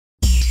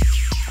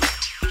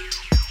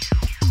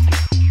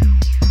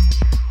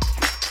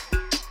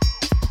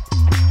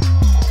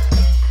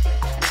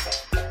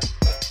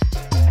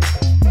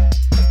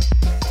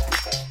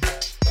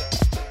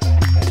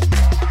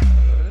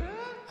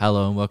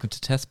Hello and welcome to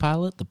Test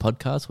Pilot, the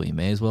podcast where you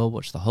may as well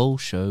watch the whole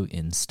show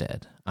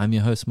instead. I'm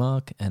your host,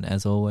 Mark, and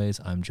as always,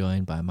 I'm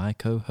joined by my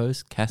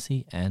co-hosts,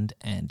 Cassie and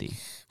Andy.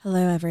 Hello,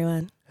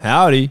 everyone.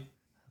 Howdy.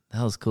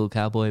 That was cool,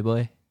 cowboy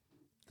boy.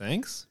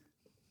 Thanks.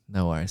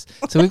 No worries.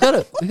 So we've got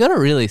a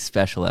really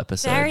special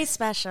episode. Very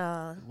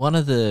special. One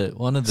of the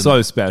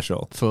So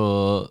special.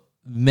 for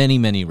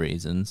many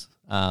reasons.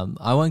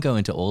 I won't go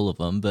into all of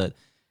them, but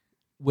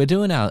we're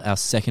doing our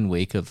second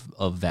week of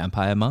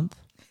Vampire Month.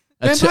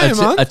 A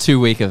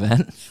 2-week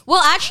event.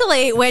 Well,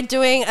 actually, we're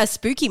doing a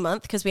spooky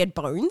month because we had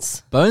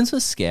Bones. Bones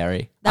was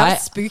scary. That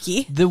was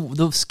spooky.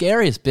 The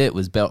scariest bit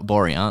was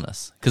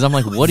Boreanus. Because I'm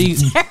like, what do you...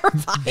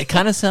 Terrifying. It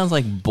kind of sounds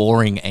like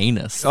boring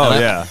anus. Oh,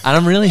 and yeah. And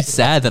I'm really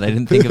sad that I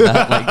didn't think of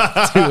that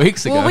like 2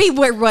 weeks ago. Well, we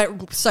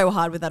went so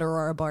hard with that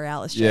Aurora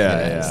Borealis joke.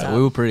 Yeah.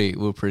 We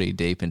were pretty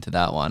deep into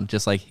that one.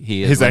 Just like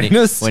he is His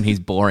anus? when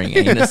he's boring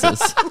anuses.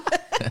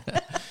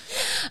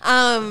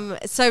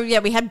 So yeah,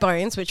 we had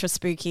Bones, which was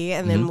spooky,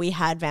 and then we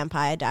had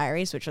Vampire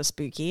Diaries, which was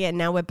spooky, and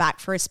now we're back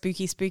for a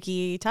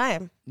spooky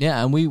time.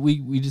 Yeah, and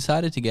we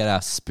decided to get our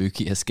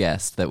spookiest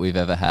guest that we've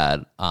ever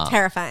had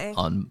Terrifying.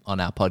 on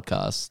our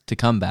podcast to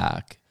come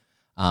back.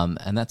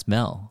 And that's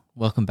Mel.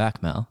 Welcome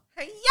back, Mel.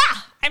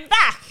 Yeah, I'm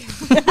back.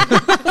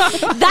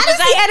 That is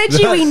the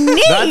energy we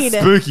need.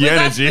 That's spooky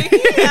energy.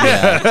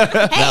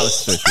 That was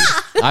spooky.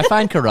 I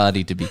find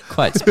karate to be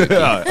quite spooky.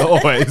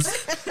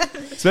 Always.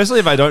 Especially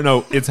if I don't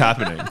know it's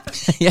happening.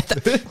 Yeah,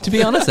 to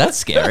be honest, that's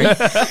scary.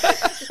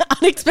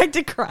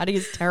 Unexpected karate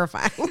is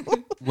terrifying.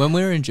 When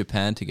we were in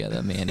Japan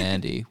together, me and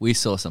Andy, we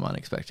saw some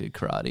unexpected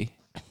karate.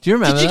 Do you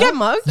remember Did you that? get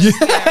mugged?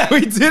 Yeah,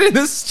 we did in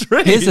the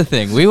street. Here's the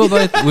thing: we were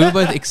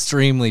both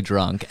extremely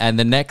drunk, and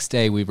the next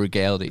day we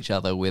regaled each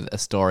other with a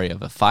story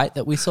of a fight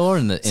that we saw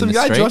in the Some the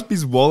guy street. dropped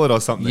his wallet or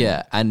something.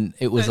 Yeah, and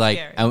it was So like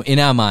scary. in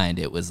our mind,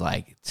 it was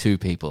like two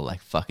people like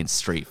fucking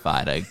Street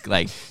Fighter,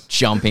 like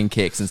jumping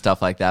kicks and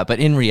stuff like that. But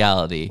in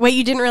reality, Wait,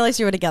 you didn't realize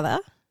you were together?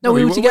 no,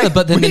 we were together.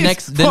 But then the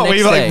next we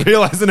day, like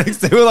realized the next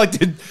day we're like,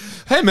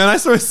 hey man, I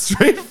saw a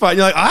street fight.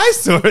 You're like, I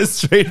saw a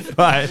street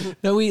fight.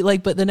 no,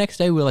 but the next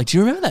day we were like, do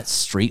you remember that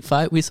street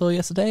fight we saw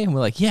yesterday? And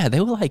we're like, yeah, they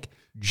were like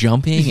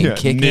jumping and Yeah,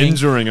 kicking,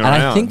 ninjaing and I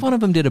around. think one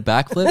of them did a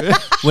backflip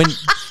when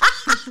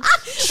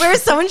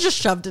Whereas someone just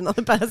shoved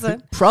another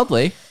person.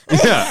 probably.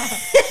 Yeah.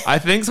 I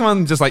think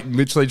someone just like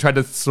literally tried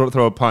to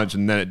throw a punch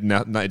and then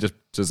it just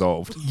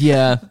dissolved.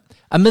 Yeah.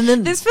 I mean,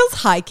 then This feels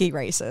high-key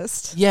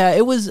racist. yeah,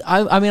 it was.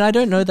 I mean, I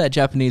don't know that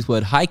Japanese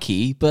word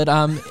 "haiki," but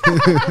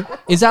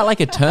is that like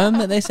a term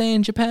that they say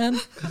in Japan?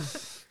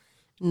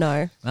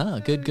 No. Oh,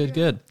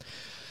 good.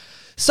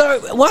 So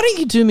why don't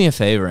you do me a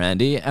favor,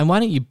 Andy, and why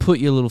don't you put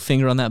your little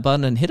finger on that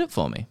button and hit it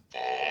for me?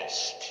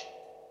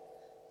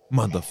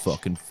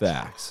 Motherfucking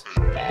facts.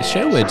 The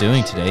show we're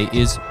doing today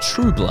is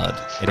True Blood.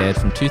 It aired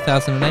from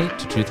 2008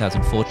 to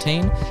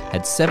 2014,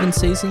 had 7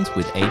 seasons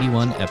with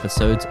 81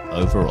 episodes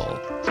overall.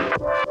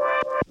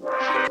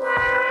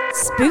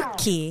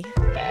 Spooky.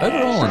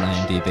 Overall on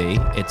IMDb,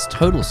 its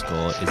total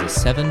score is a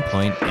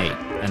 7.8,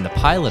 and the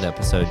pilot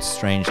episode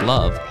Strange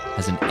Love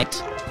has an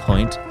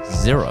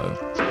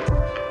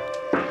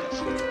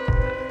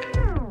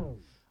 8.0.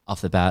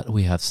 Off the bat,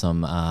 we have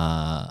some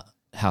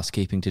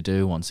housekeeping to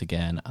do once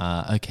again.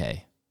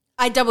 Okay,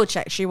 I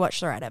double-checked. She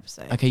watched the right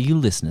episode. you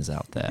listeners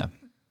out there,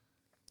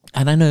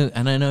 and I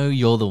know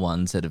you're the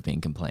ones that have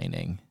been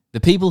complaining. The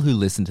people who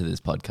listen to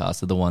this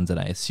podcast are the ones that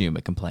I assume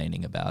are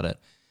complaining about it.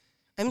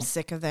 I'm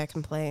sick of their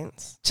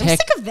complaints. Tech- I'm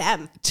sick of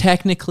them.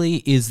 Technically,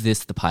 is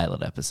this the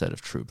pilot episode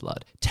of True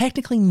Blood?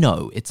 Technically,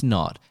 no, it's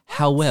not.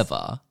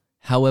 However,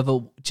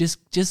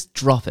 just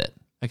drop it,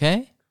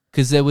 okay?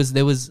 Because there was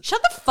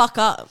Shut the fuck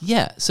up.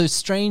 yeah. So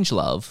Strange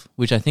Love,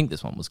 which I think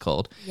this one was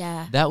called,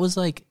 Yeah. that was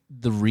like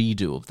the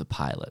redo of the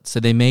pilot. So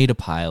they made a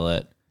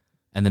pilot,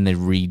 and then they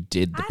redid the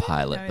I didn't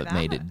pilot, know but that.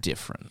 made it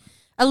different.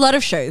 A lot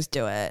of shows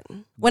do it.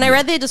 When I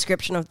read the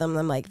description of them,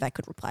 I'm like, that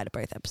could apply to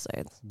both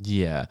episodes.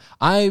 Yeah,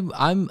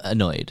 I'm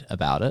annoyed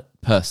about it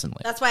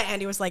personally. That's why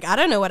Andy was like, I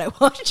don't know what I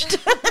watched.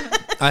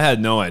 I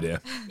had no idea.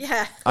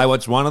 Yeah. I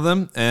watched one of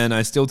them and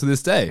I still to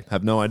this day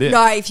have no idea.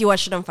 No, if you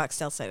watched it on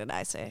Foxtel, so did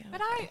I. So.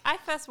 But I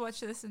first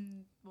watched this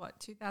in,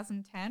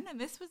 2010? And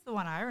this was the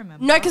one I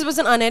remember. No, because it was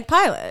an unaired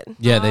pilot.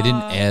 Yeah, they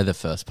didn't air the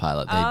first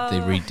pilot. They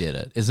redid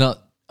it. It's not.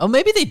 Oh,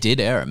 maybe they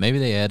did air it. Maybe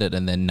they aired it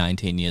and then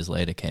 19 years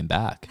later came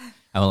back.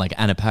 And we're like,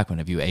 Anna Paquin,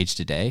 have you aged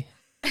a day?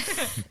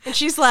 And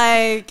she's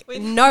like,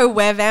 no,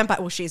 we're vampire.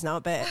 Well, she's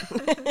not, but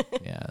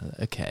Yeah.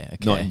 Okay.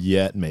 Not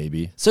yet,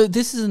 maybe. So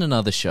this isn't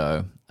another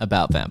show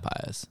about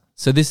vampires.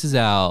 So this is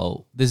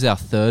our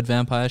third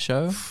vampire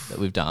show that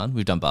we've done.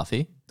 We've done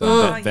Buffy,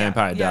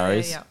 Vampire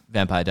Diaries. Yeah.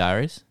 Vampire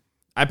Diaries.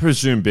 I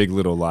presume Big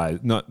Little Lies.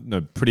 No,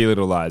 Pretty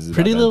Little Lies. Is about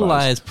Pretty Little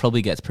vampires. Lies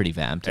probably gets pretty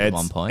vamped at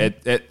one point.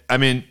 I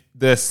mean,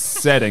 the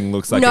setting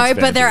looks like no, it's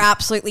but they're vampy.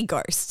 absolutely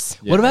ghosts.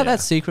 Yeah, what about yeah.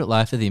 that Secret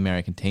Life of the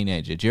American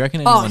Teenager? Do you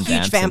reckon anyone huge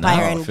vamps in vampire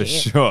that? and- Oh, for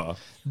sure.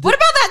 What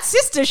about that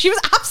sister? She was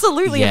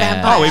absolutely Yeah. a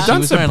vampire. Oh, we've She done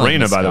was wearing, like,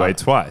 Sabrina, by the way,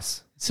 mascara.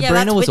 twice.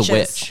 Sabrina that's was a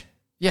witches. witch.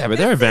 Yeah, but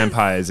there are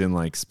vampires in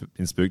like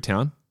in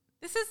Spooktown.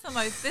 This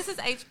is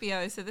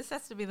HBO, so this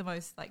has to be the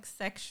most like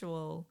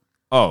sexual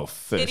Oh,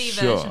 for Titty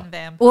sure. version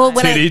vampire. Well,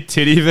 when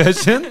Titty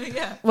version?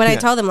 yeah. When I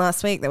told them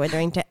last week that we're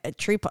doing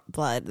True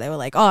Blood, they were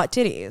like, "Oh,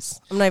 titties."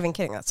 I'm not even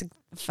kidding. That's the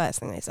first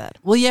thing they said.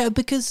 Well, yeah,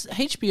 because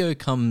HBO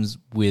comes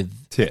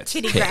with Tits.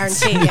 Titty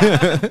guarantee.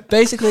 Yeah.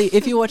 basically,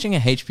 if you're watching a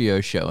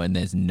HBO show and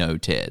there's no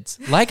tits,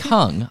 like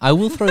Hung, I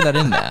will throw that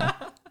in there.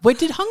 Wait,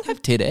 did Hung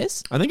have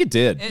titties? I think it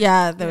did.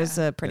 Yeah, there was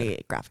a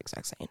pretty graphic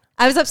sex scene.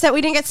 I was upset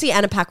we didn't get to see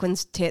Anna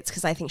Paquin's tits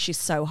because I think she's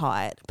so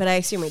hot, but I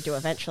assume we do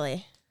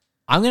eventually.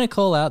 I'm going to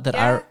call out that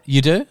Yeah.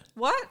 you do?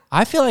 What?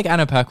 I feel like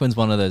Anna Paquin's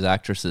one of those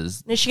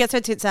actresses. No, she gets her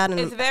tits out and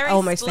It's very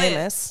almost split.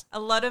 famous. A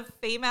lot of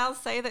females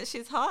say that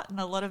she's hot, and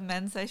a lot of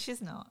men say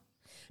she's not.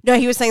 No,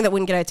 he was saying that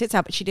wouldn't get her tits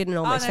out, but she did in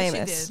Almost no, she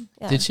Famous. did.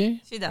 Yeah. Did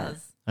she? She does.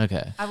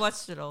 Okay. I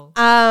watched it all.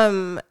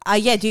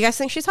 Yeah. Do you guys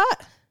think she's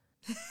hot?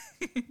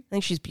 I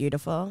think she's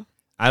beautiful.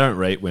 I don't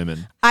rate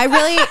women. I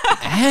really.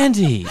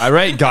 Andy, I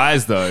rate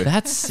guys, though.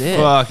 that's sick.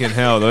 Fucking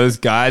hell. Those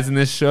guys in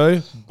this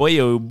show. Boy,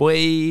 oh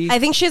boy. I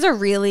think she has a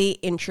really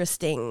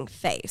interesting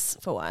face,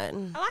 for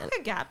one. I like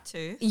her gap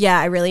too. Yeah,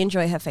 I really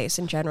enjoy her face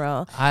in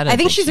general. I don't I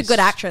think think she's a she's- good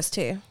actress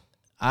too.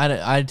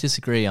 I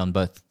disagree on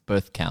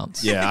both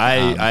counts. Yeah,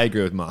 I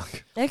agree with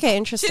Mark. Okay,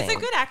 interesting. She's a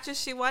good actress.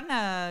 She won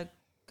a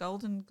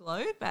Golden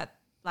Globe at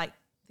like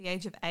the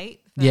age of 8.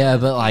 for Yeah,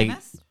 but, like,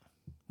 Famous.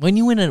 When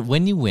you win an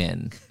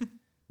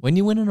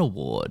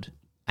award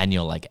and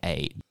you're like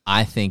 8,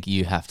 I think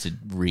you have to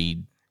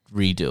redo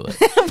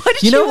it. What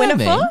did You she know win what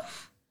it I mean? for?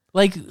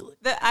 Like,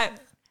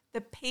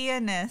 the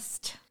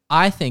pianist.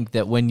 I think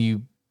that when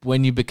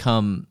you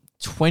become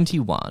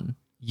 21,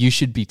 you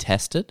should be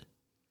tested.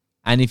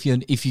 And if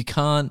you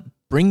can't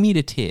bring me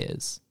to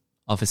tears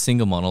off a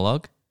single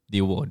monologue, the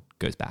award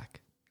goes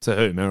back. To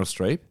who? Meryl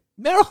Streep?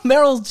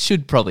 Meryl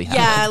should probably have it.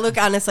 Yeah, look,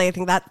 honestly, I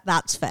think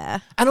that's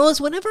fair. And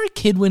also, whenever a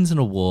kid wins an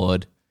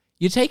award,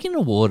 you're taking an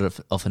award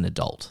of an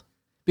adult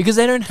because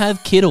they don't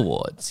have kid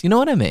awards. You know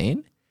what I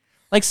mean?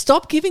 Like,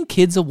 stop giving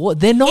kids awards.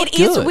 They're not It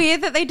good. is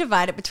weird that they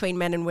divide it between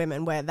men and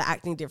women where the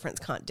acting difference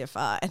can't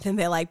differ. And then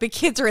they're like, but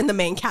kids are in the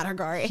main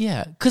category.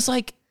 Yeah, because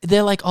like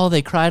they're like, oh,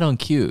 they cried on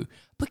cue,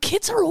 but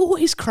kids are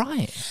always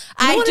crying.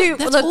 You know I what do.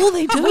 That's look, all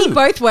they do. We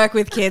both work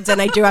with kids,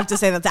 and I do have to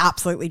say that's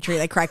absolutely true.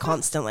 They cry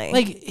constantly.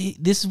 Like,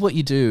 this is what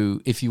you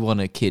do if you want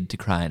a kid to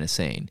cry in a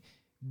scene.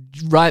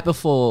 Right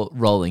before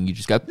rolling, you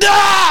just go,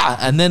 ah!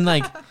 And then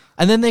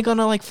they're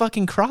gonna like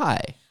fucking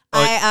cry.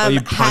 I you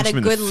had punch a him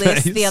in the good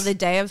list the face. other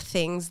day of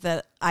things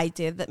that I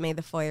did that made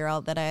the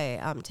 4-year-old that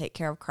I take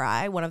care of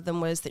cry. One of them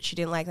was that she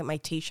didn't like that my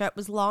t-shirt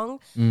was long.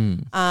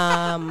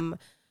 My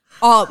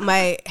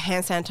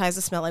hand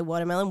sanitizer smelled like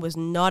watermelon. Was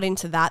not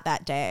into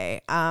that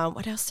day.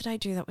 What else did I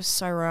do that was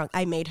so wrong?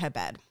 I made her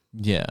bed.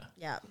 Yeah.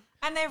 Yeah.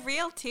 And they're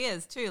real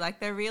tears too.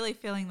 Like they're really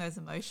feeling those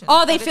emotions.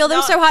 Oh, they But feel it's them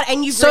not- so hard,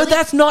 and you So really,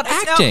 that's not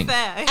It's acting. not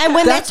fair. and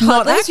when That's they're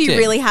not toddlers, you acting.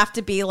 really have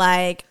to be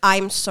like,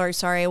 "I'm so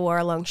sorry, I wore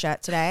a long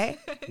shirt today."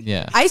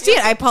 Yeah. I did.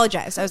 I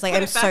apologize. I was like, Put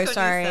 "I'm it back so on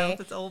sorry." yourself.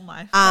 It's all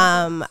my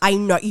fault. I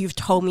know you've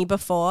told me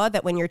before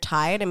that when you're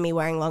tired and me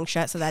wearing long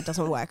shirts, so that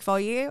doesn't work for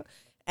you.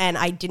 And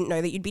I didn't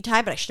know that you'd be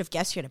tired, but I should have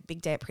guessed you had a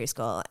big day at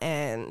preschool.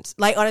 And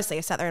like, honestly,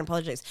 I sat there and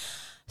apologized.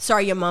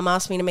 Sorry, your mum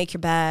asked me to make your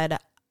bed.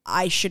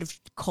 I should have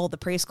called the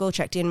preschool,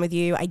 checked in with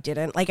you. I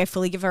didn't. Like, I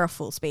fully give her a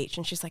full speech,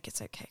 and she's like,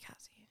 "It's okay,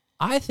 Cassie."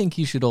 I think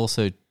you should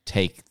also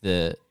take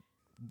the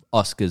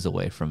Oscars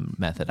away from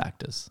method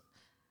actors.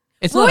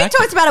 It's Well, not we acting.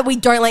 talked about it. We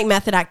don't like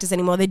method actors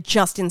anymore. They're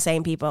just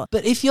insane people.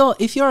 But if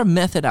you're a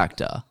method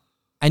actor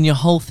and your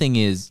whole thing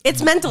is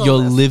It's mental you're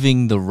illness.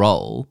 living the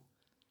role,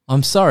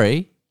 I'm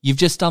sorry, you've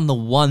just done the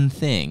one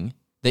thing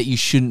that you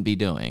shouldn't be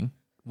doing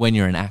when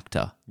you're an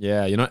actor.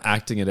 Yeah, you're not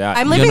acting it out.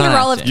 I'm You're living the not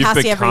role of acting. You've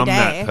Cassie every become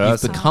that day.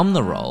 person. You've become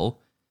the role.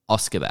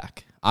 Oscar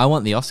back. I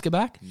want the Oscar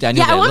back.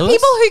 Daniel Yeah, I want Day-Lewis.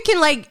 people who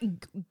can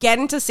like get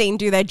into scene,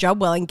 do their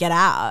job well, and get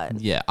out.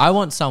 Yeah, I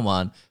want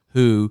someone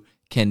who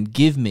can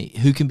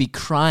be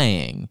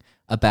crying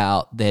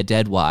about their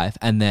dead wife,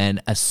 and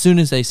then as soon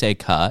as they say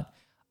cut,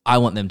 I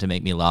want them to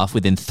make me laugh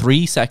within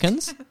 3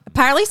 seconds.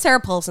 Apparently, Sarah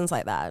Paulson's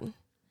like that.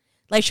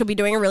 Like, she'll be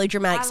doing a really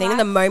dramatic I scene, and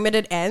the like- moment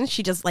it ends,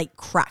 she just like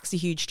cracks a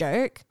huge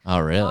joke. Oh,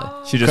 really?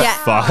 She just Yeah.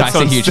 farts Cracks a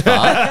on huge stage.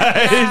 fart.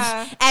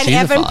 Yeah. And She's a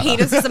Evan farter.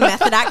 Peters is a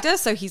method actor,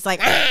 so he's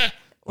like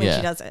when Yeah.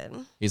 she does it.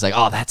 He's like,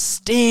 oh, that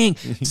stink.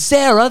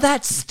 Sarah,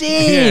 that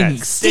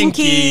stinks.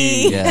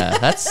 Stinky. Yeah,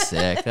 that's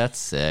sick. That's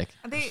sick.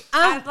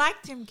 I like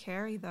Jim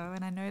Carrey though,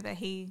 and I know that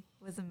he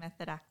was a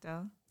method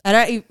actor. I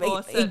don't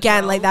Or certain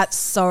again like roles. that's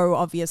so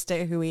obvious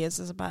to who he is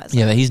as a person.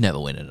 Yeah, but he's never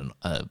winning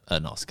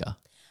an Oscar.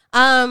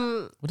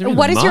 do you mean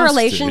What the is your mask,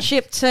 dude?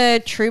 relationship to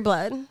True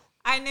Blood?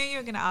 I knew you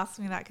were going to ask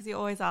me that because you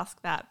always ask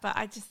that, but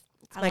I just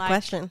My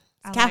question.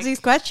 I It's Cassie's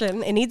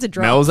question. It needs a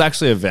drop. Mel's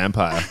actually a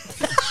vampire.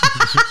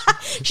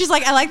 She's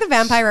like, I like the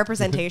vampire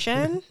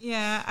representation.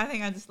 Yeah, I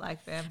think I just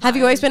like them. Have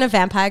you always been a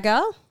vampire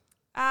girl?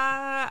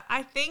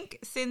 I think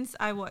since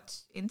I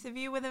watched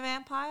Interview with a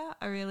Vampire,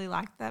 I really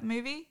liked that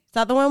movie. Is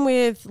that the one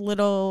with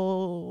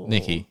little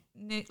Nikki.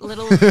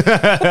 Little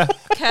Kirsten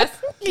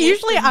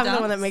Usually I'm the Dunst.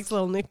 one that makes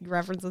little Nikki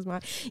references.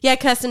 Yeah,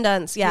 Kirsten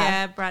Dunst. Yeah.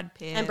 Yeah, Brad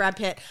Pitt. And Brad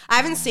Pitt. I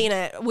haven't seen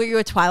it. Were you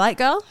a Twilight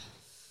girl?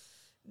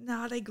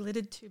 No, they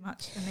glittered too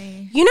much for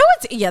me. You know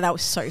what's that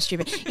was so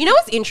stupid. You know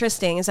what's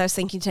interesting is I was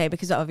thinking today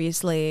because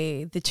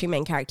obviously the two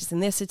main characters in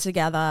this are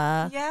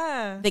together.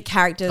 Yeah. The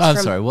characters. Oh,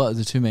 from, sorry. What are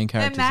the two main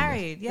They're characters? in this?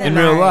 married. Yeah. In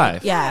they're real married.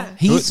 life? Yeah.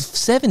 He's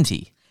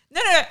 70.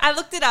 No. I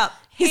looked it up.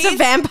 He's a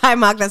vampire,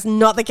 Mark. That's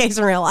not the case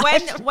in real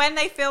life. When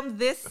they filmed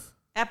this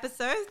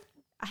episode,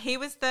 he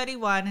was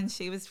 31 and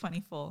she was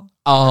 24.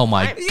 Oh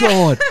my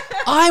God.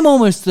 I'm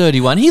almost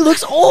 31. He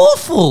looks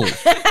awful.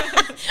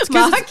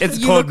 Mark, It's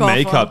you called look awful.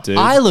 makeup, dude.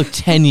 I look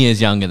 10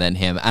 years younger than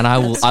him, and I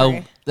will.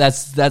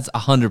 That's That's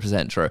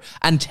 100% true.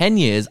 And 10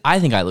 years, I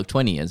think I look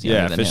 20 years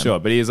younger yeah, than for him. sure.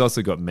 But he has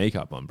also got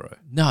makeup on, bro.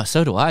 No,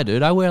 so do I,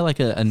 dude. I wear like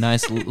a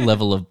nice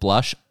level of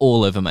blush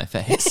all over my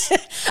face.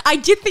 I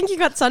did think you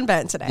got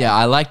sunburned today. Yeah,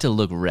 I like to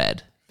look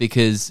red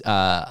because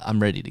I'm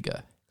ready to go.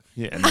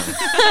 Yeah,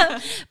 no.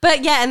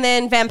 But yeah, and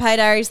then Vampire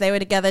Diaries, they were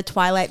together.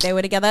 Twilight, they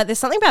were together. There's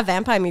something about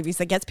vampire movies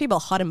that gets people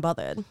hot and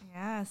bothered.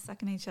 Yeah,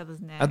 sucking each other's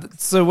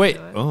necks. So wait.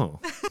 Oh,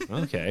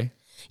 okay.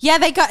 Yeah,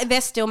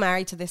 they're still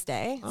married to this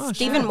day.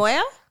 Stephen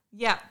Moyer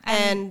Yeah.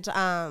 and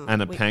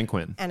Anna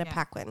Paquin. Anna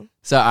Paquin.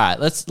 So all right,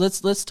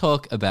 let's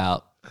talk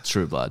about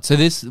True Blood. So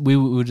this we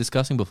were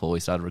discussing before we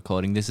started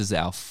recording. This is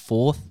our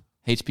 4th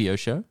HBO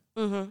show,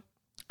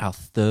 our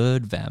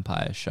 3rd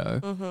vampire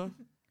show,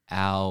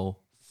 our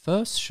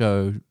first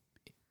show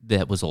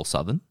that was all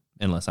Southern,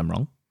 unless I'm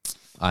wrong.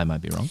 I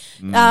might be wrong.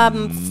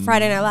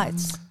 Friday Night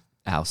Lights.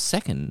 Our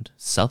 2nd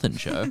Southern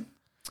show.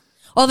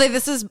 Although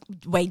this is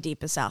way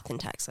deeper south in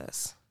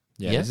Texas.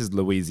 Yeah, Yeah. this is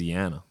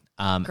Louisiana.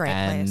 Great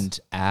and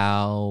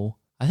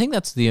I think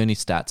that's the only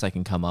stats I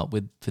can come up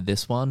with for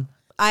this one.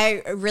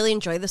 I really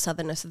enjoy the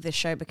southernness of this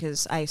show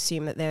because I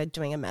assume that they're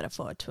doing a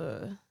metaphor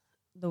to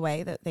the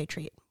way that they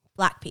treat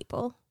black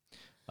people.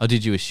 Oh,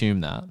 did you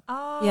assume that?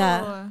 Oh.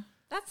 Yeah.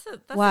 That's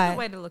Why? a good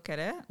way to look at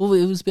it. Well,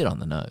 it was a bit on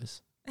the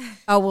nose.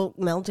 Oh, well,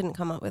 Mel didn't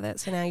come up with it,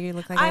 so now you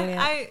look like an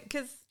idiot.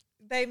 Because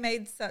they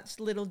made such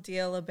little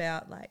deal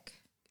about like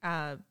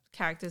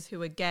characters who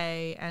were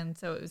gay, and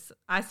so it was.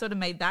 I sort of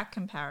made that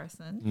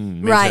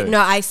comparison. Me Right. too. No,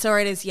 I saw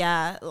it as,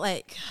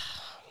 like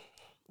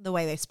the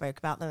way they spoke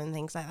about them and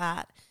things like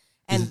that.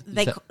 And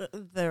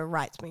the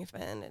rights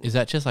movement. And Is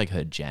that just like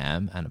her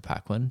jam, Anna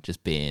Paquin,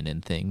 just being in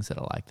things that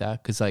are like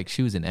that? Because like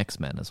she was in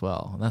X-Men as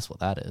well, and that's what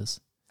that is.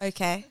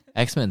 okay.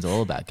 X-Men's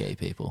all about gay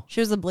people. She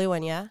was the blue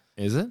one, yeah?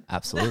 Is it?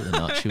 Absolutely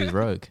not. She was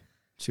Rogue.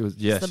 She was.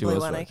 Yeah, The she blue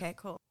was. one. right. Okay,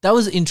 cool. That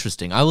was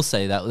interesting. I will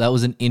say that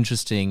was an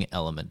interesting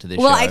element to this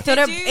Well, show. I thought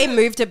Did it you-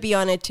 moved it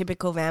beyond a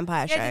typical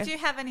vampire Yeah. show. Did you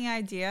have any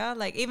idea?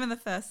 Like even the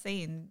first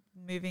scene,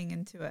 moving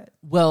into it.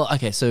 Well,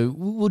 okay, so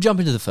we'll jump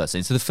into the first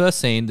scene. So the first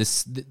scene,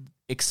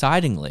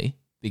 excitingly,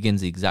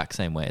 begins the exact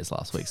same way as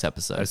last week's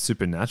episode. That's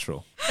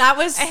supernatural. That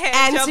was A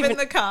hand job super- in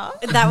the car.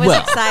 that was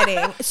Well-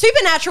 exciting.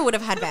 Supernatural would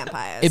have had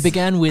vampires. It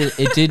began with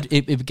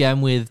it began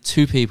with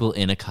 2 people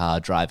in a car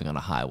driving on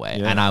a highway,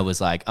 Yeah. and I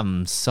was like,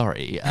 "I'm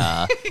sorry,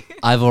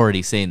 I've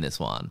already seen this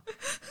one."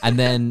 And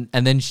then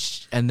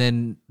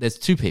there's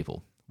 2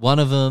 people. One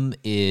of them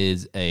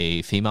is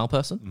a female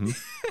person,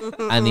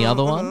 and the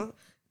other one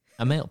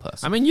a male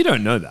person. I mean, you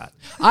don't know that.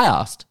 I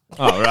asked.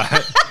 Oh,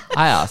 right.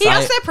 I asked. He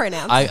asked their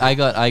pronouns. I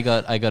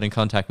got in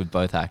contact with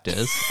both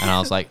actors, and I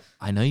was like,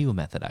 I know you were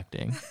method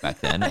acting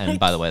back then, and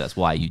by the way, that's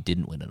why you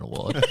didn't win an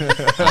award.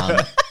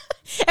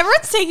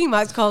 Everyone's taking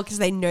Mark's call because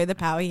they know the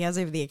power he has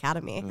over the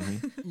Academy.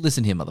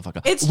 Listen here,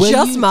 motherfucker. It's When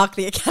just you- Mark.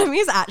 The Academy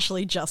is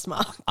actually just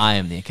Mark. I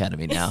am the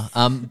Academy now.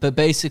 But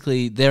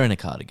basically, they're in a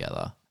car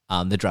together.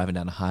 They're driving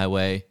down a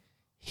highway.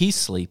 He's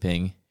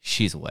sleeping.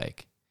 She's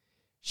awake.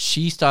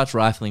 She starts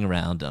rifling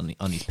around on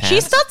his pants.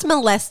 She starts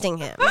molesting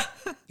him.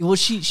 Well,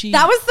 she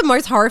That was the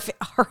most horrific.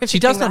 she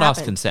does thing not that ask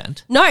happened.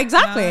 consent. No,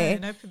 exactly.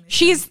 No permission.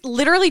 She's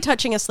literally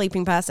touching a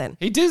sleeping person.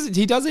 He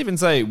does even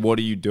say, "What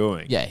are you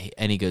doing?" Yeah,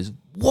 and he goes,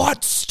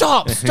 "What?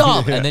 Stop!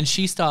 And then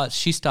she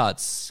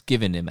starts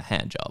giving him a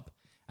hand job,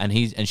 and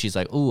she's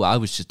like, "Oh, I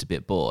was just a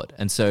bit bored,"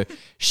 and so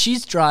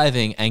she's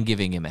driving and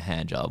giving him a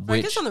hand job,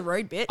 Focus which on the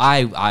road, bitch.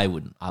 I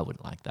wouldn't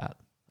like that.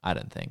 I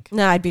don't think.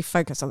 No, I'd be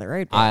focused on the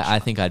road, bitch. I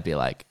think I'd be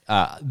like,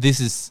 this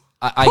is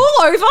I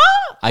Pull over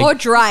I- or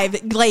drive.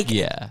 Like,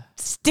 yeah.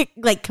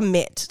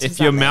 commit. to If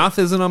your something. mouth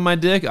isn't on my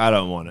dick, I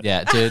don't want it.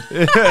 Yeah, dude.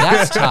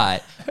 That's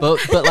tight. But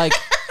like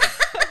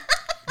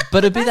but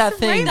it'd be that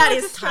thing. That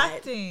is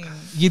tight. distracting.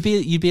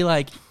 You'd be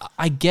like,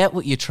 I get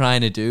what you're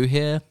trying to do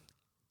here,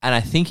 and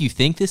I think you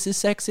think this is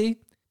sexy,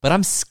 but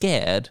I'm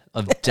scared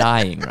of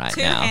dying right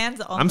 2 now.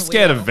 hands on I'm the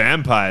scared wheel. of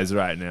vampires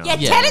right now. Yeah,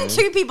 Yeah. 10 and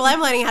 2 people.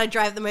 I'm learning how to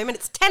drive at the moment.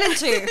 It's 10 and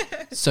 2.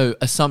 So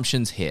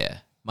assumptions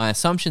here. My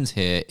assumptions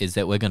here is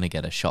that we're going to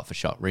get a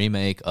shot-for-shot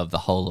remake of the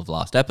whole of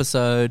last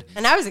episode.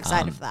 And I was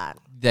excited for that.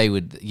 They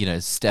would,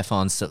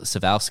 Stefan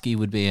Savowski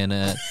would be in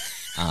it.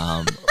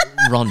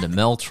 Rhonda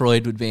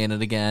Meltroyd would be in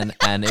it again,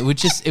 and it would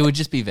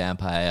just be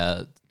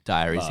Vampire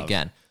Diaries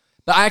again.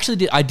 But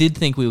I did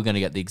think we were going to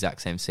get the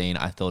exact same scene.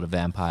 I thought a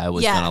vampire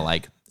was Yeah, going to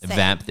like same.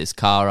 vamp this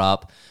car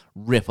up,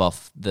 rip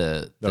off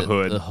the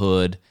hood. the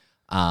hood,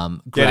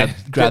 Get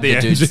grab the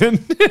the dude's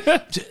engine.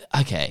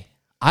 Okay,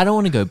 I don't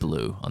want to go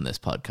blue on this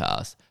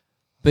podcast,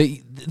 but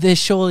there's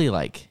surely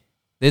like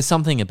There's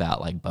something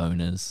about like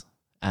boners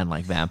and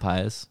like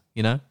vampires,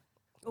 you know?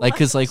 Like,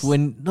 because like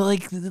when,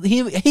 like,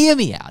 hear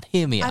me out.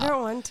 I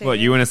don't want to. What,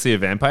 you want to see a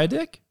vampire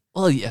dick?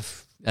 Well, yeah,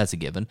 that's a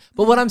given.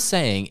 But what I'm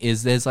saying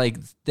is there's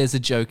a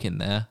joke in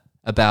there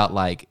about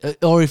like,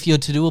 or if you're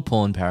to do a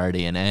porn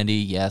parody, and Andy,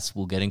 yes,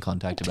 we'll get in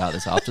contact about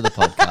this after the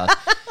podcast.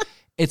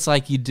 It's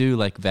like you do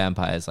like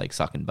vampires like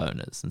sucking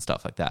boners and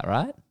stuff like that,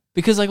 right?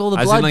 Because like all the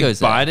As blood in, like, goes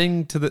there.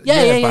 biting to the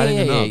Yeah. biting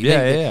the knob.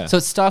 Yeah. So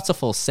it starts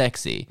off all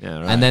sexy, Yeah,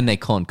 right. and then they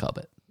corn cob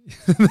it.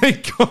 They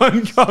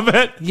corn cob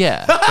it.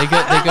 Yeah, they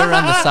go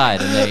around the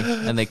side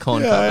and they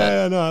corn cob it,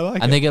 Yeah, no, I like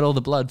and it. they get all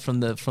the blood from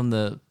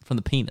the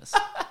penis.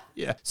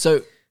 Yeah.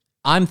 So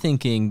I'm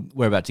thinking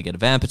we're about to get a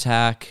vamp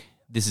attack.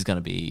 This is going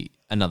to be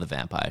another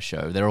vampire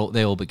show.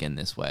 They all begin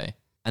this way,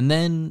 and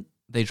then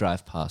they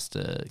drive past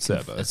a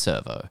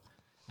servo,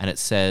 and it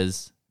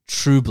says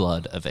True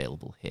Blood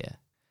available here.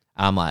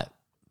 And I'm like,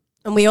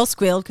 And we all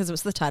squealed because it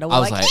was the title. I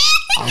We're was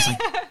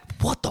like,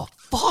 what the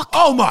fuck?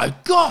 Oh my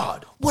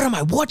god! What am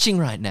I watching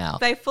right now?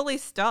 They fully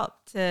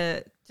stopped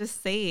to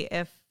just see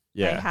if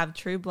Yeah. they have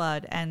True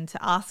Blood and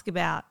to ask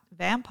about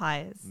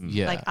vampires.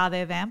 Yeah. Like, are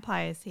there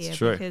vampires here? It's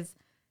true. Because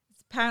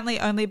it's apparently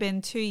only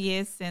been 2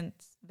 years since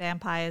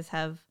vampires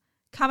have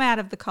come out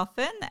of the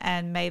coffin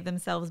and made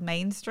themselves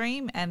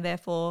mainstream, and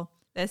therefore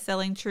they're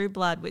selling True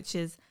Blood, which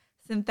is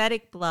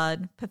synthetic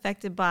blood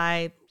perfected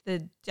by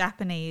the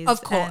Japanese. Of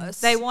And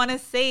course. they want to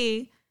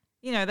see,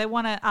 they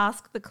want to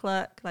ask the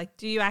clerk, like,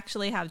 do you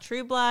actually have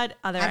True Blood?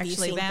 Are there have you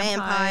actually seen vampires?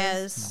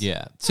 vampires?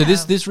 Yeah. So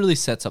this really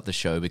sets up the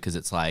show because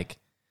it's like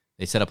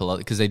they set up a lot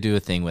because they do a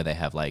thing where they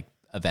have like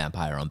a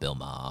vampire on Bill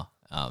Maher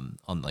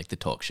on like the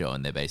talk show,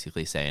 and they're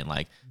basically saying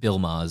like Bill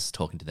Maher's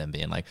talking to them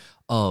being like,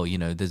 oh,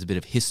 there's a bit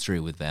of history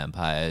with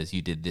vampires.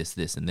 You did this,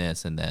 this, and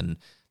this, and then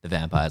the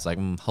vampire's like,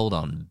 hold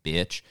on,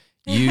 bitch.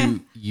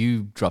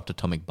 You dropped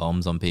atomic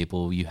bombs on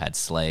people. You had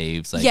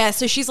slaves. Like, Yeah,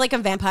 so she's like a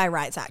vampire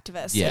rights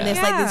activist. Yeah. And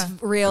there's like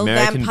this real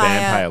American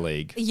Vampire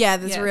League. Yeah,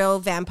 there's Yes. a real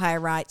vampire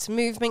rights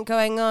movement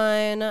going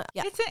on.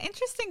 Yeah. It's an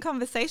interesting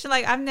conversation.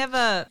 Like, I've never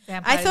I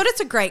vampires. thought it's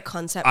a great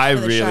concept. I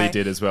for the really show.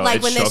 did as well. Like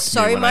It when there's shocked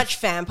me so when much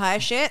vampire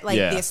shit, like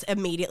Yeah. this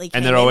immediately came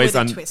And they're in always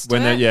with a twist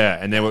when to they it.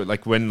 and they were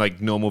like when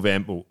like normal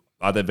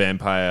other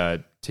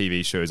vampire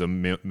TV shows or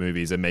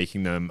movies are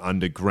making them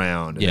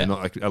underground and Yeah. they're not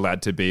like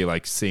allowed to be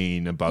like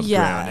seen above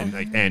Yeah.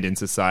 ground and in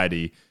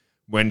society.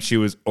 When she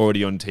was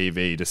already on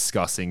TV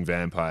discussing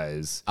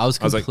vampires, I was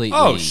completely- like,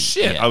 oh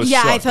shit! yeah. I was Yeah,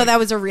 I shocked. thought Like, that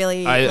was a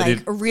really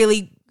did- a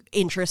really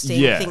interesting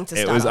yeah, thing to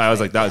it start was. I off was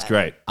like, with, that was yeah.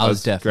 great. I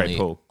was That definitely great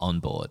pull. on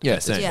board. Yeah, at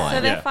this same. Yeah. point.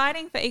 So they're Yeah.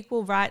 fighting for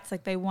equal rights.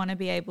 Like, they want to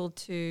be able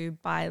to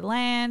buy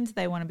land,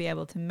 they want to be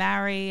able to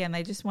marry, and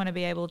they just want to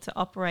be able to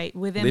operate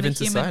within Live the in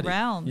human society.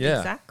 realm. Yeah.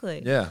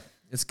 Exactly. Yeah,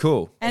 it's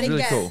cool. And It's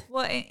really yes, cool.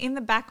 Well, in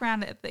the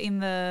background, in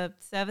the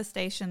service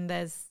station,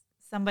 there's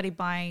somebody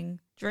buying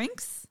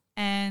drinks,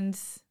 and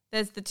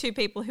there's the two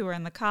people who are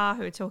in the car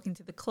who are talking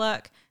to the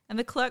clerk, and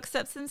the clerk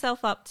sets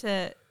himself up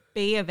to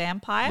be a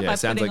vampire Yeah, by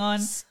sounds putting like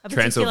on a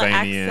particular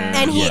Transylvanian.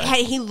 accent. And Yeah.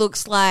 he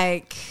looks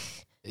like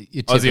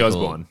Your Ozzy typical-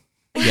 Osbourne.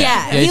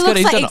 yeah, he's he got- looks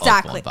he's like got an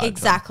exactly Osbourne vibe to him.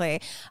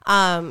 exactly.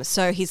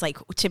 So he's like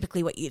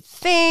typically what you'd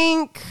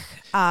think.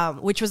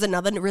 Which was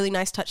another really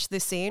nice touch to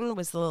this scene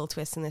was the little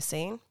twist in this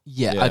scene.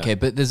 Yeah, Yeah. okay,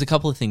 but there's a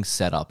couple of things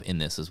set up in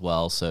this as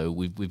well. So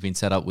we've been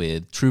set up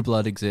with True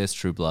Blood exists.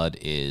 True Blood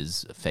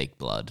is fake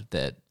blood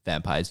that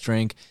vampires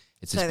drink.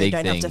 It's So this they big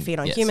don't thing. have to feed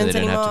on Yeah, humans so they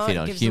don't anymore. have to feed It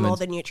on gives them all humans.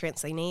 the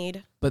nutrients they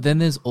need. But then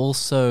there's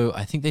also,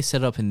 I think they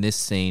set up in this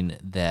scene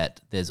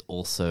that there's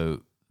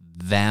also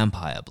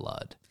vampire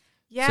blood.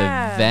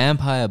 Yeah. So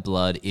vampire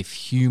blood, if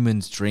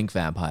humans drink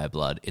vampire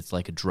blood, it's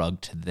like a drug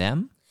to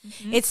them.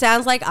 It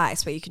sounds like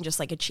ice where you can just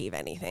like achieve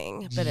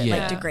anything, but it Yeah.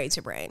 like degrades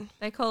your brain.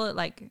 They call it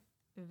like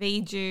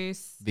V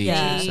juice. V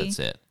Yeah. juice, that's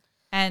it.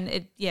 And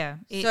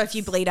so if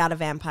you bleed out a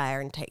vampire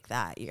and take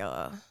that, and it's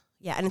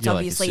You're like a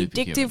obviously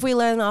superhuman. addictive. We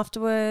learn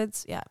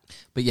afterwards. Yeah,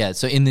 But yeah,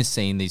 so in this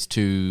scene, these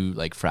two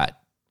like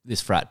this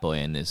frat boy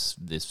and this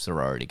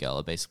sorority girl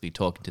are basically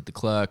talking to the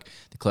clerk.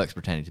 The clerk's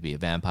pretending to be a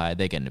vampire.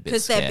 They're getting a bit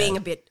because scared.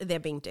 they're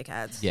being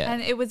dickheads. Yeah.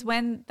 And it was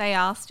when they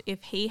asked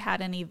if he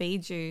had any V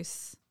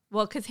juice.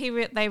 Well, because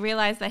they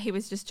realized that he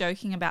was just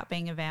joking about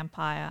being a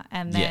vampire,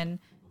 and Yeah. then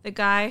the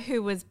guy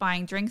who was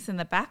buying drinks in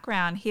the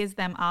background hears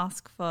them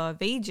ask for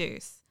V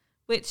juice,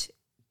 which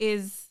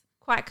is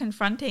quite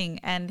confronting.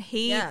 And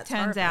he Yeah, it's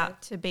turns horrifying.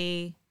 out to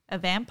be a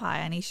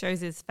vampire, and he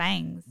shows his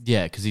fangs.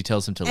 Yeah, because he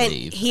tells him to And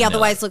leave. he and they're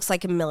otherwise looks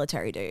like a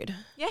military dude,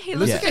 Yeah, he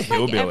looks looks like a just like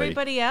hillbilly.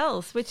 everybody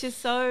else, which is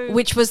so.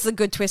 which was the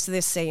good twist of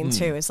this scene Hmm.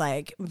 too. Is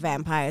like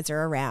vampires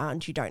are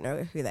around, you don't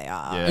know who they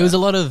are. Yeah. It was a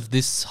lot of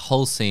this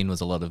whole scene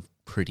was a lot of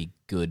pretty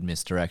good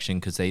misdirection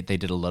because they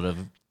did a lot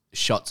of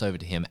shots over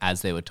to him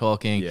as they were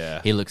talking. Yeah.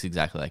 He looks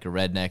exactly like a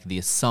redneck. The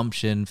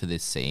assumption for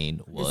this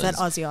scene Is was that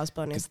Ozzy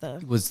Osbourne is the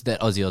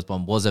that Ozzy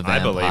Osbourne was a I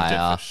vampire, believed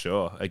it for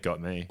sure. It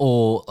got me.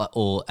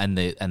 or and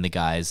the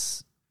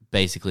guys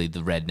basically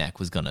the redneck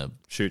was gonna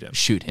Shoot him.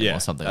 shoot him Yeah, or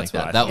something like that's what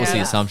that. I That was the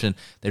thought. assumption.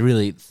 They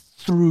really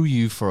threw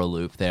you for a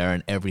loop there,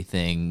 and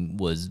everything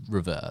was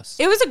reversed.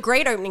 It was a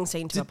great opening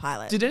scene to a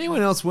pilot. Did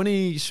anyone else, when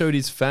he showed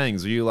his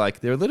fangs, were you like,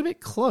 they're a little bit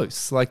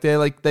close? Like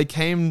they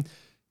came,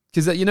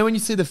 because when you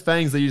see the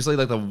fangs, they're usually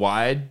like the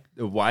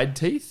wide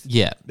teeth.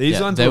 Yeah, These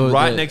yeah, ones they were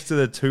right the- next to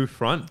the two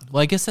front.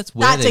 Well, I guess that's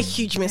where That's they, a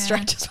huge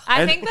misdirect as well.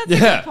 I think that's a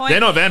good point. they're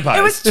not vampires.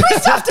 It was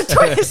twist after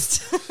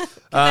twist.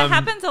 That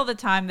happens all the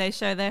time. They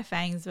show their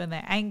fangs when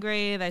they're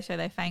angry. They show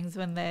their fangs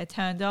when they're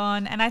turned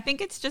on. And I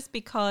think it's just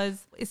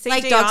because it's CGI.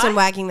 Like dogs and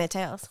wagging their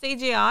tails.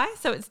 CGI,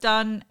 so it's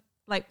done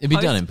like It'd be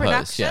done in post,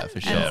 post-production, yeah, for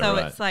sure. And so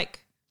Right. it's like,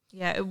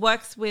 yeah, it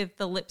works with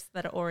the lips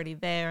that are already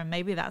there, and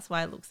maybe that's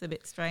why it looks a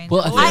bit strange. Well,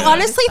 I Or think- I Yeah.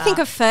 honestly that. think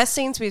of first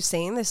scenes we've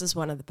seen, this is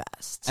one of the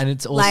best. and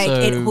it's also like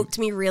it hooked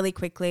me really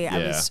quickly. I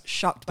Yeah. was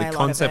shocked by The a lot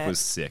of concept it. was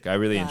sick. I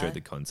really Yeah. enjoyed the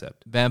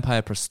concept.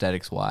 vampire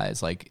prosthetics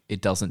wise, like it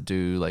doesn't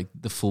do like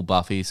the full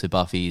Buffy. So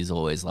Buffy is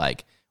always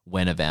like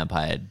when a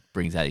vampire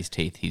brings out his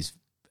teeth, his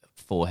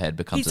forehead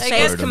becomes His a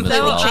face scrotum as completely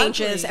well.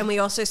 changes, Ugly. and we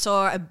also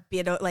saw a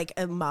bit of like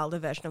a milder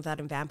version of that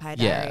in Vampire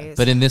Yeah, Diaries.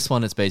 but in this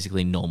one, it's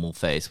basically normal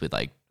face with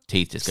like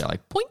teeth just go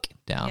like poink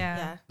down. Yeah.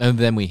 yeah, And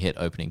then we hit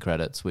opening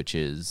credits, which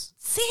is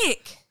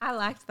sick. I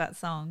liked that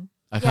song.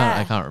 Yeah.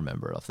 I can't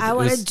remember it off the I top. It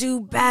want to was- do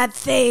bad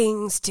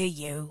things to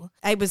you.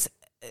 I was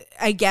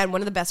again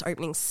one of the best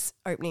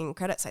opening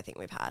credits I think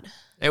we've had.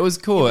 It was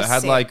cool. It, was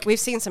had sick. like, we've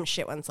seen some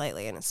shit ones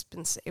lately, and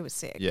it was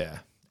sick. yeah.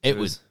 It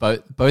was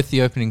both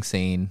the opening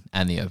scene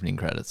and the opening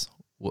credits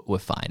were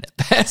fine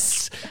at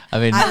best. I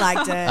mean, I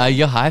liked it.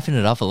 you're hyping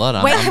it up a lot.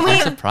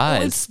 I'm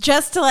surprised. It's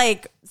just to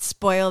like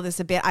spoil this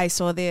a bit. I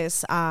saw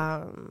this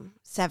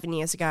 7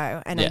 years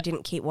ago, and I Yeah.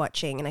 didn't keep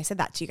watching. And I said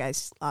that to you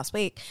guys last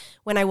week.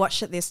 When I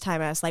watched it this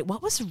time, I was like,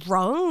 "What was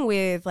wrong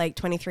with like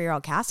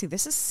 23-year-old Cassie?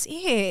 This is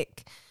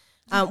sick."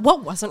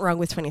 What wasn't wrong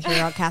with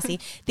 23-year-old Cassie?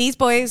 These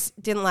boys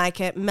didn't like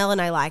it. Mel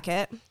and I like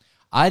it.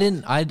 I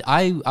didn't. I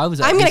was.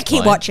 At I'm going to this keep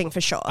point- watching for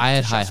sure. I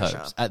had For sure, high for hopes.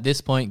 sure. At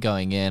this point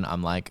going in,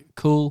 I'm like,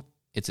 cool,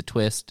 it's a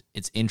twist,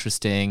 it's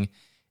interesting,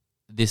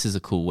 this is a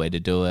cool way to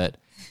do it.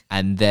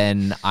 And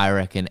then I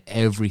reckon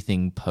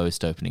everything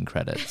post opening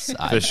credits,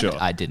 For sure.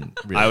 I didn't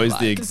really I was like.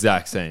 the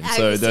exact same. I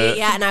So was the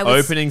and I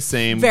was opening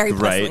scene, Very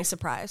pleasantly great.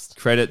 surprised.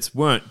 Credits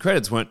weren't,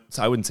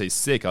 I wouldn't say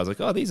sick. I was like,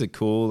 oh, these are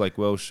cool, like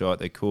well shot,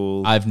 they're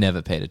cool. I've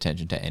never paid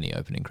attention to any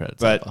opening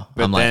credits But- ever.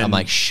 but I'm then-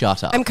 like,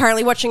 shut up. I'm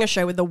currently watching a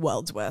show with the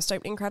world's worst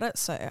opening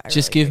credits, so I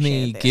Just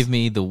really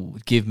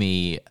give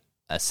me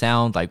a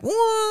sound like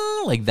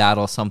 "Wah," like that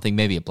or something,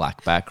 maybe a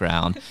black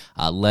background,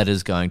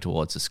 letters going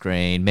towards the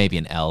screen, maybe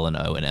an L and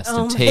O and S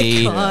Oh and my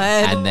T,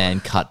 God. and then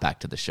cut back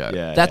to the show.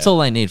 Yeah, That's yeah.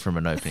 all I need from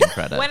an opening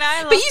credit. When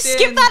I But you looked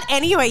skip in- that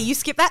anyway. You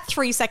skip that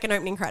 3-second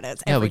opening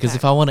credits. Yeah, every because time.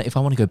 if I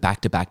want to go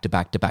back to back to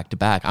back to back to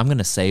back, I'm going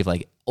to save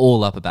like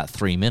all up about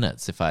 3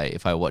 minutes if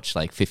I watch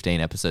like 15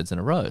 episodes in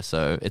a row.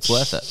 So it's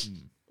worth it.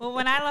 Well,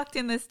 when I locked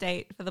in this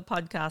date for the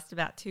podcast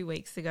about 2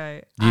 weeks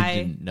ago, You I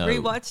didn't know.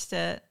 rewatched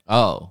it,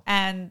 Oh,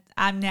 and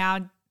I'm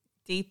now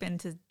deep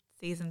into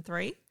season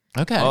 3.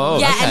 okay. Oh,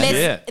 yeah, okay. and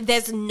Yeah.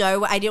 there's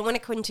no. I didn't want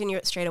to continue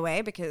it straight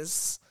away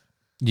because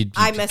You'd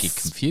I'm get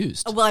a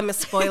confused. Well, I'm a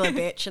spoiler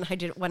bitch, and I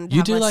didn't want to. You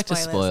have do less like to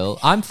spoilers. spoil.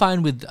 I'm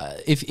fine with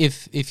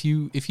if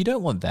you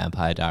don't want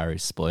Vampire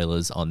Diaries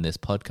spoilers on this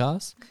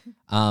podcast.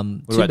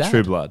 What too about bad.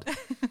 True Blood?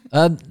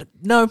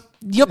 No,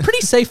 you're pretty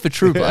safe for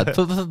True Blood.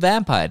 For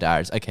Vampire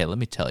Diaries, okay, let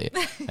me tell you.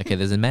 Okay,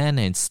 there's a man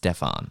named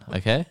Stefan.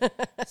 Okay,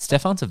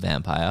 Stefan's a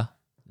vampire.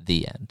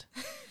 The end.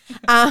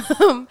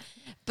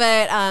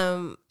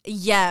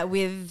 Yeah,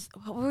 with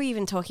what were we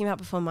even talking about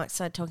before Mike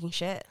started talking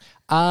shit?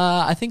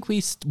 I think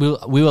we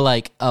were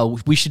like, oh,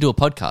 we should do a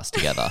podcast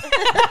together,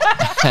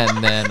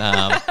 and then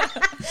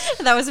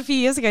That was a few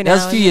years ago now.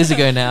 that was a few years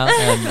ago now,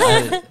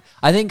 and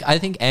I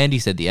think Andy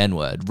said the N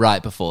word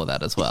right before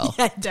that as well.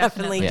 I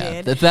definitely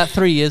Yeah, did. that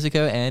 3 years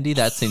ago, Andy.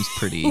 That seems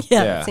pretty.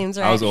 Yeah, that seems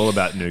right. I was all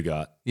about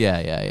nougat.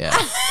 Yeah.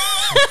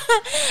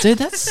 Dude,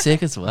 that's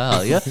sick as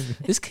well. Yeah,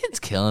 this kid's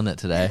killing it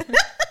today.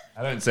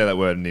 I don't say that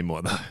word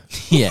anymore though.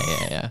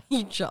 Yeah.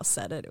 You just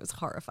said it. It was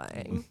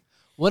horrifying.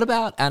 What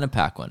about Anna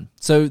Paquin?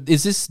 So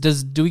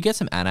do we get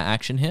some Anna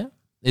action here?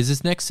 Is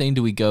this next scene,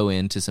 do we go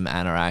into some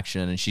Anna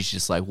action and she's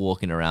just like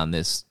walking around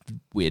this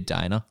weird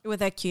diner? With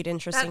her cute,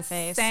 interesting That's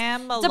face.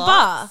 Sam It's a Malot's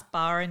bar.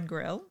 Bar and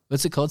Grill.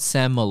 What's it called?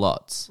 Sam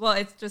Malot's. Well,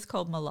 it's just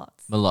called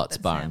Malot's. Malot's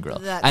That's Bar Sam. and Grill.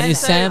 That- And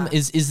is that's Sam, Sam.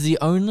 is the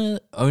owner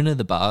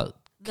the bar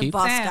The keep?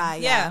 boss Sam, guy,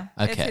 yeah.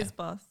 It's Okay. his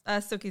boss.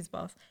 Suki's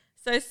boss.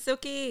 So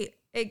Suki,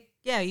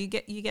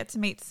 you get to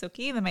meet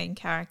Suki, the main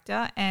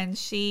character, and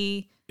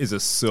she Is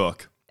a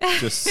sook.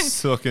 Just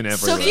sooking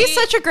everywhere. Suki's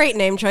such a great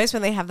name choice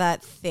when they have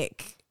that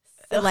thick,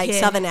 like Suki.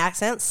 southern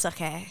accent.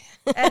 Suki.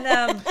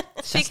 and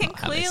she can not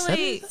how they said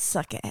clearly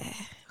Suki.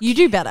 You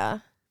do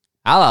better.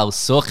 Hello,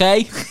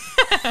 Suki.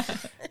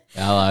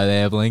 Hello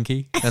there,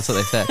 Blinky. That's what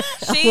they said.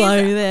 she's Hello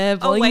there, a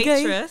Blinky.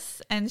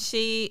 waitress, and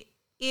she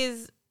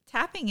is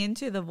tapping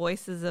into the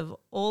voices of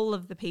all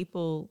of the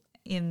people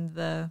in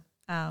the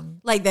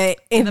Like they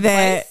in the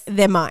their place?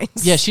 their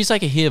minds. Yeah, she's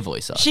like a hear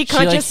voicer. She She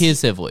can't like just-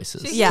 hears their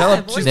voices. She's-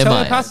 Yeah. She's They're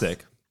mine.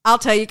 telepathic. I'll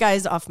tell you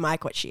guys off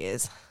mic what she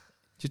is.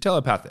 She's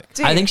telepathic.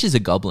 I think she's a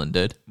goblin,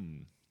 dude.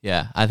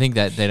 Yeah, I think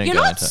that they don't You're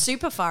go not into it.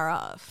 super far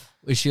off.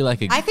 Is she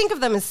like a I think of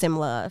them as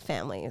similar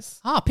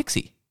families.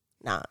 pixie?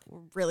 Nah,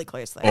 really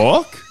close though.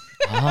 Orc?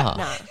 Ah,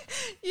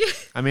 Nah.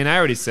 I mean, I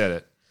already said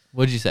it.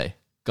 what did you say?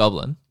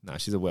 Goblin? No,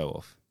 she's a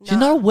werewolf. She's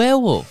not a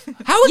werewolf.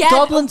 How are Yeah.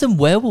 goblins and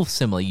werewolves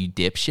similar? You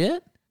dipshit.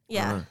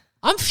 Yeah.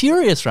 I'm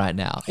furious right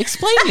now.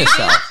 Explain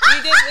yourself.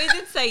 We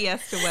did say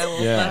yes to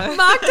werewolves. Yeah. Though.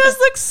 Mark does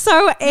look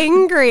so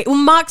angry. Well,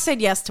 Mark said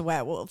yes to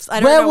werewolves. I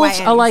don't Werewolves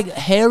know are why. like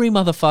hairy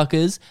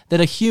motherfuckers that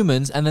are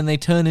humans and then they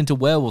turn into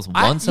werewolves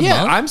once a month.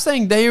 I'm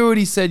saying they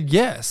already said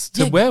yes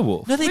to Yeah.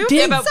 werewolf. No, they Yeah,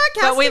 did. but we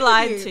sarcastic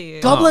lied of you. to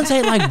you. Goblins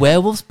ain't like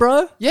werewolves,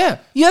 bro. Yeah.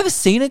 You ever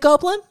seen a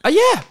goblin?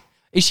 Yeah.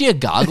 Is she a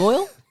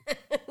gargoyle?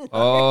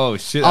 Oh,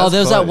 shit. Oh, that's there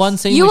was that close. one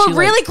scene You where were she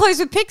really close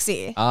with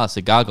Pixie. it's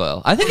a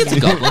gargoyle. I think it's a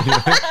goblin.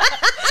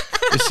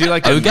 Is she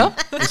like Ogre?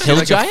 Is she Hill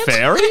like giant? a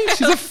fairy?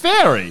 She's a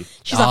fairy.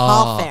 She's a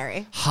half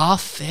fairy.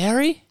 Half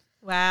fairy?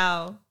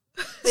 Wow.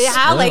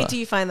 How late Spoiler. do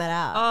you find that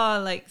out?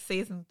 Oh, like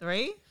season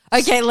 3?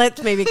 Okay,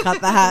 let's maybe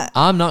cut that.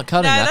 I'm not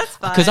cutting No, that that's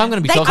fine. because I'm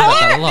going to be They talking call about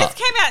that a her- lot. This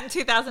came out in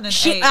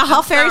 2008. A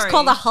half fairy's sorry.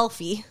 called a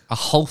Hulfie. A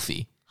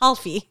Hulfie.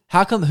 Hulfie.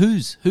 How come?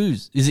 Who's?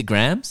 Is it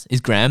Grams? Is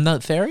Gram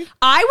the fairy?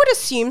 I would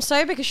assume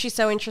so because she's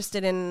so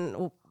interested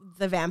in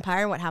the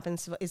vampire and what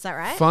happens. Is that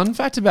right? Fun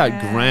fact about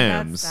Yeah,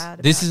 Grams. that's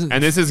sad This about is.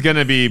 And this is going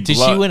to be. Did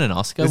she win an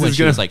Oscar when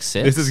she was like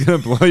 6? This is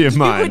going to blow your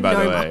mind, by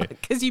the way.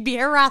 Because you'd be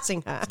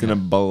harassing her. It's going to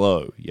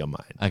blow your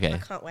mind. Okay.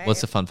 can't wait.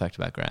 What's the fun fact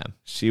about Graham?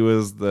 She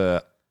was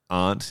the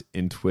aunt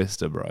in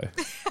Twister, bro.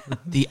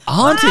 The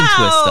aunt in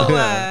Twister.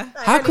 Wow.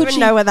 How don't could even she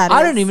know what that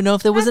I is. don't even know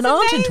if there was That's an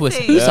aunt in Twister.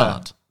 amazing. Whose Yeah.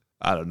 aunt?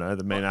 I don't know,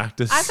 the main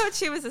actress. I thought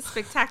she was a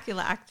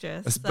spectacular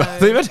actress. So. I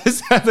believe I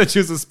just said that she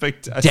was a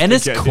spectacular.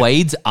 Dennis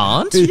Quaid's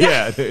aunt?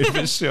 Yeah, dude,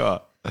 for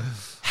sure.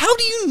 How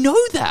do you know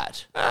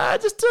that?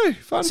 Just do.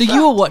 Fun So fact.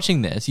 you were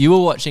watching this. You were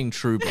watching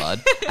True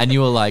Blood, and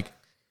you were like,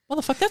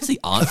 "Motherfucker, that's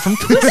the aunt from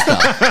Twister."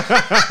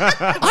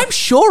 I'm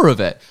sure of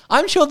it.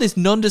 I'm sure this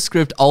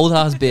nondescript old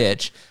ass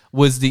bitch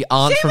was the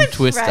aunt from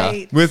Twister.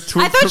 Right. with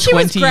I thought she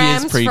was 20 years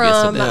Grams previous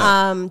to from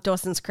this.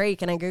 Dawson's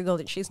Creek, and I googled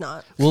it. She's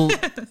not. Well,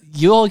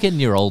 you're all getting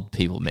your old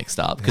people mixed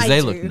up because I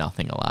they do. look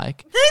nothing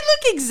alike. They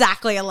look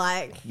exactly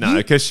alike. No,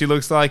 because she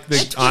looks like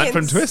the aunt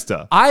from twins.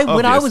 Twister.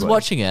 When I was obviously.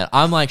 watching it,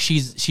 I'm like,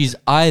 she's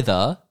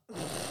either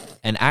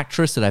an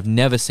actress that I've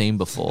never seen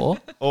before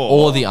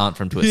or the aunt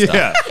from Twister.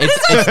 Yeah.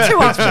 It's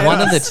one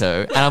of the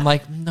two. And I'm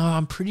like, no,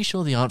 I'm pretty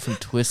sure the aunt from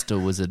Twister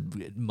was a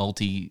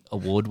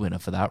multi-award winner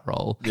for that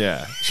role.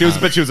 Yeah, she was,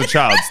 but she was a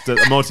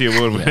a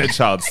multi-award winner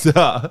child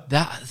star.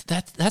 That's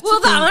Well, the the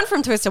thing. aunt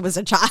from Twister was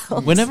a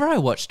child. Whenever I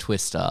watch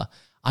Twister,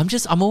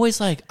 I'm always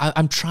like,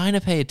 I'm trying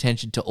to pay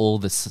attention to all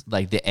this,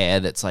 like the air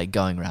that's like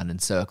going around in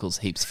circles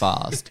heaps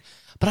fast.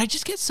 But I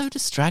just get so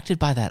distracted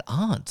by that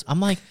aunt.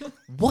 I'm like,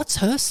 what's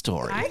her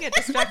story? I get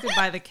distracted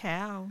by the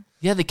cow.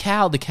 Yeah, the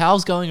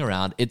cow's going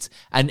around. It's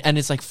and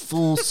it's like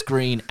full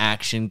screen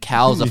action.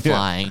 Cows are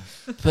flying,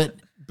 but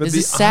there's the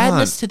a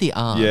sadness aunt- to the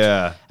aunt.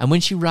 Yeah. and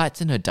when she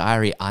writes in her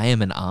diary, "I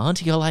am an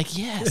aunt," you're like,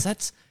 yes,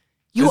 that's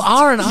you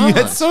are an aunt.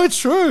 Yeah, it's so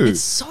true.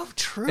 It's so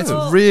true. It's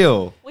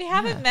real. We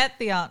haven't met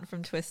the aunt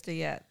from Twister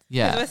yet. 'Cause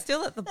Yeah. We're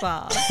still at the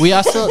bar. We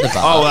are still at the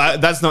bar. Oh,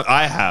 that's not.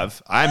 I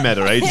have. I met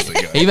her ages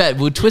ago.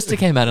 Well, Twister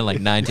came out in like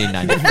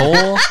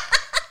 1994.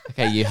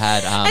 Okay, you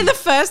had And the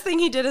first thing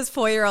he did as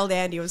 4-year-old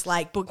Andy was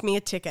like, book me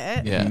a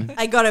ticket. yeah.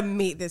 I got to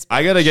meet this.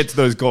 I gotta get to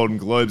those Golden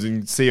Globes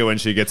and see her when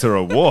she gets her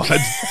award.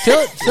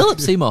 Philip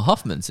Seymour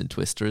Hoffman's in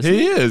Twister, isn't he?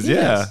 He is,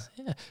 yeah.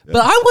 Yeah.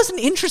 But I wasn't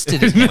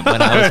interested in him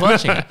when I was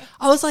watching it.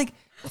 I was like,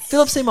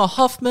 Philip Seymour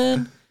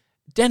Hoffman,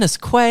 Dennis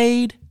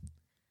Quaid,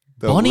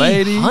 The Bonnie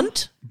lady.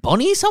 Hunt?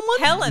 Bonnie someone?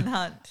 Helen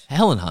Hunt.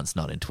 Helen Hunt's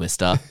not in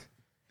Twister.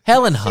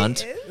 Helen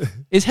Hunt.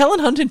 Is Helen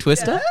Hunt in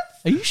Twister?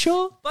 Are you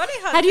sure? Bonnie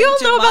Hunt. How do you all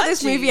know about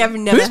this movie? I've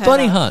never Who's heard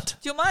Bonnie of. Hunt?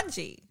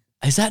 Jumanji.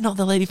 Is that not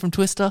the lady from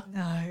Twister?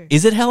 No.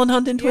 Is it Helen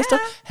Hunt in Twister?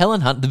 Yeah.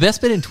 Helen Hunt. The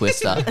best bit in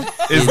Twister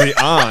Is the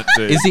aunt,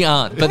 dude. is the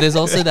aunt. But there's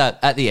also that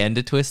at the end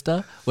of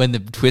Twister when the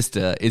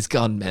Twister is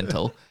gone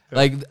mental.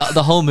 Like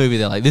the whole movie,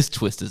 they're like, this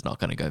Twister's not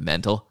going to go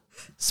mental.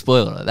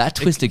 Spoiler alert, that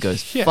Twister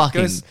goes yeah, it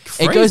fucking, goes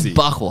it goes crazy.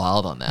 buck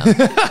wild on them.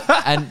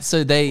 And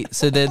so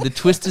the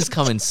Twisters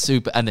come in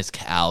super, and there's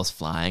cows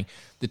flying.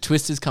 The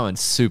Twisters come in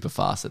super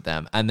fast at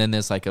them. And then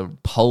there's like a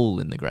pole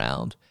in the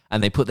ground,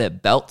 and they put their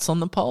belts on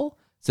the pole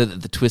so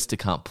that the Twister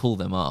can't pull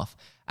them off.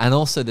 And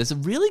also there's a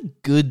really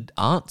good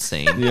aunt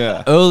scene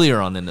Yeah. earlier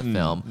on in the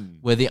film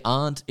where the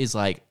aunt is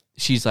like,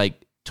 she's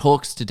like,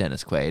 talks to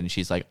Dennis Quaid, and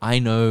she's like, I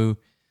know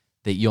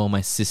that you're my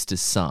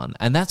sister's son.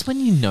 And that's when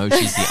you know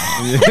she's the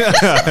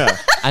aunt.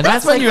 And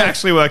That's when like, you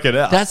actually work it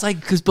out. that's like,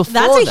 because before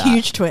That's a that,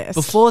 huge twist.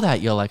 Before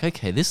that, you're like,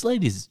 okay, this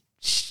lady's,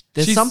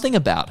 there's She's- something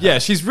about her. Yeah,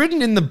 she's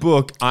written in the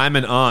book, I'm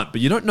an aunt,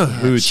 but you don't know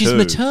who She's to.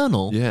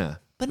 maternal. Yeah.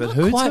 But not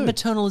who quite to?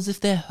 maternal as if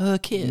they're her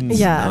kids.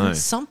 Yeah. No.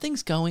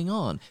 Something's going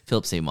on.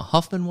 Philip Seymour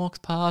Hoffman walks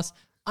past.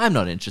 I'm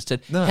not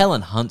interested. No.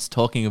 Helen Hunt's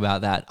talking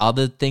about that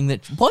other thing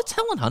that. What's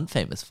Helen Hunt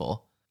famous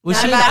for? Was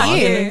Mad she an About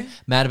aunt in You. it?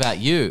 Mad About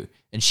You.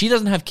 And she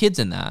doesn't have kids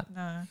in that.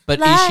 No. But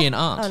is she an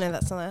aunt? Oh, no,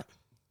 that's not it.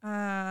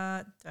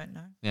 Don't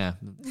know. Yeah.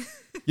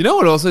 You know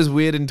what also is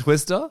weird in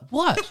Twister?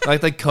 What?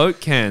 Like the Coke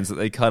cans that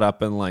they cut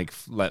up and like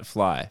let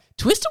fly.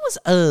 Twister was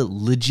a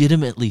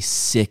legitimately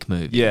sick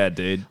movie. Yeah,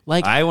 dude.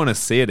 Like- I want to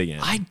see it again.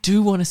 I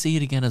do want to see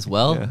it again as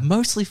well, Yeah.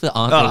 mostly for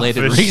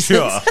aunt-related for reasons.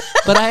 sure.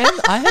 But I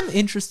am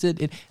interested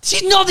in.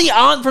 She's not the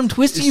aunt from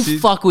Twister. You She-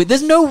 fuck with.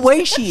 There's no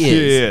way she She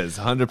is. is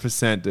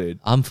 100%, dude.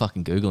 I'm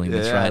fucking googling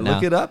this Yeah, right now.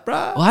 look it up, bro.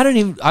 Well, I don't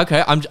even.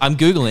 Okay, I'm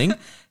googling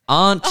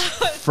aunt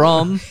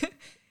from.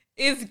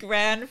 Is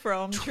Gran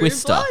from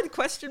Twister. True Blood?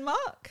 Question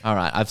mark. All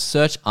right, I've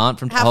searched aunt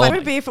from. How fun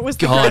would it be if it was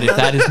the God, if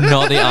grandma? that is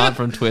not the aunt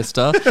from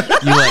Twister,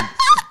 you are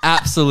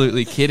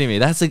absolutely kidding me.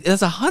 That's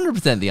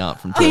 100% the aunt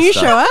from Twister. Can you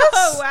show us?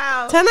 Oh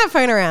wow. Turn that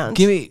phone around.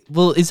 Give me.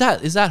 Well, is that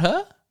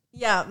her?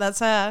 Yeah, that's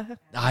her.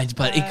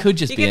 But it could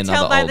just You be can another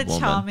tell by old the woman.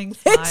 charming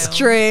smile. It's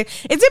true.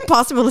 It's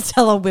impossible to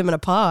tell old women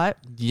apart.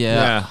 Yeah.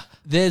 Yeah.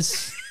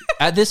 There's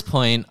at this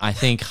point, I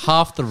think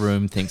half the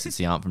room thinks it's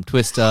the aunt from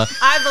Twister.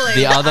 I believe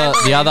The it, I other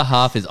believe. the other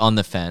half is on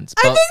the fence.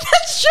 I But think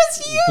that's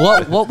just you.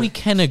 what we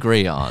can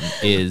agree on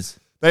is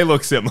They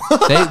look similar.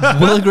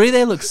 we'll agree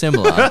they look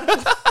similar.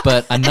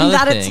 But And another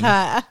that it's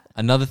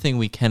her. thing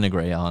we can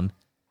agree on,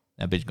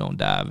 that bitch gonna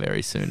die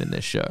very soon in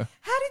this show.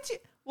 How did you?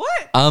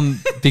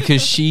 What?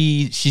 Because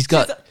she's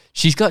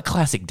got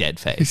classic dead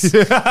face.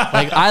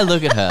 Like I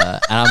look at her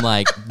and I'm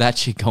like, that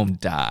shit gonna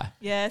die.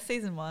 Yeah,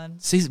 season 1.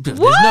 There's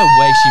no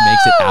way she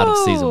makes it out of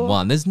season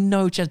 1. There's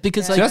no chance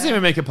because She like doesn't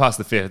even make it past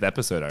the 5th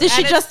episode. I Did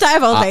she And just die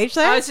of old age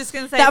though? I was just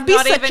gonna say, That'd be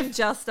not such even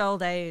just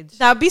old age.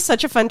 That would be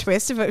such a fun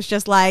twist if it was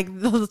just like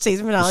the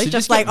season finale, She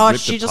just just like, get oh, ripped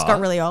she just apart?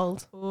 got really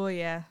old. Oh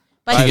yeah.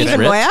 Like she gets Stephen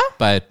ripped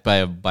Moyer?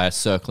 by a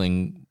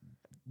circling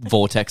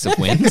vortex of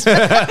wind.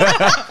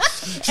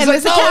 And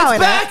there's a cow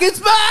in it. It's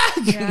back!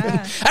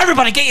 Yeah.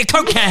 Everybody get your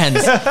Coke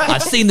cans.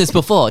 I've seen this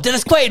before.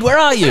 Dennis Quaid, where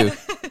are you?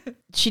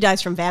 She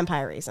dies from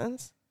vampire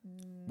reasons.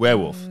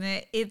 Werewolf.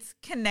 It's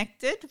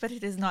connected, but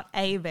it is not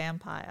a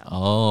vampire.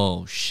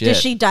 Oh, shit.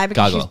 Does she die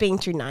because Gargoyle. she's being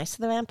too nice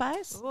to the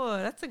vampires? Oh,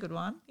 that's a good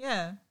one.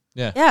 Yeah.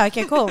 Yeah. Yeah,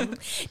 okay, cool. Nailed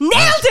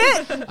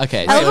it!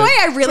 Okay. I love the So, way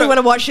I really want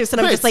to watch this and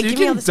I'm Wait, just like, so you give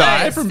me all can the die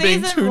stories. from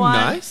being Season too 1.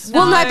 nice?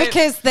 Well, no, No.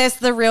 because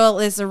there's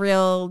a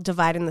real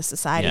divide in the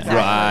society. Yeah. Exactly.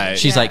 Right.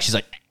 she's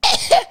Yeah.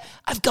 like,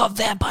 I've got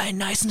vampire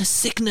niceness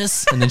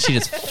sickness. And then she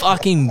just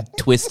fucking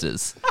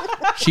twisters.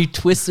 She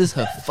twisters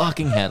her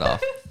fucking head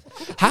off.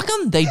 How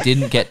come they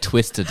didn't get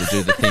Twister to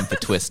do the thing for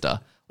Twister?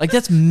 Like,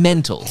 that's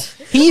mental.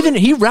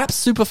 He raps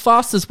super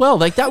fast as well.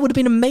 Like, that would have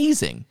been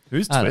amazing.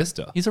 Who's I don't-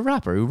 Twister? He's a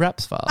rapper who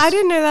raps fast. I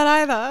didn't know that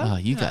either. Oh,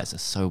 you guys are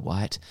so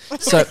white.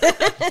 So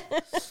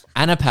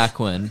Anna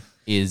Paquin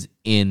is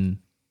in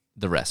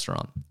the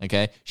restaurant.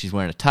 Okay, she's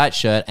wearing a tight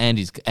shirt.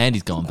 Andy's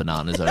going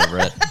bananas over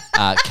it.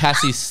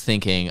 Cassie's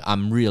thinking,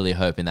 I'm really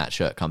hoping that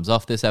shirt comes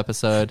off this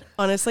episode.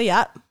 Honestly,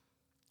 yeah.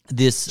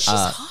 This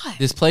hot.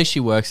 this place she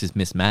works is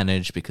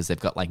mismanaged because they've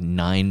got like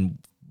 9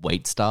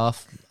 wait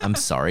staff. I'm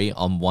sorry,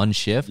 on one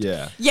shift.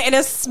 Yeah. Yeah, in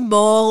a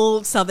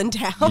small southern In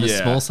town. a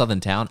Yeah. small southern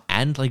town,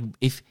 and like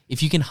if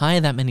you can hire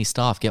that many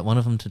staff, get one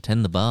of them to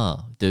tend the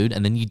bar, dude,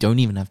 and then you don't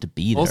even have to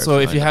be there. Also,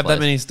 if own you the have that place.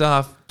 many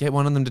staff, get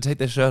one of them to take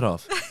their shirt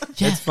off.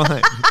 Yeah. It's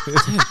fine.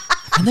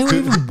 And they were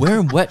even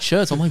wearing wet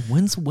shirts. I'm like,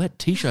 when's the wet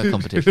t-shirt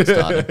competition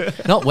starting?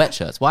 Not wet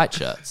shirts, white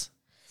shirts.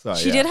 So,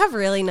 She yeah. did have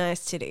really nice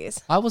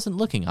titties. I wasn't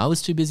looking. I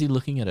was too busy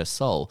looking at her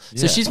soul.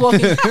 So Yeah. she's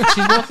walking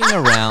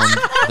around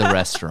the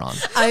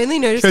restaurant. I only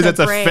noticed Because her it's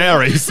a brain.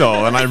 fairy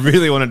soul, and I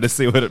really wanted to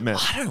see what it meant.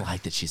 I don't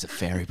like that she's a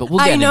fairy, but we'll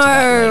get I into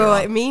that later know.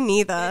 on. Me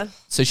neither.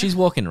 So she's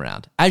walking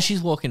around. As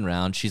she's walking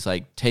around, she's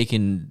like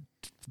taking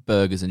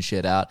burgers and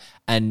shit out,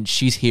 and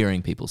she's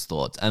hearing people's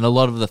thoughts. And a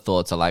lot of the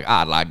thoughts are like,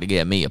 I'd like to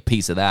get me a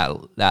piece of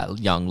that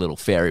young little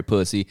fairy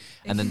pussy.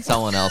 And then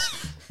someone else,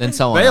 They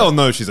all else.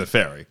 know she's a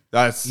fairy.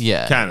 That's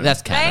canon.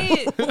 That's canon.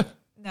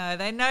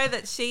 They know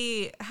that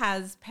she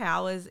has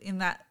powers in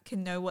that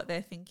can know what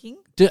they're thinking.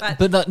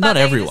 But not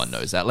they everyone just-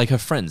 knows that. Like her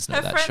friends know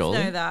Her that, friends surely.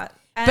 know that.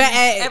 And But,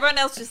 everyone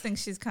else just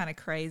thinks she's kind of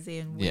crazy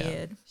and Yeah.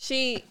 weird.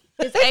 She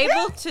is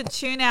able to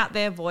tune out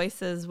their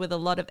voices with a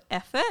lot of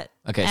effort.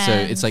 Okay, so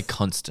and- it's like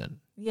constant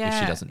if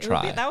she doesn't it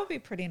would be- try. that would be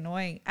pretty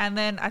annoying. And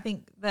then I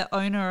think the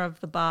owner of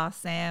the bar,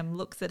 Sam,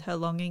 looks at her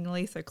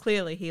longingly. So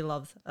clearly he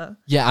loves her.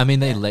 Yeah, I mean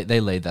they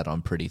laid that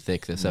on pretty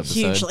thick this episode.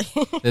 Hugely.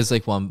 There's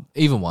like one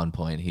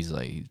point he's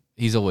like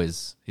he's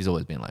always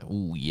been like,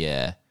 "Ooh,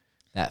 yeah,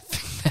 that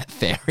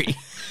fairy."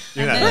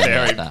 You're And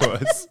that then- fairy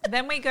puss.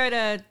 Then we go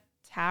to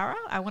Tara.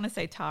 I want to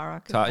say Tara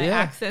because my Yeah.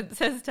 accent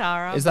says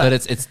Tara. Is But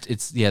that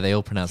it's yeah, they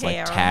all pronounce like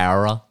Tara.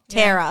 Tara.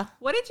 Tara.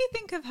 What did you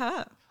think of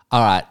her?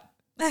 All right.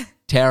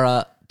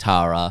 Tara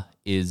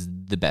is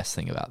the best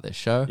thing about this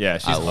show. Yeah,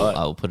 she's I will, hot.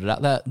 I will put it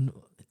out there.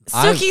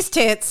 I- Suki's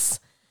tits.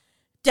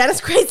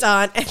 Dennis Quaid's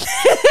aunt.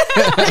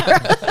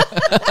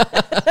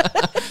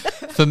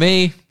 For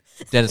me,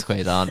 Dennis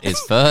Quaid's aunt is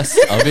first,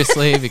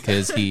 obviously,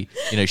 because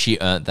she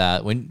earned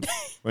that when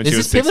When there's she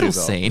was this 6 pivotal years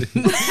old. scene.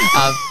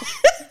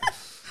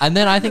 And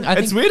then I think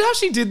It's weird how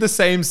she did the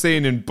same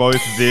scene in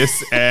both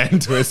this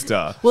and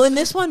Twister. well, in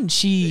this one,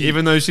 she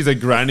Even though she's a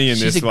granny in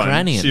She's this a one,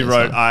 granny in she this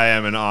wrote, one. "I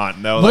am an aunt."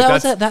 And they were well, like, that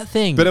was "That's." that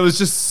thing. But it was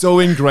just so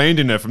ingrained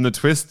in her from the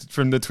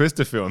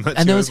Twister film. That and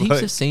she there was heaps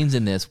like, of scenes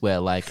in this where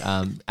like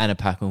Anna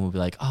Paquin would be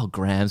like, "Oh,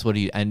 Grams, what are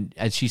you?" And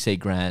as she say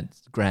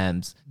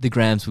Grams, the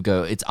Grams would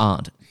go, "It's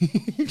Aunt."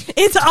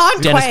 It's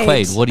Aunt Dennis Quaid.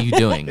 Quaid, what are you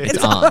doing?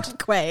 It's Aunt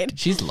Quaid.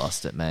 She's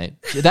lost it, mate.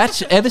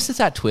 That's ever since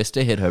that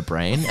Twister hit her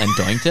brain and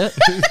doinked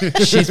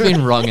it, she's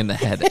been wrong in the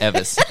head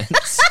ever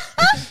since.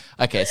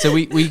 Okay, so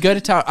we go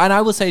to Tara, and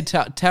I will say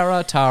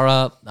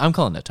Tara. I'm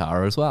calling her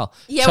Tara as well.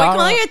 Yeah, Tara, we're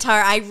calling her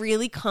Tara. I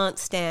really can't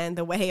stand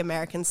the way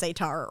Americans say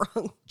Tara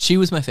wrong. She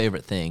was my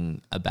favorite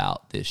thing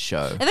about this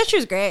show. I thought she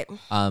was great.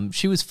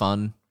 She was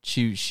fun.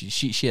 She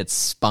had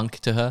spunk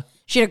to her.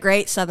 She had a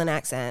great Southern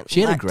accent.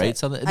 She had a Liked great it.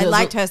 Southern- I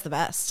liked hers the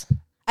best.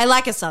 I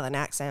like a Southern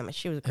accent, but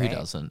she was Who great.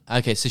 doesn't?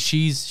 Okay, so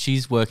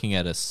she's working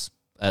at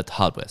at the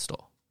hardware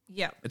store,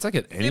 Yep. it's like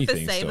at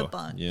anything Saver store.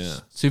 Bunch. Yeah.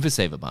 Super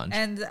Saver Bunch.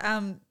 And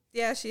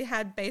yeah, she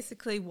had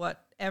basically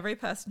what every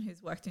person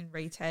who's worked in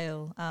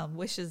retail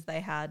wishes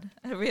they had,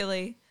 a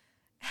really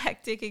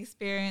hectic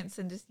experience,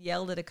 and just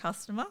yelled at a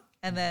customer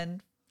and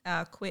then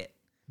quit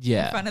in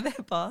Yeah, front of their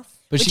boss.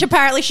 but Which she,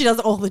 apparently she does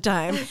all the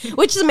time,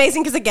 which is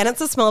amazing because, again, it's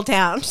a small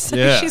town. So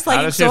Yeah. she's How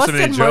like does she have so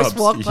exhausted many most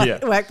jobs? Yeah.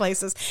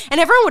 workplaces. And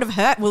everyone would have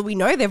heard, well, we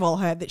know they've all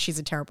heard that she's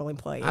a terrible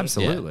employee.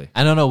 Absolutely. yeah.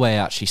 And on her way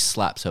out, she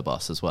slaps her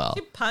boss as well.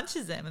 She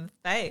punches him in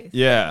the face.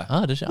 Yeah.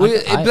 Oh, does she? Well,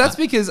 I- that's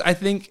because I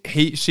think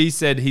she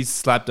said he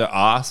slapped her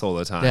ass all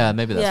the time. Yeah,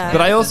 maybe that's Yeah. right.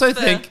 But I also That's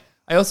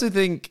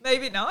think,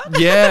 Maybe not.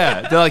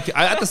 yeah, they're like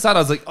at the start I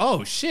was like,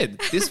 oh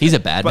shit, He's a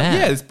bad man.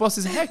 Yeah, this boss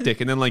is hectic,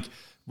 and then like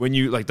when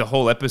you like the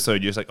whole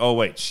episode, you're just like, oh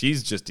wait,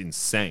 she's just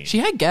insane. She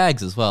had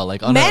gags as well.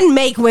 Like on Men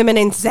make women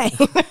insane.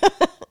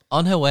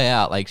 on her way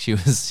out, like she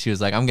was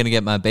like, "I'm gonna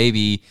get my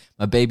baby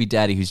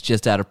daddy who's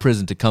just out of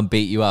prison to come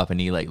beat you up," and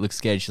he like looks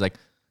scared. She's like,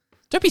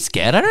 "Don't be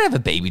scared. I don't have a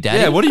baby daddy."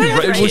 yeah, what are you? I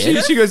don't have a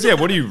kid." She goes, yeah,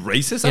 what are you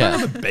racist? I Yeah. don't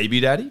have a baby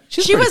daddy.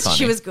 She She pretty was- funny.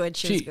 she was good.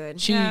 She was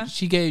good. She Yeah.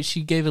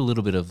 she gave a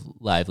little bit of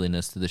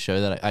liveliness to the show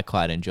that I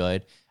quite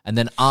enjoyed. And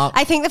then Art,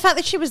 I think the fact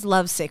that she was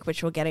lovesick,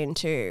 which we'll get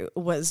into,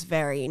 was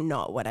very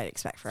not what I'd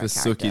expect for For a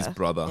character. Suki's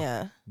brother.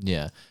 Yeah.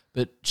 yeah,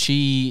 but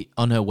she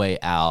on her way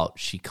out,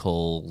 she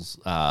calls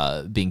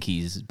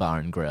Binky's Bar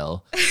and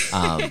Grill,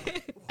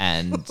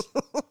 and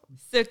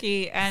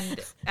Suki and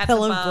at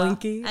Hello, the bar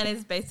Blinky. and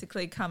is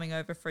basically coming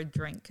over for a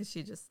drink because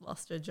she just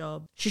lost her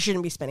job. She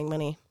shouldn't be spending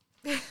money.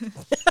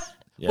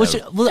 Yeah.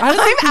 well, I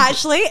don't think I'm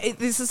actually,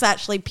 this is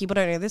actually, people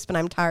don't know this, but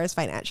I'm Tara's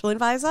financial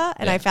advisor,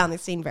 and I found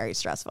this scene very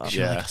stressful. she's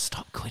Yeah. like,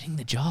 "Stop quitting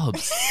the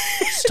jobs.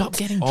 Stop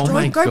getting Oh drunk."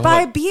 my Go God.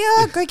 buy a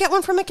beer. Go get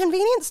one from a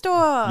convenience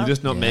store. You're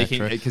just not Yeah, making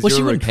true. it because well, you're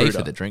she a wouldn't pay recruiter.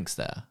 for the drinks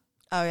there.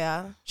 Oh,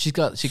 yeah. She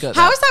got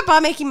How is that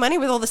bar making money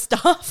with all the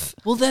stuff?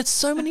 Well, there's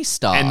so many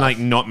staff and like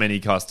not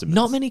many customers.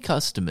 not many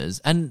customers,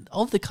 and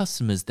of the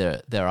customers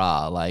there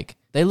are like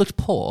they looked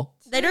poor.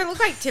 They don't look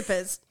like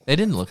tippers. They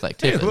didn't look like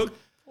They tippers. look-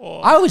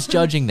 I was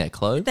judging their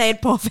clothes, They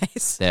had poor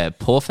face. their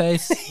poor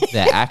face,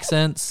 their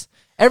accents,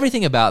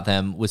 everything about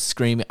them was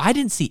screaming. I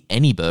didn't see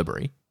any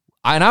Burberry,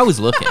 and I was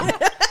looking.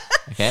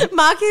 Okay,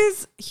 Mark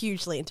is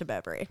hugely into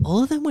Burberry.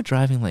 all of them were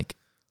driving like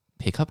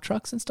pickup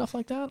trucks and stuff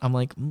like that. I'm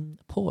like,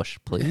 Porsche,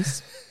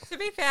 please. To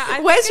be fair, I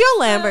Where's think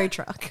your it's Lambo the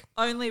truck?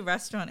 only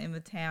restaurant in the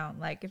town.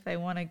 Like if they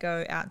want to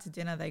go out to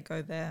dinner, they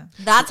go there.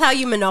 That's how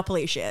you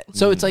monopoly shit.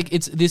 So it's like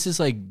this is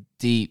like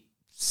deep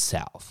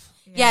south.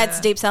 Yeah, it's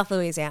deep South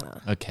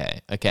Louisiana.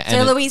 Okay, So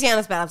and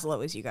Louisiana's about as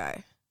low as you go.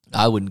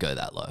 I wouldn't go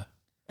that low.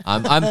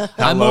 I'm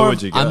How low more would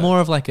of, you go? I'm more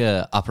of like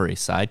a Upper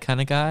East Side kind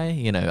of guy.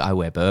 You know, I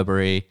wear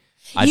Burberry.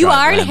 I You drive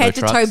are in Lambo head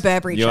to toe trucks.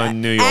 Burberry You're track.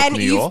 in New York, and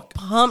New you've York?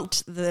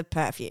 pumped the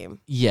perfume.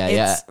 Yeah,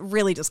 It's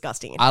really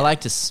disgusting. I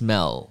like to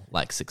smell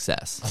like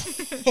success.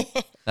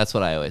 That's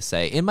what I always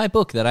say in my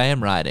book that I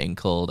am writing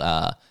called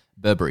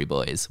Burberry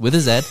Boys with a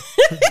Z,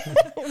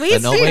 We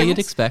but not where assumed. you'd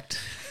expect.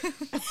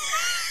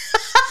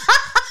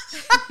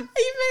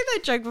 You've made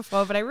that joke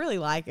before, but I really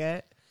like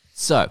it.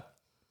 So,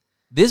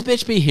 this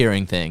bitch be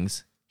hearing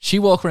things. She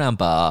walk around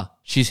bar.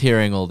 She's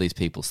hearing all these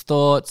people's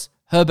thoughts.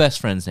 Her best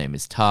friend's name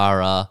is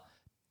Tara.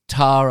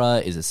 Tara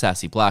is a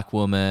sassy black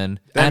woman.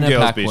 Them Anna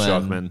girls be Paquin-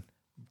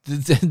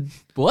 shopping.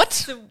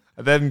 What?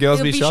 Them girls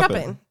You'll be be shopping.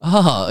 shopping.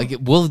 Oh, okay.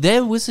 Well,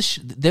 there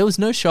was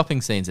no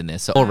shopping scenes in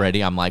this. So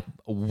already I'm like,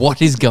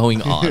 what is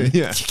going on?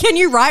 Yeah. Can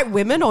you write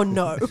women or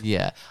no?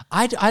 Yeah.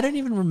 I don't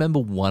even remember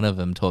one of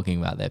them talking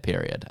about their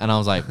period. And I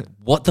was like,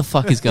 what the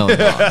fuck is going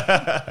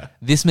on?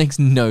 This makes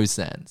no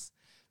sense.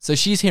 So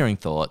she's hearing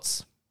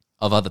thoughts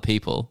of other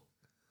people.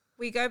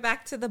 We go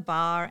back to the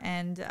bar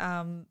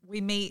and we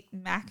meet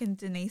Mac and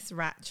Denise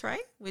Rattray,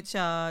 which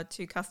are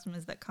two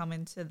customers that come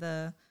into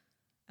the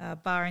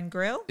bar and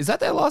grill. Is that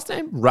their last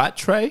name?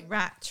 Rattray?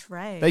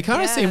 Rattray. They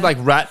kind of yeah. seem like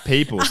rat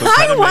people. So it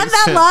I kinda want makes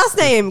that sense. last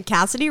name,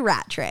 Cassidy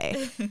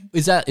Rattray.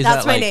 Is that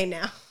That's my like, name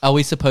now. Are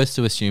we supposed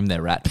to assume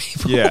they're rat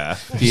people? Yeah.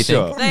 Do you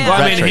sure. think? They Well, are.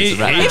 I mean, Rattrays,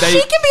 rat If rats. she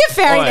can be a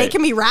fairy, Oi, they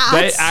can be rats.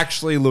 They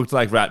actually looked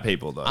like rat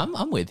people, though.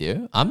 I'm with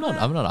you. I'm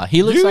not.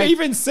 He looks You like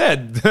even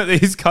said that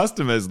these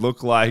customers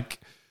look like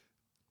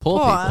Poor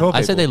Poor. people. Poor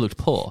I said people. they looked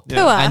poor.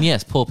 Yeah. Poor. And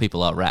yes, poor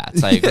people are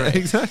rats. I agree. Yeah,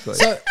 exactly.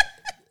 So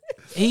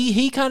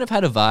he kind of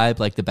had a vibe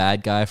like the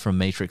bad guy from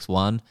Matrix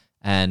 1,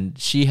 and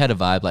she had a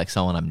vibe like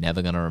someone I'm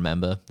never going to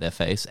remember their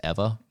face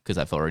ever because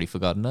I've already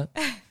forgotten it.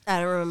 I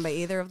don't remember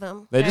either of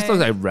them. They just look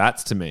like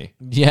rats to me.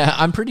 Yeah,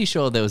 I'm pretty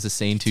sure there was a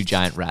scene two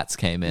giant rats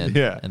came in.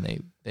 Yeah.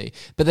 And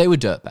but they were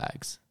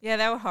dirtbags. Yeah,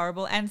 they were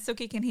horrible. And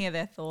Suki can hear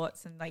their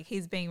thoughts, and like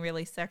he's being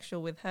really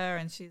sexual with her,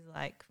 and she's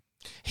like,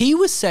 He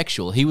was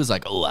sexual. He was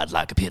like, oh, I'd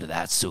like a bit of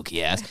that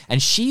Suki ass.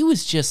 And she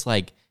was just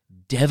like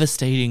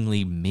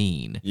devastatingly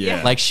mean.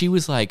 Yeah. Like she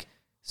was like,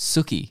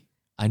 Suki,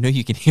 I know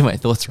you can hear my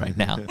thoughts right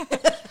now.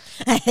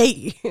 I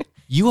hate you.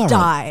 You are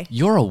Die.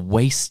 you're a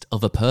waste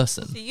of a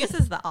person. she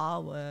uses the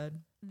R word.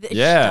 She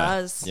Yeah.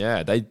 does.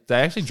 Yeah. They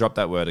actually dropped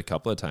that word a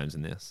couple of times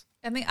in this.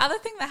 And the other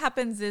thing that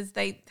happens is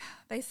they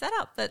set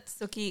up that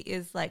Suki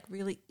is like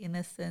really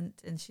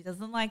innocent, and she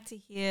doesn't like to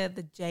hear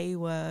the J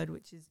word,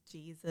 which is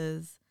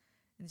Jesus.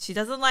 And she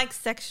doesn't like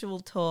sexual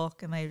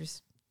talk, and they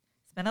just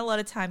spend a lot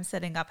of time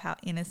setting up how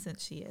innocent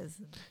she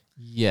is.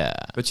 Yeah.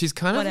 But she's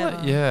kind of Whatever.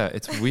 like, yeah,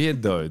 it's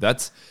weird though.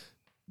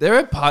 There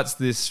are parts of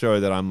this show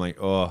that I'm like,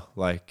 oh,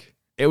 like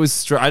it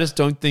was, I just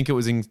don't think it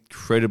was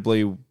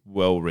incredibly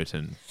well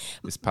written,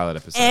 this pilot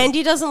episode.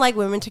 Andy doesn't like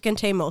women to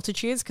contain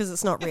multitudes because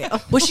it's not real.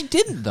 Well, she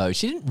didn't though.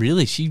 She didn't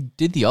really. She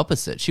did the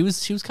opposite. She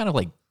was kind of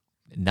like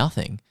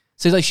nothing.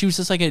 So like she was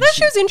just like a. No,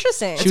 she was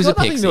interesting. She was It's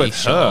got a nothing to do pixie. with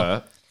Sure.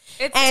 her.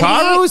 It's And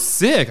Tara he- was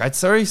sick. I'd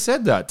already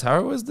said that.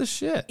 Tara was the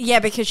shit. Yeah,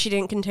 because she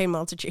didn't contain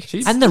multitudes.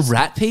 She's And the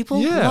rat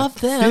people, Yeah. love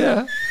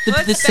them.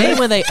 Yeah. The scene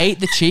where they ate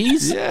the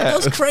cheese, Yeah. that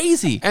was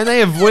crazy. And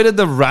they avoided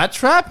the rat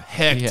trap?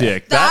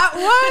 Hectic. that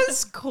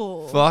was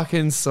cool.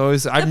 Fucking so.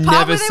 I've The part never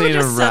where they seen were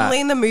a just rat. suddenly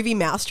in the movie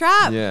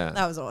Mousetrap. Yeah.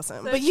 That was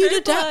awesome. So But you True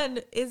did that.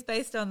 Blood is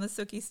based on the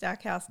Suki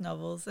Stackhouse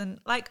novels, and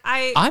like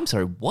I'm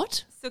sorry,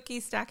 what?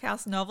 Suki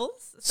Stackhouse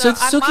novels. So I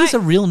Suki's might- a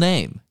real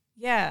name,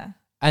 yeah.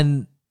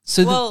 and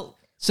so Well,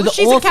 so Well, the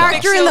she's author. a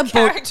character in the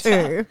Fictional book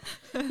character.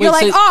 too. You're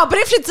like, so- oh, but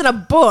if it's in a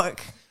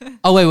book,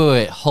 Oh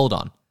wait, hold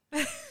on.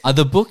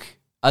 The book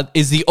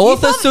is the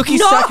author thought- Suki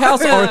No!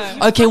 Stackhouse, or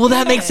No. okay, well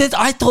that makes sense.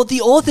 I thought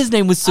the author's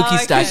name was Suki Oh,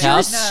 okay.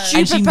 Stackhouse, You're a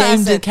and she stupid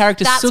named the person.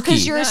 character That's because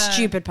Suki. you're a No.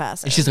 stupid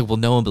person. And she's like, well,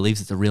 no one believes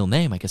it's a real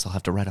name. I guess I'll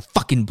have to write a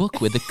fucking book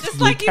with the just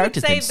little like you would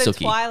character's say name the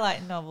Suki.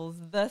 Twilight novels,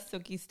 the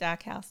Suki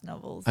Stackhouse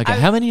novels. Okay,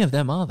 how many of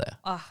them are there?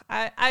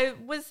 I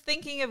was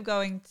thinking of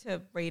going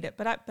to read it,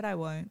 but I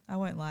won't. I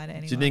won't lie to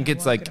anyone. Do you think I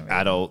it's won't like gonna read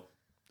it. adult?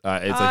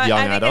 It's like young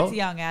I think adult? it's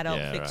young adult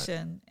Yeah, right.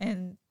 fiction,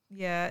 and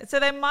yeah, so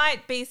there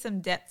might be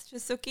some depth to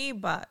Suki,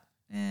 but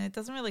it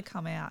doesn't really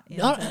come out.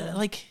 Not,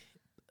 like,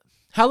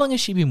 how long has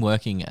she been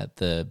working at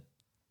the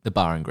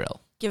bar and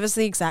grill? Give us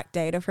the exact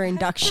date of her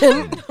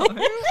induction.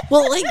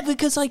 Well, like,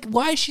 because like,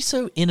 why is she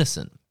so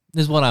innocent?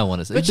 Is what I want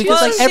to say. But Because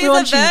she's- like she's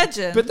everyone, a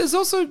virgin. But there's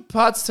also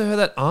parts to her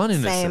that aren't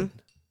innocent.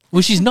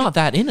 well, she's not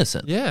that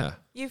innocent. Yeah.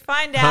 You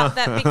find out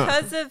that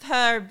because of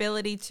her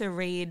ability to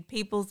read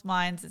people's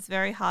minds, it's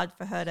very hard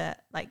for her to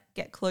like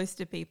get close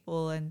to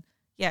people. And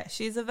yeah,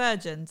 she's a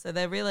virgin, so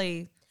they're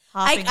really.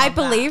 harping I on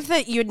believe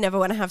that you'd never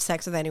want to have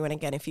sex with anyone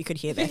again if you could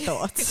hear their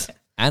thoughts.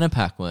 Anna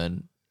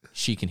Paquin,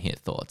 she can hear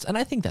thoughts, and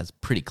I think that's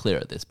pretty clear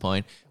at this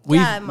point.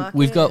 Yeah, Mark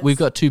We've is.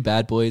 got two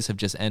bad boys have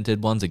just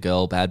entered. One's a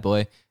girl, bad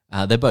boy.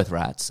 They're both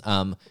rats.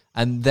 And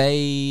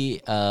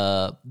they're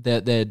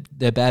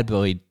bad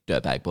boy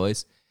dirtbag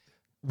boys.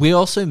 We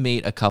also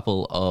meet a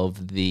couple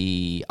of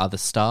the other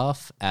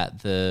staff at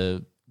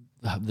the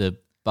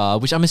bar,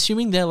 which I'm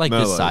assuming they're like the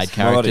Merlots. side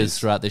characters Melodies.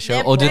 throughout the show,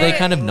 They're or do they boring.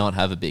 kind of not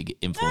have a big No,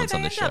 influence they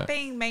on the end show? up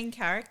being main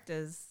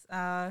characters. You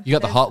got the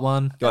there's hot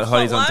one, Got The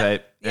hotties hot on one.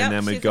 tape. Yep, And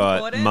then we've she's got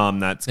important. mum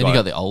that's then you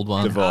got the old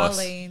one, divorce.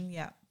 Arlene,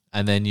 yeah.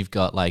 and then you've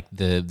got like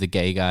the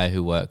gay guy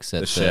who works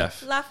at The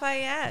chef.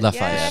 Lafayette.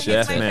 Lafayette. Yeah,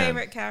 Chef he's my man.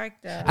 favorite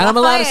character. And I'm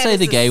allowed to Lafayette say is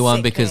the a gay one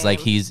sick because like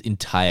name. his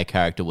entire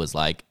character was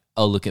like,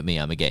 oh, look at me,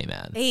 I'm a gay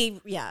man.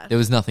 Yeah. There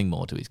was nothing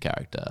more to his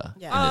character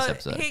Yeah. in this Oh,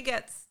 episode. he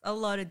gets a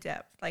lot of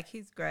depth. Like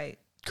he's great.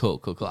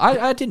 Cool.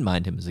 I didn't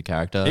mind him as a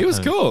character. He was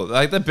cool.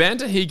 Like the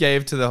banter he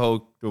gave to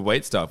the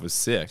wait staff was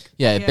sick.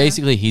 Yeah, Yeah.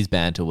 basically his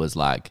banter was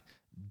like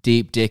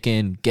deep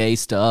dicking, gay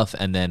stuff,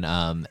 and then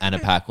Anna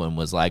Paquin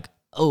was like,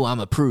 oh, I'm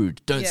a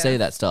prude, don't Yeah. say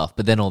that stuff.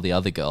 But then all the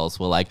other girls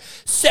were like,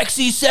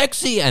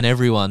 sexy, and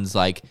everyone's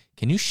like,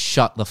 can you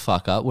shut the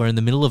fuck up? We're in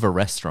the middle of a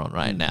restaurant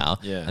right now,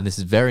 Yeah. and this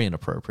is very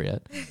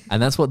inappropriate.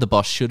 And that's what the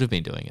boss should have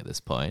been doing at this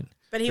point.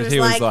 But he But was he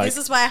was like, like- this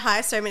is why I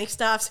hire so many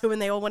staffs who, when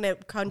they all want to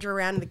conjure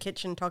around in the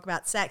kitchen and talk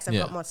about sex, I've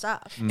Yeah. got more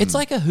staff. It's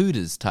like a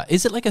Hooters type.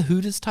 Is it like a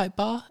Hooters type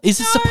bar? Is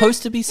it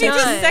supposed to be He sexy?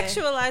 just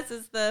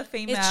sexualizes the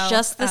female. It's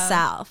just the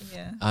South.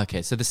 Yeah.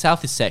 Okay, so the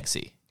South is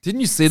sexy.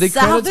 Didn't you see the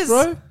South credits, is-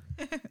 bro?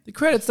 The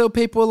credits, though,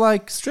 people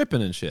like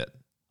stripping and shit.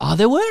 Oh,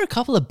 there were a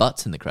couple of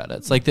butts in the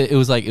credits. Like it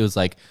was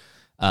like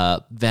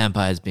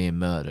vampires being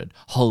murdered,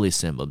 holy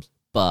symbols,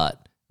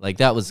 but like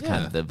that was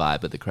kind Yeah. of the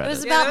vibe of the credits.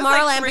 was Yeah, there about was,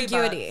 moral like, 3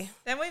 ambiguity. butts.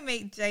 Then we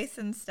meet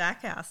Jason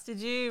Stackhouse. Did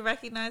you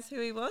recognize who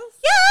he was?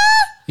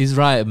 He's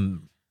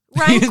Ryan.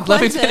 Ryan Let me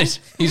Quantum. finish.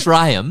 He's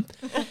Ryan.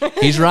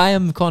 He's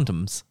Ryan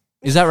Quantums.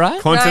 Is that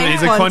right? Quantum. No,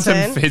 He's a quantum.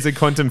 quantum. He's a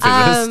quantum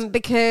physicist.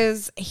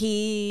 Because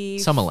he,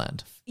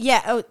 Summerland.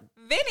 yeah,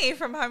 Vinny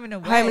from Home and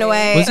Away. Home and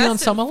Away. Was he on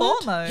First and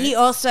Summerland? foremost. he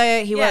also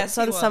Yes, works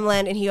on he was.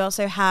 Summerland, and he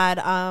also had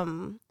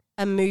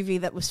a movie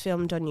that was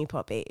filmed on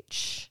Newport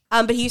Beach.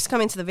 But he used to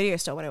come into the video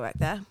store when I worked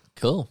there.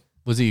 Cool.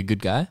 Was he a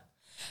good guy?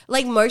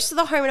 Like most of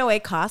the Home and Away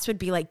cast would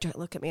be like, "Don't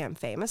look at me, I'm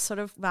famous" sort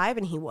of vibe,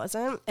 and he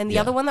wasn't. And the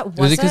Yeah. other one that Was it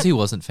wasn't, because he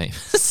wasn't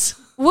famous?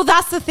 well,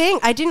 that's the thing.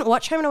 I didn't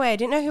watch Home and Away. I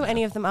didn't know who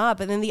any of them are.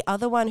 But then the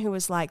other one who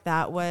was like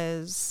that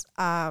was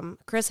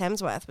Chris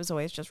Hemsworth. Was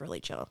always just really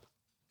chill.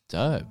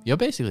 Dope. You're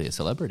basically a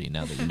celebrity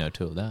now that you know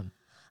two of them.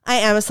 I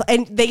am,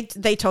 and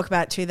they talk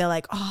about it too. They're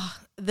like, "Oh,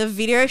 the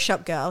video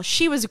shop girl,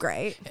 she was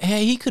great."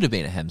 Hey, he could have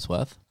been a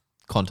Hemsworth.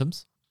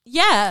 Quantums.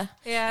 Yeah.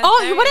 Yeah, Oh,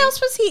 very- what else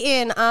was he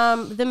in?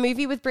 The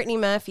movie with Brittany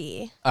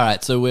Murphy. All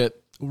right, so we're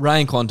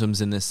Ryan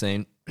Quantum's in this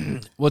scene.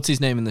 What's his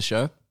name in the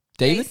show?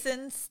 David?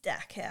 Jason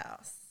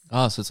Stackhouse.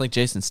 Oh, so it's like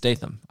Jason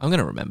Statham. I'm going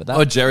to remember that.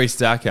 Oh, Jerry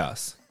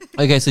Stackhouse.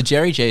 Okay, so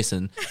Jerry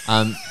Jason,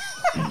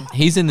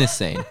 he's in this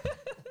scene.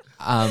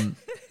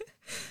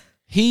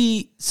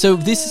 So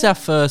this is our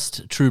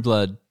first True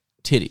Blood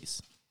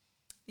titties.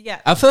 Yeah.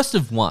 Our first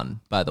of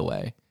one, by the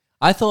way.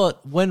 I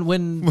thought when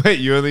Wait,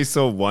 you only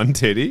saw one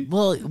titty?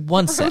 well,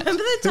 one set.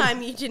 Remember the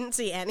time you didn't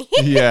see any?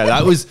 Yeah,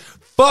 that was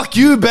fuck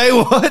you,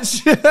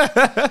 Baywatch.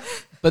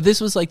 But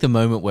this was like the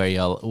moment where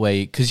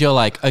because you're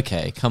like,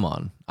 okay, come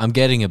on, I'm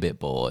getting a bit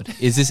bored.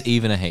 Is this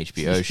even a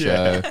HBO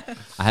show?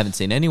 I haven't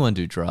seen anyone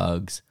do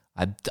drugs.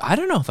 I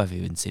don't know if I've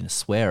even seen a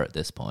swear at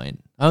this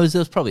point. There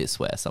was probably a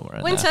swear somewhere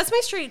in When there.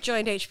 Sesame Street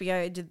joined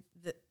HBO, did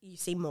you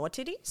see more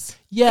titties?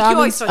 Yeah, Like, you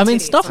always saw I mean,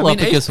 titties.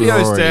 Snuffleupagus was HBO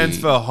already. stands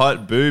for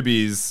hot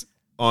boobies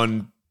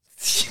on.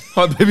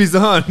 Hot boobies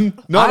on,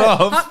 not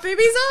off. Hot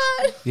boobies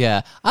on.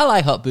 Yeah, I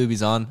like hot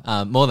boobies on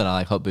more than I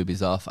like hot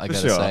boobies off. I gotta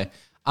sure. say.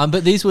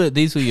 But these were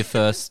your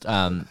first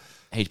HBO.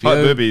 Hot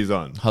boobies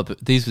on.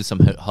 These were some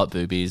hot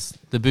boobies.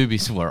 The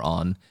boobies were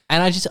on,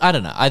 and I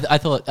don't know. I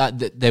thought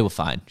they were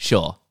fine.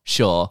 Sure.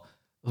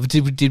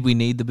 Did we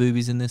need the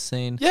boobies in this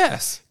scene?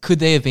 Yes. Could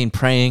they have been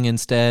praying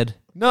instead?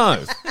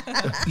 No.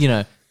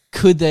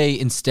 Could they,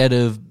 instead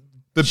of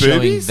The showing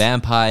boobies?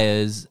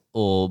 vampires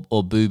or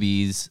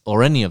boobies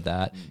or any of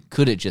that,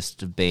 could it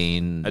just have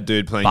been A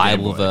dude playing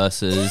Bible Game Boy.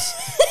 verses?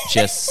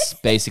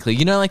 Just basically,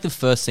 like the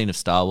first scene of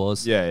Star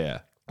Wars, Yeah.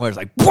 where it's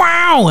like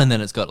wow, and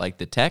then it's got like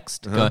the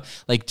text,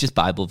 like just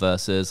Bible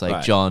verses, like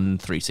Right. John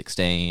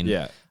 3:16.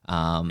 Yeah.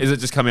 Um, Is it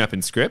just coming up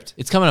in script?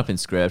 it's coming up in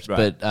script,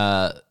 Right.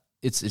 but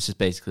it's just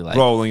basically like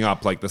Rolling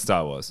up like the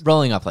Star Wars.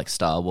 rolling up like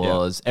Star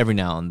Wars. Every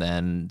now and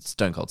then,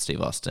 Stone Cold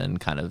Steve Austin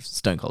kind of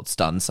Stone Cold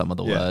stuns some of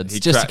the words he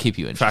just to crack- keep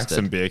you Cracks interested.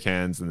 some beer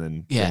cans and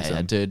then Yeah, drinks yeah,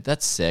 them. dude,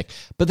 that's sick.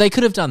 But they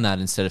could have done that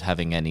instead of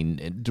having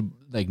any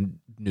like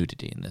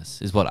nudity in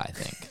this, is what I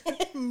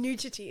think.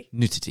 Nudity.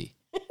 Nudity.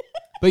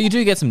 But you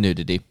do get some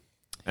nudity.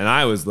 And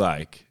I was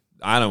like,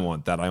 I don't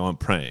want that. I want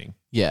praying.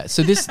 Yeah.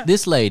 So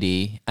this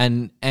lady,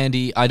 and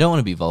Andy, I don't want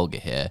to be vulgar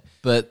here,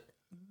 but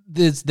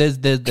there's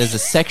a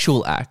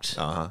sexual act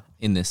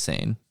in this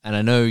scene, and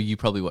I know you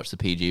probably watched the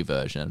PG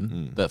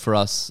version, but for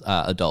us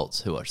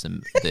adults who watch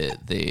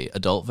the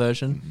adult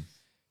version,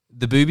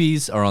 the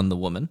boobies are on the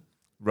woman.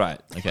 Right.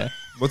 Okay.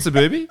 What's a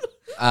booby?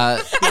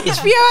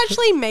 HBO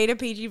actually made a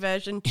PG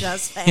version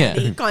just for Yeah.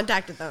 Andy.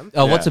 Contacted them.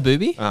 Oh, what's Yeah. a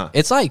boobie?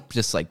 It's like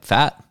just like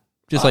fat,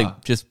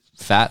 just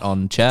fat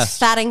on chest,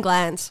 Fat and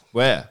glands.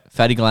 Where?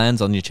 fatty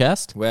glands on your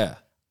chest. Where?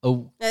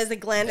 Oh, There's a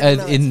gland in, the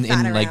middle, in it's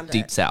fat like around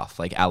deep it. south,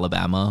 like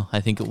Alabama, I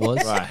think it was.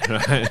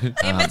 Right.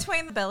 In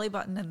between the belly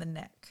button and the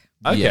neck.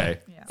 Okay.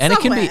 Yeah. And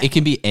Somewhere. it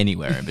can be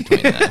anywhere in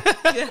between there.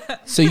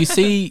 So you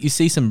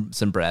see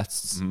some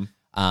breasts,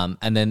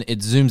 and then it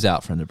zooms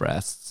out from the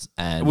breasts,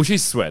 and Well,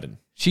 she's sweating.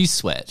 she's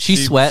sweat.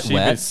 She's wet.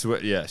 Yeah,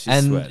 she's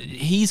And sweating.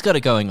 he's got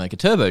it going like a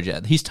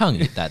turbojet. He's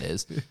tonguing it, that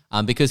is,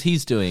 because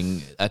he's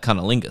doing a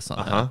cunnilingus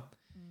on her.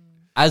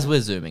 As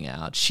we're zooming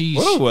out,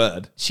 What a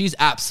word. she's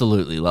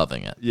absolutely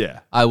loving it.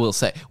 Yeah. I will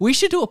say we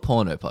should do a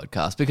porno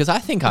podcast because I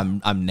think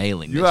I'm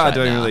nailing this. You are right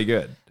doing now. really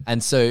good.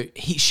 And so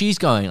she's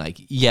going like,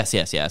 yes.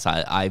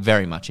 I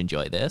very much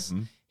enjoy this.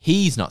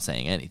 He's not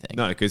saying anything.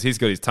 No, because he's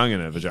got his tongue in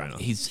her vagina.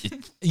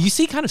 You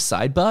see kind of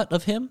side butt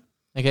of him.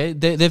 Okay,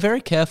 they're very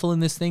careful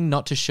in this thing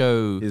not to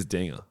show. His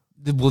dinger.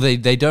 Well, they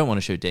don't want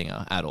to show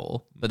dinger at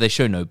all, but they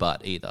show no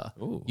butt either.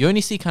 You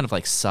only see kind of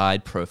like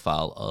side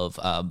profile of.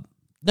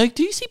 No,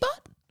 do you see butt?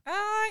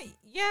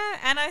 Yeah,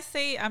 and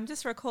I'm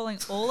just recalling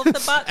all of the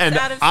butts And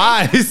out of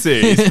I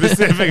see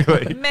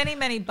specifically. many,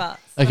 many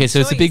butts. Okay, I'm so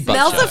it's a sure big you butt see-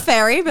 Mel's shot. a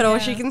fairy, but all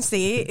she Yeah. can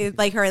see is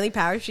like her only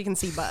power is she can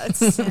see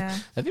butts. Yeah.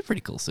 That'd be a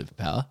pretty cool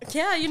superpower.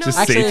 Yeah, you know. Just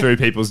Actually- see through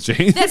people's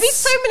jeans. There'd be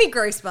so many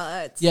gross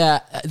butts. Yeah,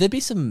 there'd be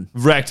some.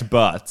 Wrecked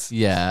butts.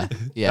 Yeah.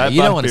 That You don't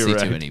might want to be see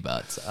too right. many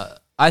butts.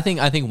 I think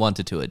 1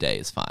 to 2 a day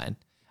is fine,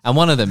 and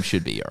one of them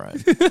should be your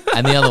own,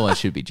 and the other one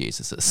should be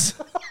Jesus's.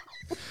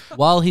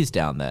 While he's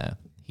down there,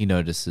 he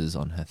notices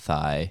on her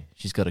thigh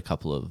she's got a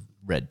couple of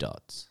red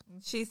dots.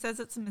 She says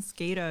it's a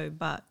mosquito,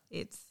 but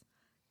it's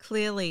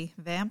clearly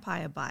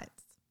vampire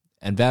bites.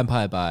 And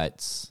vampire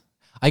bites.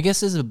 I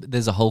guess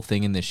there's a whole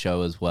thing in this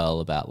show as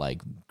well about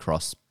like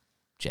cross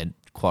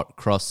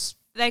cross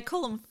They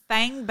call them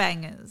fang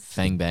bangers.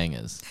 fang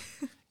bangers.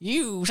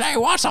 You say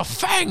what's a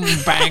fang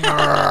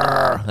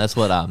banger? That's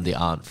what the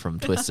aunt from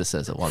Twister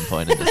says at one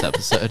point in this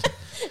episode.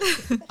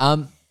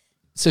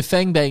 So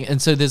fang bang,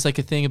 and so there's like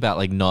a thing about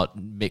like not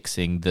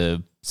mixing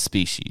the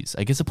species.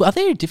 I guess are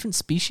there different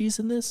species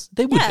in this?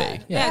 They would Yeah.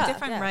 be. Yeah, Yeah,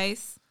 different yeah.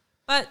 race.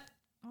 But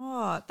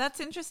that's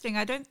interesting.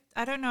 I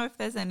don't know if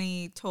there's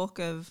any talk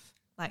of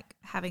like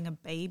having a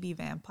baby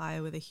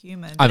vampire with a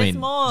human. I But it's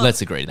mean, more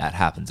let's agree that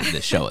happens in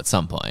this show at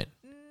some point.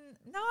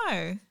 no.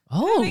 I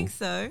Oh. don't think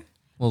so.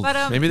 Well,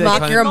 But Maybe they Mark,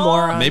 kind you're a of,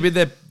 moron. maybe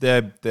their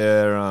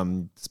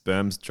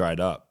sperm's dried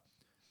up.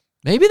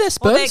 maybe their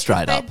well, sperm's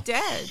dried they're up.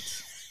 dead.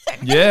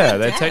 Yeah,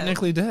 they're dead.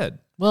 technically dead.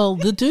 Well,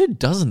 the dude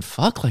doesn't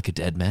fuck like a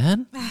dead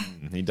man.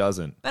 He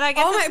doesn't. But I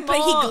guess Oh my, it's but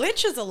he more-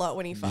 glitches a lot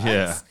when he fucks.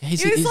 Yeah.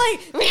 He's- he was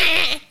he's-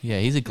 like, Yeah,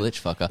 he's a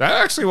glitch fucker.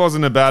 That actually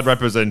wasn't a bad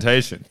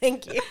representation.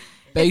 thank you.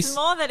 It's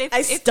more that if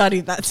I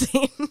studied that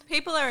scene.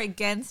 people are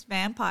against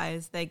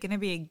vampires, they're going to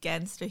be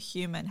against a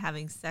human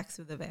having sex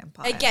with a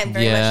vampire. Again,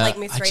 very Yeah, much like I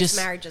mixed race just-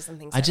 marriages and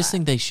things I like just that.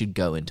 think they should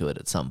go into it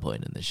at some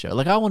point in the show.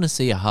 Like, I want to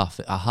see a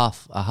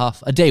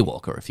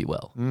daywalker, if you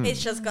will.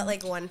 It's just got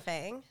like one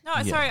fang. No,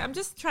 sorry, I'm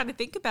just trying to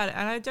think about it,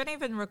 and I don't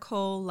even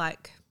recall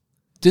like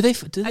Do a they?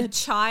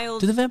 child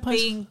do the vampires-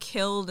 being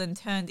killed and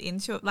turned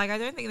into it. Like, I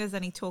don't think there's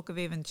any talk of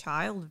even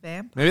child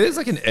vampires. Maybe there's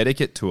like an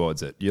etiquette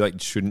towards it. You like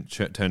shouldn't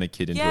turn a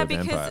kid into Yeah, a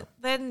because vampire.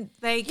 then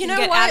they can know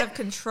get what? out of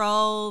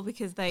control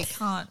because they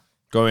can't.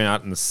 Going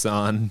out in the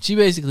sun. She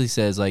basically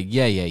says, like,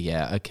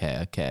 yeah,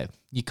 okay.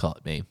 You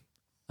caught me.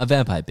 A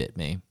vampire bit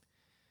me.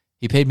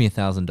 He paid me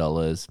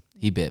 $1,000.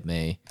 He bit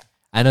me.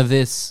 And of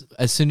this,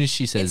 as soon as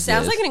she It says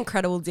sounds this, like an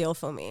incredible deal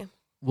for me.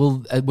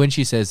 well, when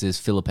she says this,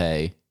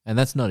 Philippe, and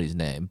that's not his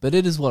name, but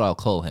it is what I'll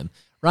call him.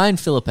 Ryan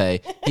Philippe,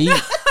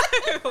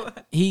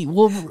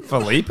 well,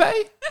 Felipe?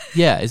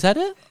 yeah, is that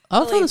it? I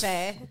thought it was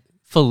Felipe.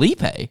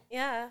 Felipe.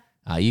 Yeah.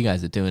 You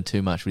guys are doing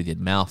too much with your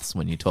mouths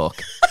when you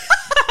talk.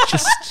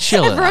 Just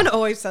chill it Everyone out.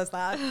 always says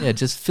that. Yeah,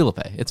 just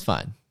Philippe. It's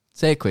fine.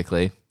 Say it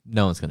quickly.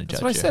 No one's going to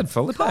judge That's what I you. said,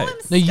 Felipe. Call him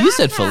No, you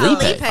said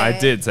Stackhouse. Felipe. I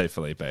did say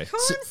Felipe. Call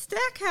him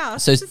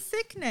Stackhouse. so- It's a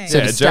sick name. so-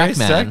 Yeah, the Stack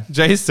Man.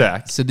 J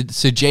Stack. So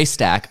J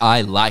Stack,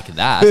 I like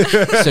that.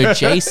 So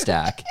J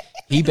Stack,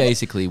 he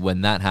basically,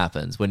 when that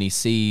happens, when he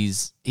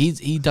sees,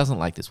 he doesn't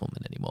like this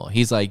woman anymore.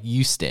 He's like,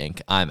 you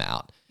stink, I'm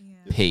out.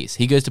 Peace.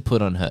 He goes to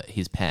put on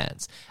his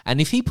pants.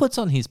 And if he puts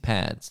on his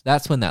pants,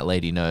 that's when that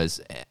lady knows.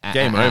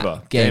 Game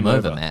over. Game Game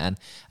over, over. man.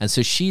 And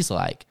so she's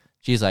like,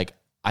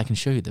 I can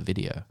show you the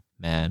video,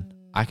 man.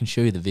 I can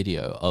show you the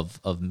video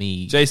of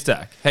me. J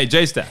Stack. Hey,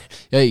 J Stack.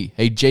 Hey,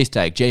 J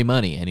Stack, J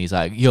Money. And he's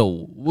like,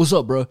 yo, what's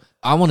up, bro?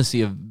 I want to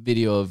see a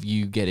video of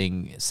you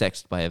getting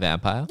sexed by a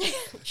vampire.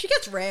 She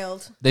gets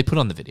railed. They put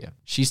on the video.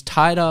 She's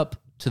tied up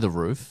to the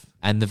roof,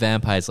 and the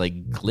vampire's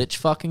like glitch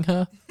fucking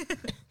her.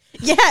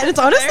 Yeah, and it's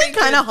honestly Very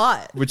kind of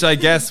hot. Which I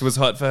guess was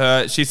hot for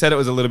her. She said it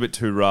was a little bit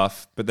too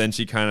rough, but then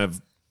she kind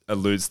of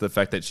alludes to the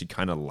fact that she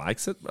kind of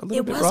likes it a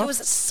little bit rough. It was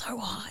so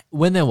hot.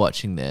 When they're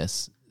watching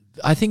this,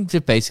 I think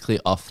that basically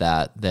off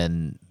that,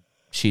 then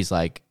she's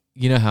like,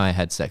 you know how I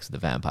had sex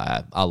with the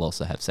vampire? I'll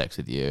also have sex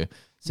with you.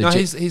 So No,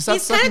 J- he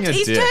starts sucking a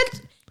dick.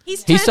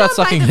 He's he turned starts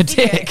on by sucking the a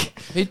video.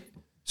 dick.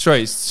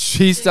 Sorry,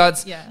 she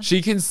starts. Yeah.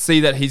 She can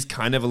see that he's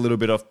kind of a little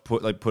bit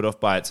put off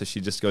by it, so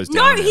she just goes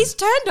down. No, on him. he's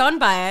turned on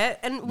by it,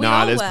 and we Nah,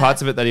 all there's were.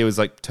 parts of it that he was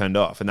like turned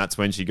off, and that's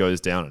when she goes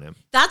down on him.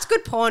 That's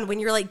good porn when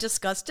you're like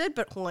disgusted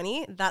but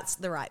horny. That's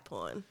the right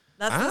porn.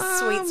 That's the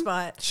sweet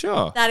spot.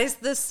 Sure. That is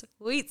the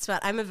sweet spot.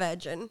 I'm a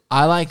virgin.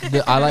 I like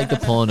the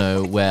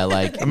porno where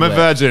like I'm a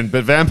virgin,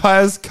 but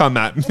vampires come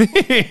at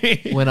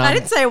me. when I I'm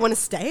didn't say I want to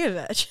stay a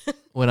virgin.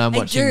 when I'm I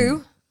watching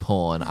do.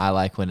 porn, I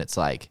like when it's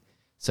like,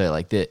 so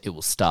like it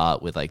will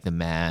start with like the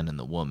man and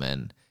the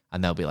woman,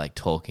 and they'll be like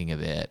talking a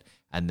bit,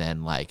 and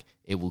then like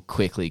it will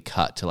quickly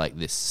cut to like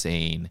this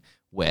scene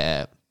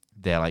where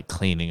they're like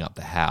cleaning up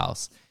the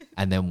house,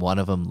 and then one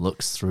of them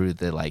looks through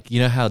the like,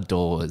 you know how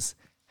doors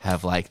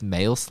have like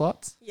mail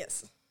slots?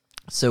 Yes.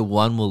 So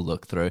one will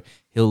look through,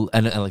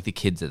 and like the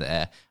kids are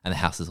there, and the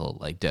house is all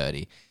like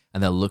dirty,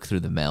 and they'll look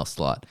through the mail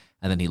slot,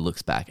 and then he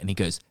looks back and he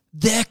goes,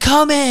 "They're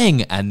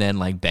coming!" And then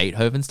like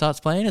Beethoven starts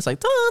playing. It's like,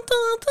 dun,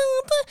 dun,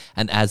 dun, dun.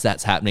 And as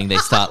that's happening, they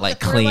start like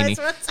cleaning.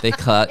 They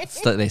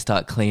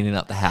start cleaning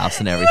up the house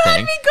and I've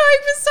everything, been going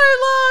for so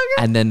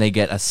long. and then they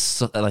get a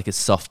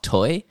soft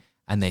toy.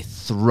 And they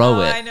throw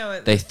Oh, it. I know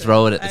what They this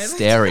throw is. it at the I was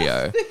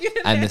stereo,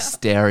 and the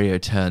stereo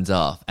turns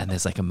off, and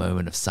there's like a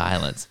moment of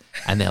silence,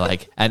 and they're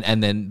like,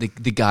 and then the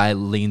guy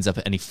leans up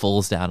and he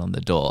falls down on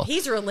the door,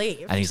 He's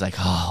relieved. and he's like,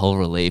 oh, all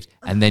relieved,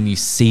 and then you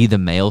see the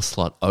mail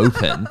slot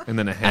open, And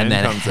then a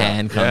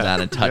hand comes out. out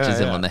and touches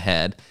Yeah, him yeah. on the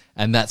head,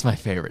 and that's my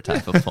favorite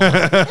type of porn.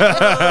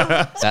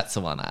 That's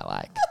the one I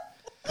like.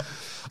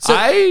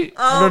 I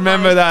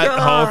remember my that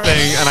God. whole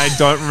thing, and I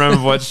don't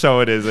remember what show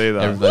it is either.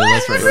 Everybody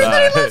loves Raven.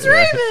 Everybody loves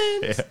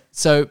Raymond.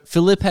 So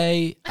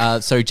Felipe,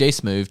 so J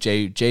Smooth,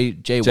 J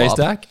J Wop,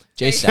 Stack?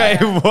 J Stack,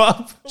 Hey,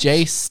 what?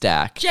 J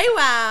Stack, J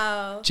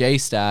Wow. J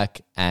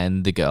Stack,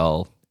 and the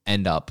girl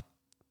end up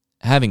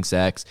having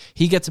sex.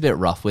 He gets a bit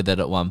rough with it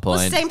at one Well,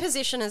 point. same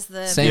position as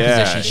the Same Yeah,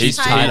 position. he's She's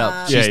tied up.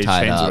 up. She's he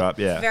tied chains up. her up.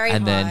 Yeah. very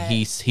And then hot.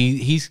 he's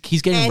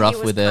getting Andy rough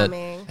was with it.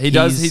 coming. He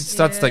does. He He's-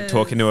 starts like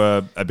talking to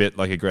her a bit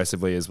like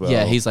aggressively as well.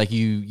 Yeah, he's like,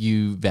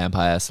 you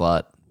vampire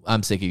slut.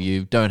 I'm sick of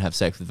you. Don't have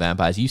sex with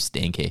vampires. You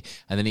stinky.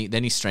 And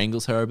then he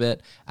strangles her a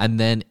bit, and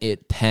then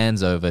it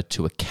pans over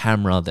to a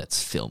camera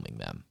that's filming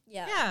them.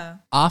 Yeah.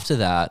 After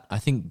that, I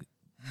think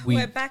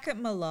We're back at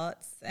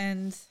Malot's,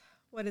 and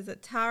what is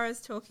it? Tara's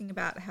talking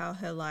about how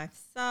her life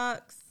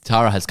sucks.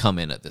 Tara has come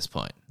in at this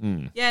point.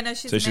 Yeah, no,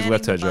 she's so she's manning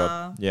left her the bar.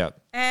 job. Yeah.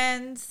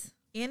 And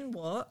in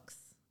walks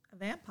a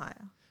vampire.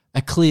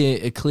 A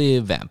clear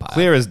vampire.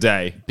 Clear as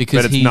day. because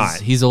but it's he's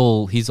night. he's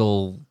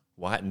all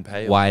White and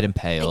pale. white and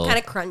pale, kind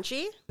of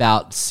crunchy.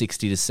 about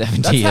 60 to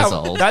 70 years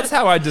old. That's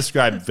how I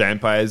describe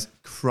vampires.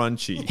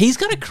 Crunchy. He's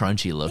got a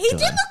crunchy look He to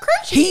did him. look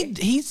crunchy.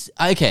 He's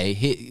okay.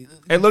 He,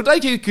 It looked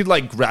like you could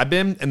like grab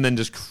him and then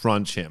just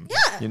crunch him.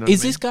 Yeah. You know what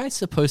is I mean? this guy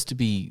supposed to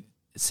be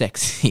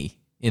sexy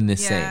in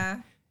this Yeah.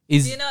 scene?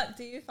 Is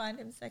Do you find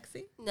him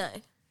sexy? No.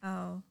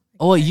 Oh.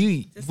 oh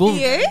you? Well,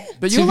 You?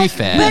 But to you be like-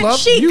 fair, But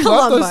she you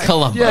love Columbo. those.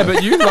 Columbo. Yeah,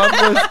 but you love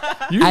those.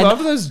 You And-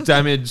 love those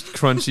damaged,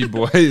 crunchy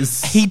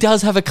boys. he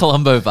does have a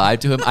Columbo vibe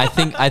to him. I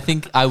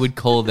think I would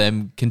call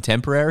them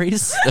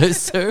contemporaries.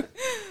 Those two.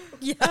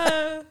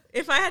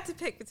 If I had to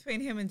pick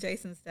between him and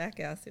Jason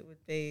Stackhouse, it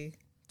would be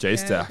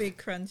J-Stack. big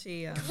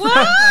crunchy.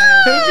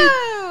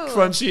 Wow.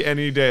 Crunchy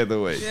any day of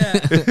the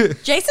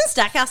week. Jason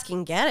Stackhouse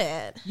can get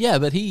it. Yeah,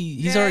 but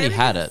he's Yeah, already he's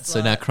had a it,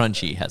 so now slut.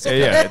 Crunchy has Yeah, it.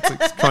 yeah,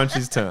 it's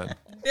Crunchy's turn.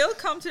 Bill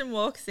Compton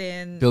walks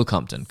in. Bill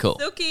Compton, cool.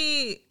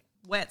 Silky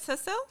wets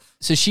herself.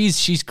 So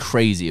she's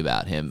crazy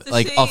about him, So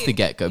like she- off the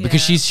get go,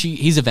 because yeah.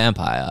 he's a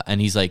vampire,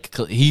 and he's like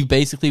he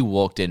basically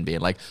walked in being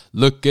like,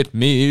 "Look at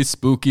me,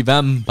 spooky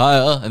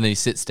vampire," and then he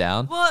sits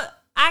down. Well,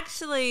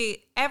 actually,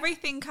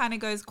 everything kind of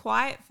goes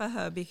quiet for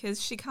her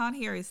because she can't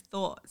hear his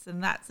thoughts,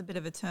 and that's a bit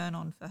of a turn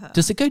on for her.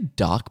 Does it go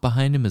dark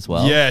behind him as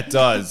well? Yeah, it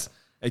does.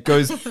 It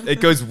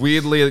goes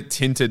weirdly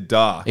tinted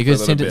dark. It for a goes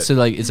little tinted, bit. so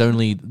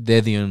like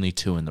they're the only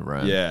two in the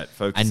room. Yeah, it and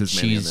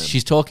focuses mainly on them.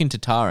 she's talking to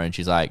Tara, and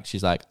she's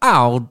like,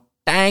 "Oh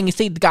dang, you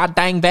see the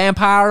goddamn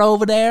vampire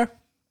over there?"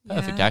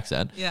 Perfect Yeah.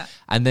 accent. Yeah.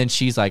 And then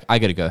she's like, "I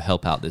got to go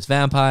help out this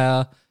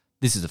vampire.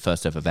 This is the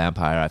first ever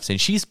vampire I've seen."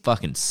 She's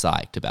fucking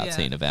psyched about Yeah.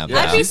 seeing a vampire.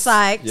 I'd be she's-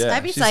 psyched. yeah,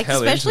 I'd be she's psyched,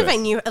 hell especially if into I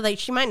it. knew, like,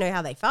 she might know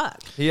how they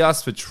fuck. He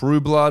asks for true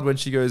blood when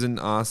she goes and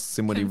asks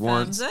him what he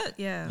Confirms wants. it,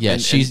 yeah. Yeah,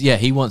 And-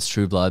 he wants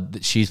True Blood.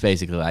 She's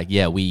basically like,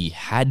 yeah, we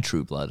had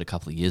True Blood a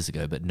couple of years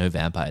ago, but no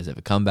vampires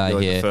ever come by You're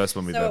like here. the first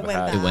one we've So it ever went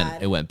had.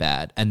 bad. It went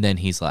bad. And then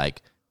he's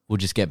like, "Well,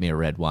 just get me a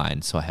red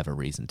wine so I have a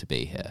reason to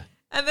be here."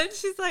 And then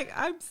she's like,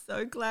 "I'm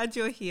so glad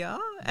you're here."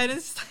 And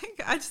it's like,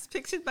 I just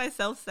pictured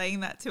myself saying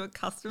that to a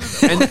customer.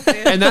 That walks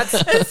in. And that's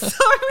It's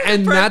so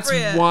and that's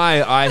inappropriate.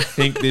 why I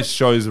think this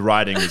show's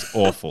writing is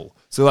awful.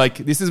 So like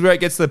this is where it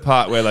gets to the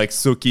part where like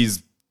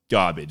Suki's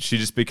garbage. She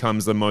just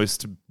becomes the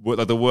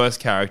worst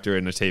character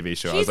in a TV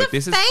show. I was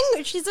She's like, a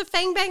fang. She's a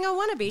fang banger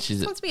wannabe. She She's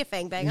just a- wants to be a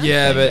fang banger.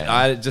 yeah, but Okay.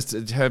 I just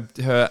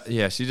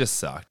her she just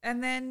sucked.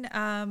 And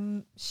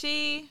then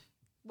she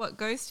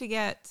goes to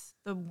get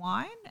the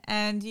wine,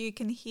 and you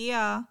can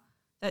hear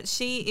that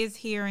she is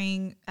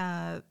hearing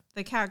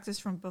the characters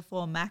from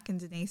before, Mac and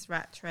Denise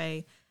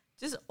Rattray,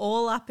 just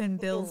all up in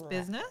Bill's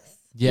business.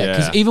 Yeah,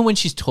 because Yeah. even when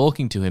she's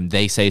talking to him,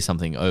 they say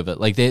something over.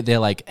 Like they're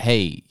like,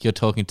 "Hey, you're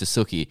talking to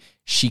Suki.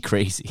 She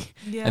crazy."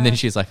 Yeah. And then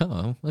she's like,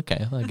 "Oh,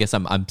 okay. Well, I guess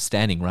I'm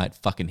standing right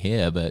fucking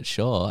here, but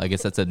sure. I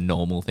guess that's a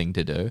normal thing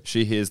to do."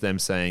 She hears them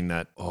saying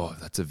that, "Oh,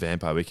 that's a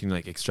vampire. We can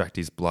like extract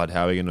his blood.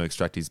 How are we going to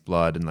extract his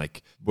blood?" And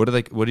like, what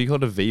do you call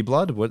it? A V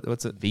blood?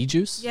 What's it? V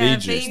juice. Yeah,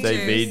 V juice. V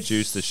They V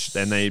juice. juice,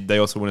 and they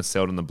also want to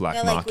sell it on the black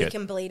They're like, we market.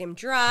 can bleed him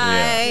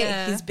dry.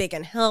 Yeah. He's big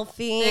and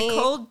healthy. They're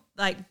called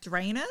like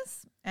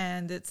drainers,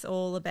 and it's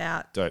all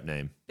about Dope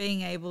name.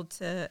 being able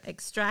to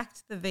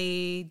extract the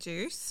V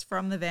juice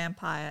from the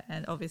vampire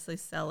and obviously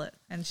sell it.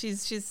 And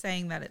she's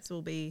saying that it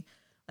will be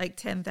like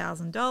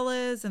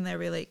 $10,000, and they're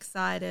really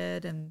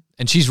excited. And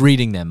And she's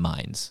reading their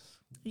minds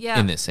yeah,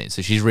 in this scene.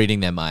 So she's reading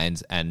their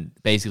minds, and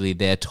basically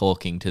they're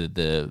talking to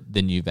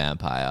the new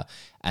vampire,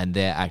 and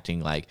they're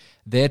acting like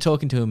they're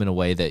talking to him in a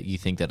way that you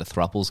think that a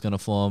thruple's going to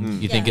form.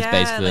 You think it's Yeah,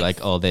 basically like-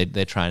 like, oh,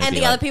 they're trying to and be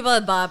the like, other people at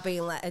the bar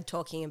being like,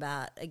 talking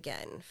about,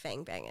 again,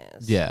 fang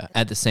bangers. yeah.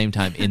 At the same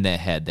time, in their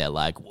head, they're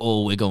like,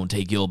 "Oh, we're going to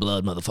take your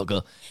blood,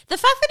 motherfucker." The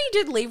fact that he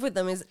did leave with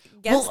them is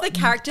against the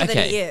character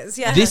that he is.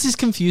 Yeah. This is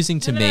confusing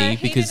to No, me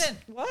he because didn't-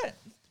 what?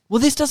 well,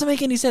 this doesn't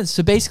make any sense.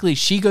 So basically,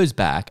 she goes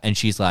back and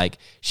she's like,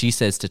 she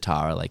says to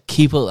Tara, like,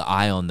 "Keep an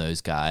eye on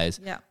those guys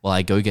Yeah. while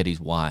I go get his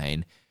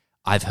wine.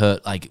 I've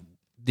heard like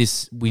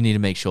this. We need to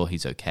make sure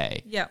he's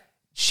okay." Yeah.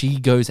 She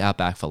goes out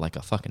back for like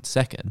a fucking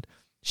second.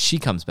 She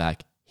comes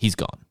back. He's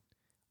gone.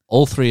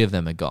 All three of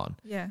them are gone.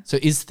 Yeah. So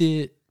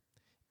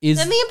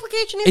then the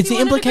implication is it's he the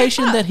wanted to go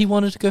implication fuck. that he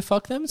wanted to go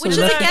fuck them. So Which is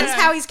that's- against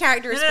how his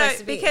character is No, supposed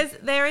to be. because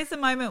there is a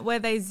moment where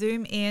they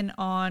zoom in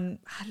on,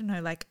 I don't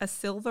know, like a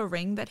silver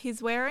ring that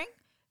he's wearing,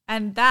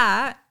 and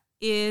that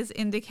is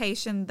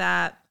indication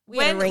that We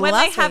had a when ring they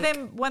last have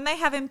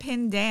week. him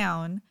pinned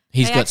down,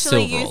 He's they got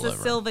actually silver all use a over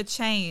him. silver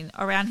chain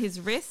around his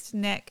wrist,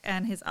 neck,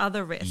 and his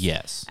other wrist.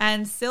 Yes,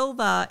 And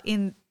silver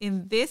in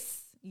this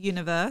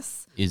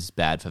universe is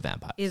bad for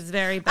vampires. is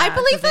very bad. I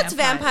believe for that's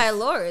vampires. vampire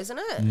lore, isn't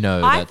it?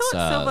 No, I that's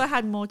thought silver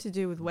had more to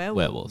do with werewolves.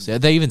 werewolves. Yeah,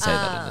 they even say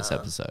that in this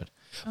episode.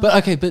 But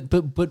okay, but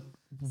I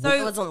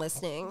So wasn't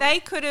listening. they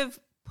could have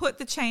put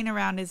the chain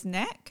around his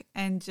neck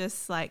and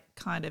just like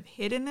kind of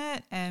hidden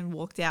it and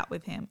walked out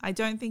with him. I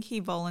don't think he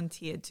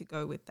volunteered to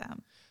go with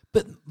them.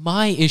 but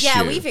my issue.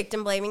 Yeah, we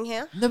victim blaming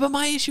here. No, but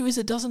my issue is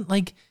it doesn't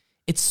like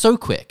it's so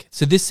quick.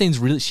 So this scene's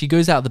really she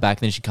goes out the back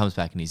and then she comes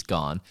back and he's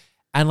gone.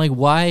 And like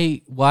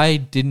why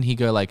didn't he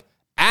go like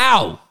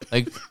ow?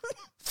 Like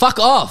fuck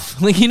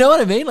off. Like you know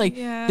what I mean? Like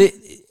Yeah.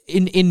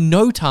 in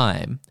no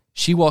time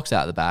she walks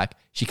out the back,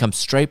 she comes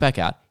straight back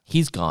out.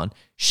 He's gone.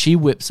 She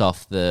whips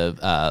off the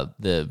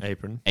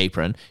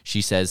Apron.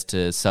 She says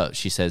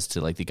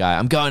to like the guy,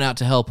 "I'm going out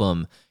to help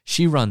him."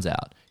 She runs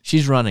out.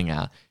 She's running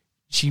out.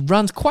 She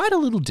runs quite a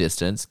little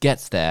distance,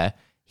 gets there.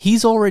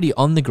 He's already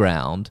on the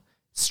ground,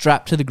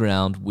 strapped to the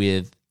ground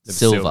with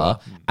silver,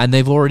 and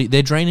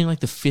they're draining like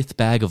the 5th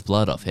bag of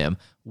blood off him.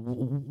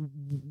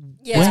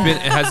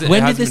 Yeah.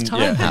 When did this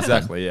time happen?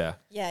 Exactly, yeah.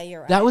 Yeah,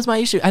 you're right. That was my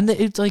issue, and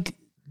it's like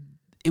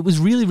it was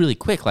really, really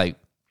quick. Like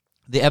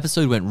the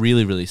episode went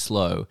really, really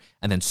slow,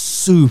 and then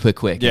super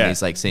quick. Yeah. in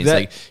these like scenes, That-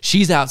 like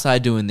she's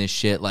outside doing this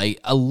shit. Like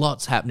a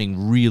lot's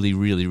happening really,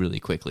 really, really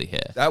quickly here.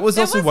 That was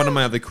also one of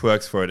my other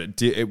quirks for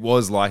it. It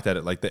was like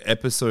that. Like the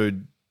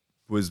episode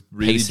was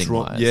really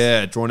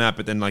Pacing-wise. drawn out,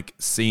 but then like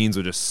scenes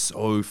were just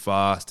so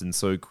fast and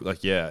so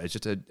like it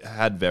just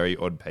had very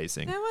odd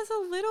pacing. There was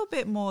a little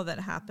bit more that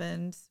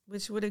happened,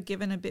 which would have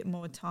given a bit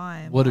more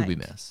time. What did we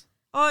miss?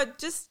 Oh,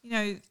 just,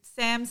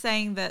 Sam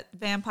saying that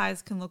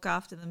vampires can look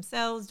after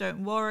themselves,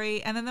 don't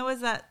worry. And then there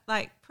was that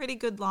like pretty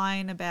good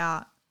line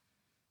about,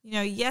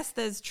 yes,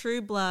 there's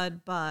true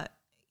blood, but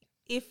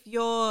if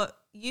you're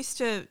used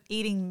to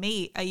eating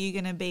meat, are you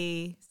going to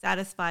be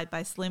satisfied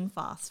by Slim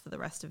Fast for the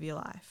rest of your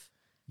life?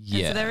 Yeah,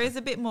 And so there is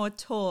a bit more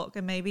talk,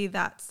 and maybe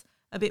that's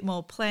a bit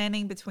more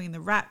planning between the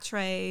rat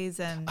trays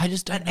and I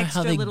just don't an know how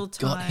extra they little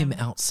got him time.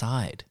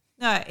 outside.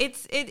 No,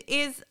 it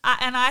is,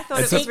 and I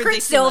thought It's it was Secret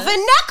ridiculous. silver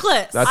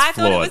necklace. That's I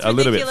thought it flawed. was A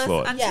little bit ridiculous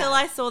flawed. until Yeah.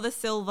 I saw the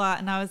silver,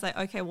 and I was like,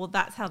 okay, well,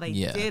 that's how they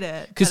Yeah, did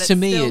it. because But to it's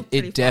me, still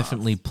pretty it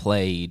definitely fast.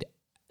 played.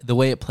 The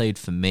way it played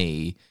for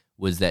me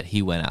was that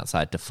he went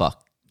outside to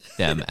fuck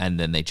them, and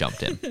then they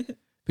jumped in.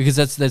 Because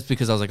that's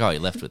because I was like, oh, he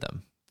left with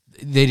them.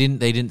 They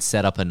didn't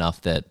set up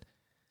enough that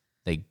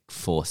they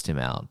forced him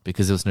out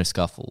because there was no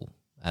scuffle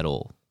at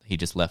all. He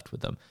just left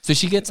with them. So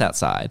she gets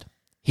outside.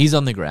 He's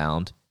on the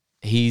ground.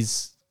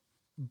 He's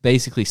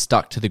basically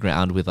stuck to the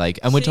ground with like,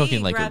 and we're She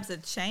talking like, grabs a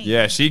chain.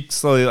 Yeah, she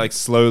slowly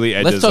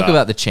edges let's talk up.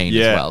 about the chain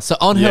Yeah. as well. So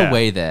on her Yeah.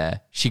 way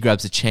there, she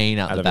grabs a chain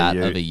out the of a back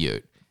ute. of a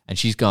ute, and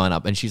she's going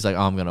up, and she's like,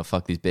 "Oh, I'm gonna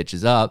fuck these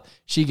bitches up."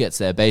 She gets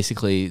there.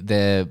 Basically,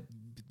 they're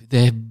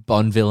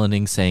Bond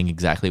villaining, saying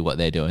exactly what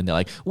they're doing. They're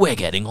like, "We're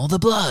getting all the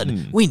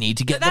blood. We need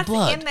to get But that's the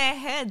blood." in their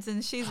heads,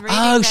 and she's reading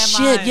Oh their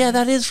shit! minds. Yeah,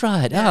 that is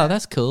right. Oh,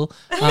 that's cool.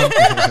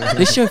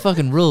 This show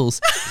fucking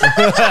rules.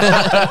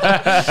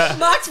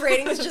 Mark's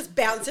rating was just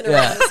bouncing around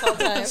Yeah. this whole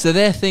time. So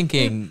they're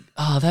thinking,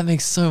 "Oh, that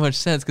makes so much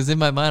sense." Because in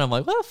my mind, I'm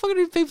like, "What the fuck are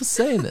these people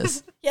saying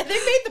this? Yeah, they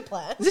made the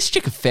plan. Is this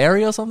chick a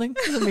fairy or something?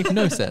 Doesn't make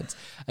no sense."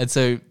 And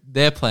so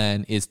their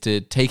plan is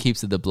to take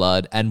heaps of the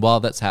blood, and while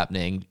that's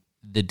happening,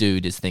 the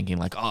dude is thinking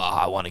like, "Oh,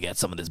 I want to get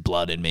some of this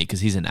blood in me,"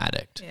 because he's an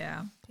addict.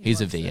 Yeah.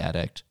 He's a V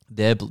addict.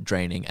 They're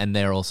draining, and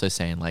they're also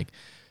saying like,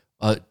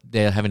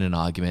 they're having an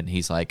argument.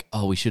 He's like,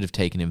 "Oh, we should have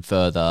taken him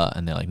further,"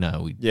 and they're like,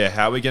 "No, we Yeah,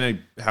 how are we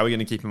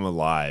gonna keep him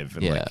alive?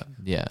 And yeah,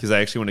 yeah, because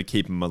I actually want to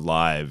keep him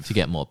alive to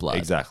get more blood."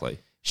 Exactly.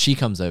 She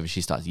comes over.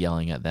 She starts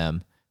yelling at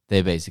them.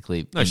 They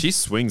basically No, she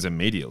swings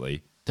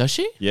immediately. does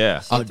she?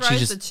 Yeah. She Oh, throws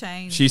she the just-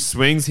 chain. She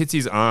swings, hits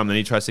his arm, then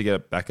he tries to get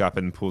it back up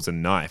and pulls a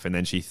knife, and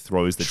then she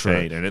throws the True.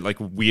 chain, and it like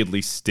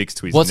weirdly sticks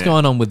to his What's neck.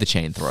 going on with the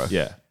chain throw?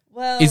 Yeah.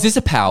 well, Is this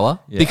a power?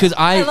 Yeah. Because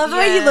I love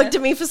how you Yeah. looked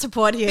at me for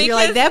support here. You're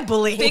like, they're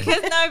bullying.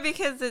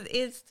 because it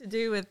is to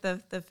do with the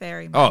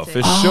fairy Oh, magic.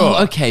 for Oh,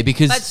 sure. okay,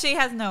 because But she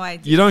has no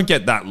idea. You don't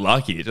get that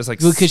lucky. It just like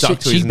because stuck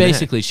to she his neck.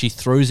 basically she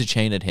throws a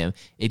chain at him.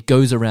 It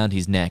goes around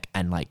his neck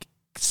and like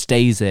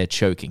stays there,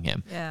 choking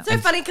him. Yeah. so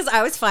funny because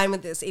I was fine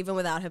with this, even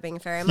without her being a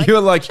fairy. I'm like, You were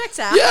like, checks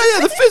out. yeah,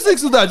 the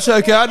physics of that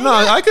check out. No,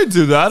 I could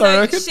do that. I So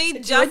reckon. she Do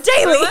it jumps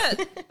daily.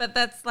 through it, but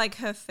that's like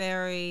her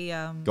fairy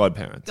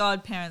Godparents.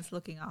 godparents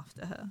looking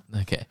after her.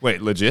 Okay.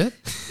 Wait, legit?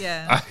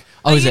 Yeah. Oh,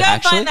 But is you it don't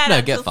actually? find that No,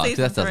 until get fucked.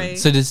 season That doesn't. 3.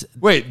 So does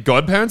Wait,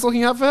 godparents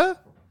looking out for her?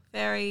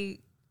 Fairy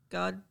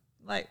god,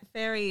 like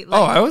fairy. Oh,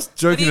 Like, I was what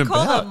do joking you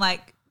call about. them?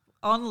 Like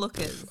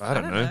onlookers. I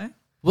don't know.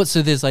 what?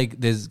 So there's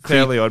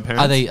Fairly Odd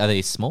Parents. Are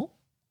they small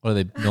or are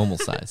they normal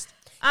sized?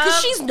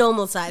 Because she's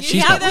normal size. She's You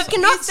normal have- size.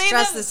 cannot You see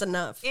stress them this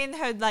enough. in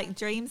her like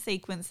dream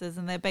sequences,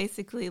 and they're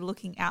basically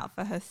looking out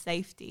for her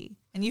safety.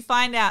 And you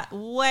find out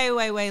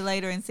way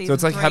later in season. So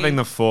it's like 3. having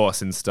the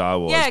Force in Star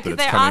Wars, Yeah, but 'cause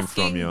it's they're coming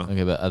asking- from you.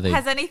 Okay, but are they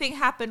Has anything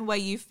happened where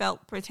you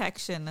felt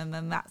protection? And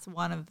then that's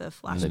one of the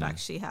flashbacks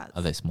she has.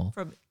 are they small?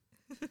 From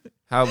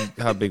How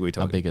big are we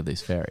How talking? big are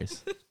these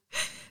fairies?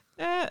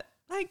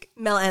 Like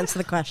Mel, answer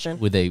the question.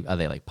 Are they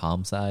like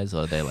palm size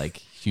or are they like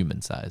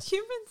human size?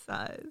 human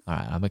size. All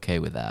right, I'm okay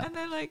with that. And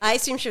they're like, I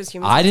assume she was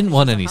human. I didn't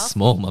want She's a any half.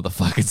 small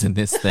motherfuckers in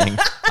this thing.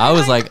 I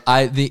was like,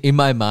 in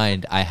my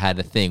mind, I had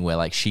a thing where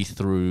like she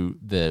threw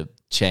the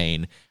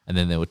chain, and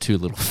then there were two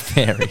little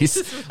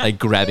fairies like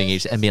grabbing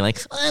each and being like,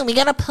 "Oh, we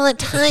gotta pull it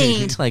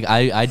tight." Like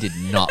I did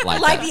not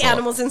like Like that the thought.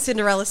 animals in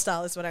Cinderella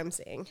style is what I'm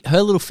seeing.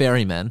 Her little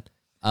fairyman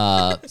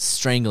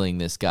strangling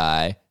this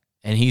guy,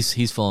 and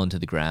he's fallen to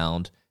the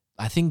ground.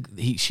 I think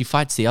she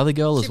fights the other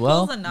girl she as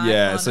well. pulls a knife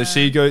Yeah, on so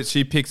her.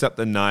 she picks up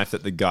the knife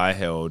that the guy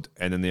held,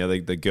 and then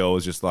the girl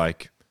was just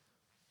like,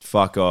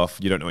 "Fuck off!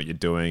 You don't know what you're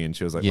doing." And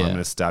she was like, well, "I'm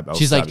gonna stab. I'll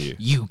She's stab like, you."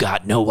 "You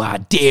got no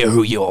idea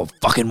who you're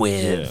fucking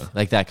with," Yeah.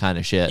 like that kind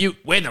of shit.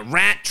 We're the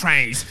rat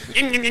trays. They,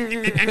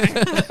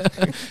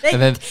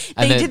 And then- they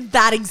and then- did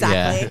that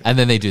exactly. Yeah, and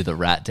then they do the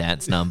rat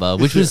dance number,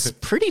 which was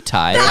pretty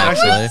tight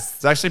actually.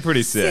 It's actually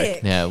pretty sick.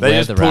 Sick. Yeah, They we're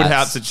just the pulled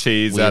rats. heaps of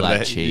cheese We out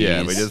like of cheese.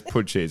 Yeah, we just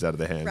pulled cheese out of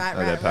their hand, Rat, out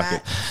of their rat,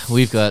 pocket. rat.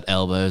 We've got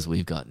elbows,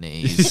 we've got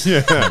knees.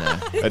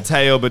 A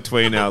tail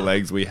between our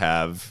legs we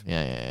have.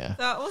 Yeah.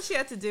 So all she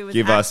had to do was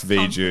Give act us V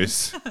confident.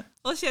 juice.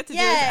 All she had to do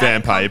Yeah. was act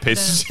Vampire, you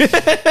piece of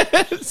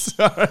confident. shit.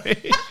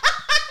 Sorry.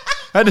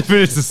 I had to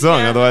finish the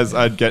song, otherwise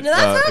I'd get No,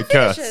 that's how a it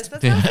curse. finishes.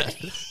 That's how it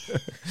finishes.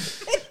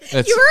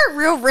 That's- You were at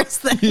real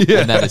risk there.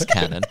 And that is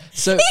canon.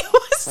 So He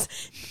was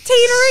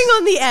teetering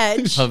on the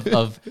edge.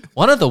 of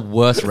one of the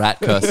worst rat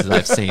curses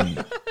I've seen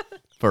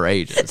for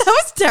ages. That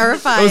was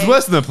terrifying. It was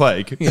worse than the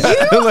plague. You are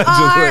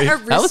a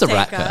risk That was a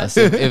rat taker. curse.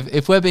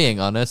 If we're being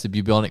honest, the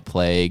bubonic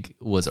plague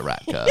was a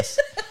rat curse.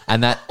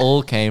 And that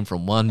all came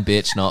from one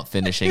bitch not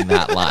finishing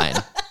that line.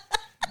 I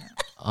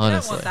don't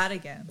Honestly. want that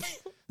again.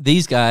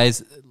 These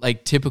guys,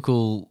 like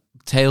typical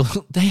tail,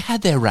 they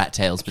had their rat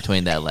tails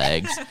between their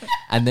legs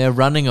and they're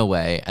running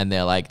away and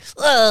they're like,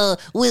 "Oh,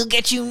 we'll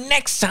get you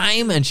next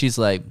time." And she's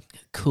like,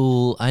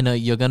 "Cool, I know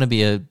you're going to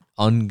be a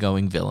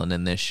ongoing villain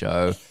in this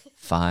show.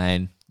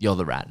 Fine, you're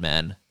the rat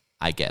man.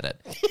 I get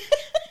it."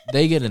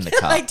 They get in the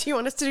car. Like, do you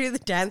want us to do the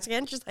dance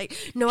again? She's like,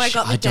 no, I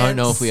got the I don't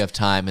know dance. if we have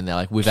time. And they're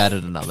like, "We've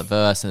added another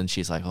verse." And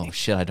she's like, "Oh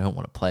shit, I don't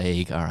want to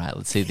plague. All right,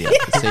 let's see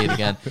it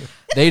again."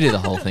 They do the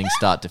whole thing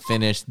start to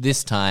finish.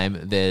 This time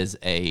there's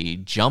a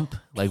jump,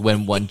 like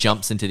when one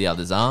jumps into the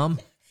other's arm,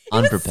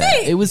 unprepared.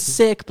 sick. It was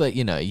sick, but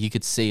you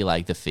could see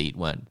like the feet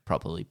weren't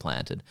properly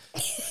planted.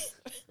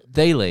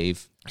 They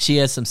leave. She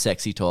has some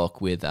sexy talk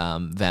with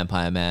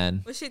Vampire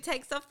Man. Well, she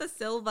takes off the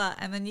silver,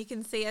 and then you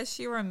can see as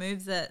she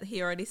removes it,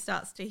 he already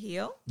starts to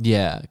heal.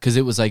 Yeah, because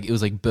it was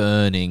like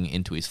burning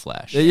into his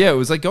flesh. Yeah, it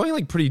was like going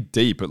like pretty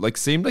deep. It like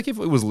seemed like if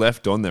it was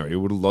left on there, he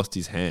would have lost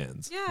his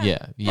hands.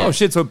 Yeah. Yeah. Oh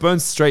shit! So it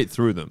burns straight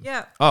through them.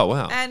 Yeah. Oh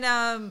wow.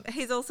 And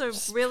he's also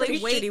really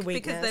pretty weak shitty because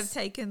weakness.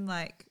 they've taken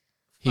like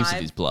Heaps of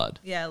 5 his blood.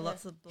 Yeah,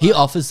 lots of blood. He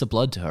offers the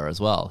blood to her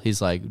as well.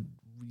 He's like,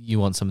 "You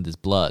want some of this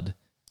blood?"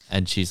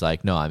 And she's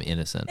like, "No, I'm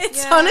innocent."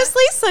 It's Yeah.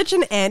 honestly such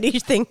an Andy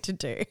thing to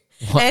do.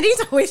 Andy's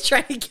always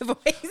trying to give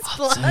away his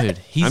blood. Dude,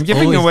 he's I'm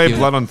giving always away giving-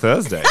 blood on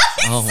Thursday.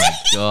 Oh my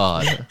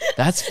god,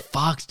 that's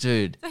fucked,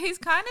 dude. So he's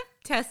kind of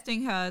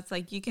testing her. It's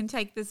like, you can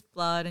take this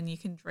blood and you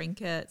can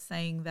drink it,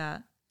 saying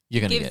that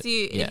You're gonna gives get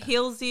you, yeah. it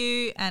heals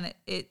you and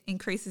it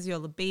increases your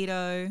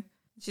libido.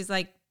 She's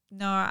like,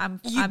 no, I'm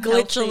You I'm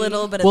glitch healthy. a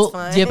little, but Well, it's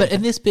fine. yeah, but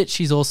in this bit,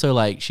 she's also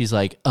like,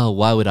 "Oh,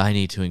 why would I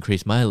need to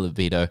increase my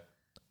libido?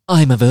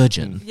 I'm a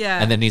virgin."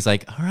 Yeah. And then he's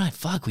like, "All right,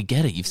 fuck, we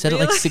get it. You've said it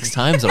like Really? 6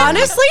 times already."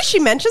 honestly, she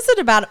mentions it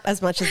about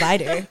as much as I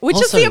do, which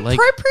Also, is the like-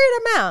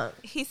 appropriate amount.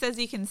 He says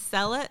you can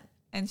sell it,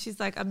 and she's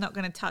like, I'm not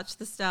going to touch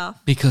the stuff.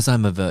 Because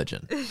I'm a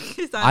virgin.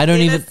 'Cause I'm I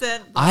don't even.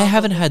 innocent, blah, I blah,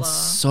 haven't blah, had blah.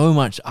 so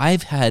much.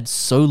 I've had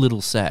so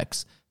little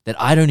sex that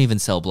I don't even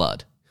sell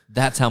blood.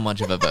 That's how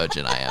much of a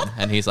virgin I am.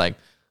 And he's like,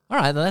 "All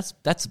right,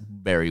 that's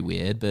very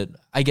weird, but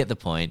I get the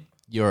point.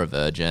 You're a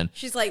virgin.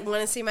 She's like,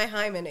 want to see my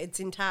hymen? It's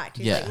intact.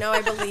 He's Yeah. like, no,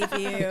 I believe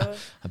you.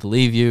 I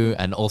believe you,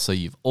 and also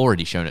you've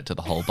already shown it to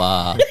the whole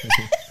bar.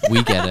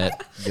 We get it.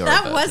 You're a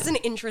That virgin." was an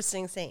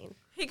interesting scene.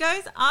 He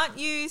goes, aren't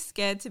you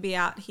scared to be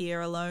out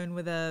here alone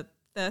with a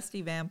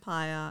thirsty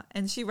vampire?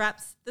 And she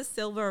wraps the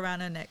silver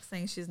around her neck,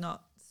 saying she's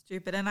not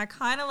stupid. And I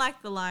kind of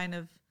like the line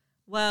of,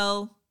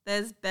 well,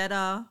 there's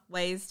better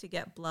ways to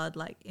get blood,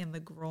 like in the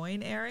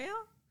groin area.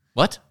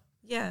 What?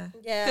 Yeah.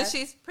 Yeah. Because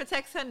she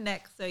protects her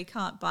neck so he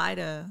can't bite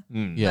her.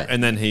 Yeah.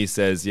 And then he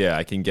says, "Yeah,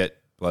 I can get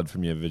blood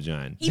from your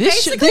vagina." He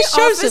This sh- basically this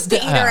shows offers that-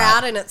 to eat her ah.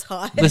 out and it's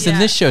hot. Listen, Yeah.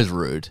 this show's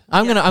rude.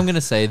 I'm gonna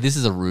say this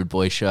is a rude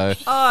boy show.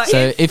 Oh, so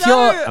it's if so-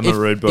 you're I'm a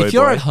rude boy if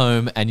you're boy. at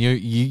home and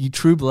you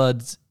True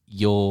Blood's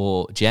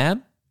your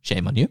jam,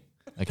 shame on you.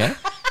 Okay,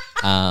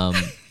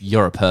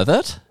 you're a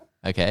pervert.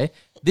 Okay,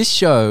 this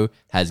show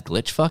has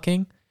glitch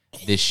fucking.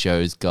 This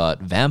show's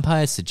got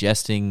vampires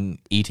suggesting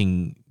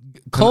eating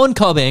corn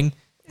cobbing,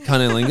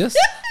 Cunnilingus.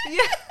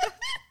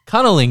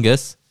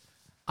 cunnilingus.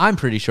 I'm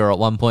pretty sure at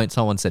one point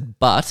someone said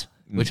butt,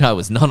 which I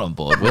was not on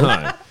board with.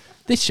 No.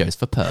 This show's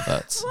for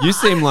perverts. You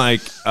seem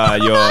like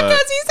Mark you're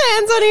has his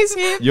hands on his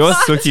hip. you're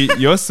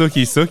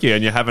Suki,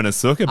 and you're having a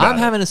sook about I'm it.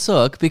 having a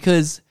sook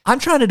because I'm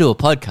trying to do a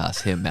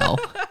podcast here, Mel.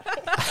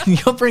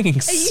 And you're bringing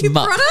You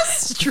smut. brought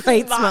us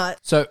straight smut.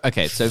 So,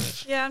 okay, so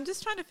Yeah, I'm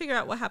just trying to figure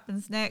out what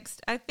happens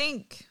next. I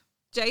think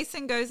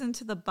Jason goes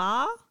into the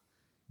bar.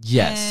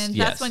 yes, And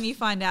yes. that's when you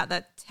find out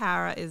that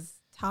Tara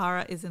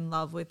is in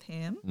love with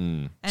him.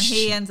 Mm. And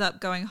he ends up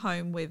going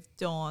home with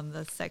Dawn,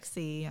 the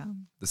sexy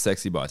The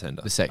sexy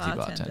bartender. the sexy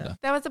bartender.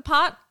 There was a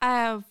part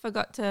I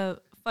forgot to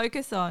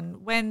focus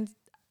on when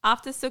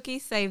after Suki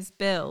saves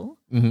Bill,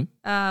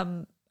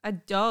 Mm-hmm. a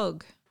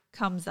dog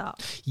comes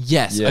up.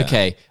 Yes. Yeah.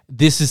 Okay.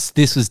 This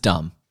was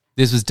dumb.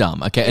 This was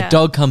dumb. Okay. Yeah. A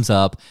dog comes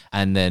up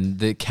and then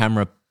the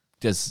camera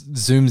just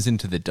zooms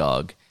into the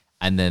dog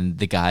and then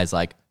the guy's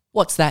like,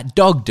 "What's that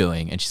dog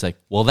doing?" And she's like,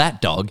 "Well,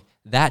 that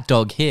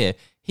dog here,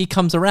 he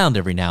comes around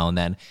every now and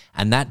then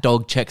and that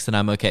dog checks that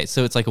I'm okay."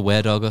 So it's like a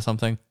were-dog or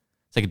something.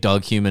 It's like a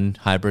dog-human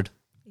hybrid.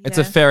 It's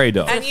a fairy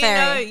dog. And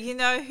fairy. you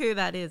know who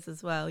that is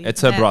as well. You've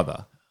It's her met-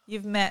 brother.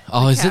 You've met.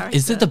 Oh, the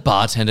is it the character.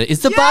 bartender?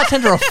 Is the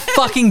bartender a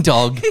fucking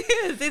dog?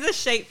 He's a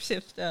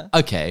shapeshifter.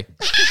 Okay.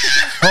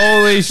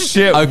 Holy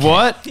shit! Okay.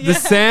 What? The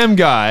Sam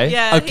guy?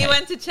 Yeah, Okay. he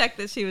went to check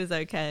that she was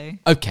okay.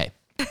 Okay.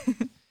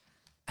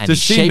 And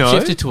Does he she know?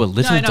 shapeshifted to a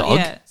little No, not dog.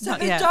 yet. So Not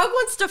the yet. dog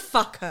wants to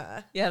fuck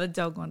her. Yeah, the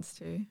dog wants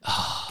to.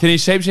 Can he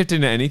shapeshift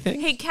into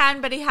anything? He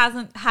can, but he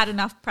hasn't had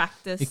enough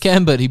practice. He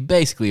can, but he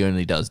basically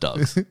only does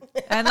dogs.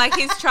 And like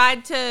he's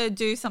tried to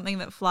do something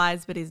that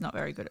flies, but he's not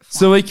very good at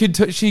flying.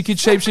 So she could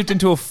shapeshift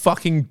into a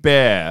fucking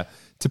bear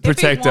to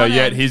protect her. wanted.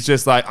 Yet he's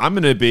just like, I'm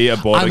going to be a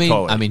border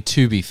collie. I mean,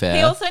 to be fair,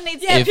 He also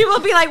needs Yeah, If- people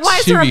will be like, why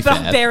is to there be a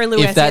fair, bear in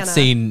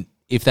Louisiana?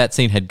 if that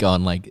scene had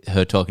gone like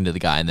her talking to the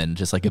guy and then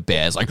just like a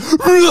bear's like,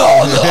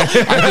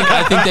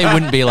 I think they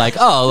wouldn't be like,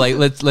 oh, like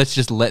let's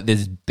just let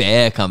this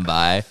bear come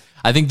by.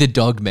 I think the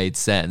dog made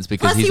sense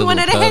because Plus, he's he a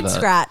wanted a little head pervert.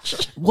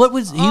 scratch. What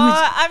was he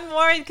was? I'm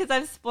worried because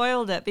I've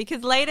spoiled it.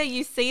 Because later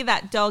you see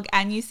that dog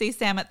and you see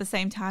Sam at the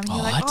same time. And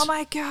you're like, What? oh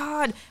my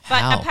God. But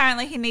How?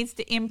 apparently he needs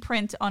to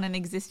imprint on an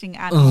existing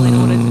animal in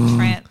order to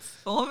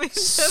transform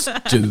into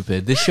that.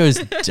 Stupid. This show's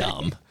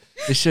dumb.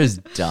 This show's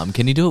dumb.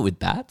 Can you do it with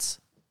bats?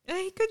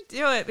 He could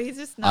do it, but he's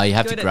just not Oh, you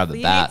have good to at grab it. the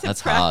You bat. need to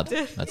That's hard.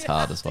 practice. That's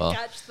hard as well.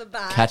 Catch the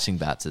bat. Catching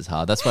bats is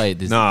hard. That's why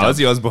this. no,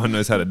 Ozzy Osbourne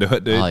knows how to do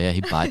it, dude. Oh yeah, he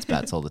bites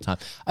bats all the time.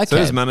 Okay, So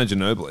does Manager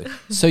Ginobili.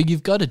 so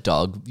you've got a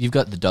dog. You've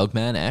got the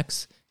Dogman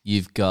X.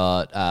 You've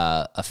got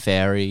a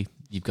fairy.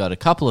 You've got a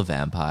couple of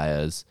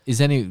vampires. Is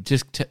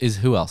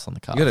who else on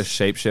the cast? You got a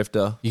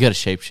shapeshifter. You got a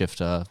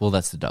shapeshifter. Well,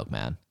 that's the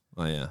Dogman.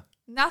 Oh, yeah.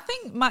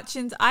 Nothing much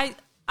in. I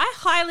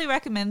highly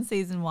recommend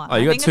season 1. Oh,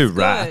 you I got think two it's good.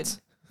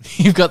 rats.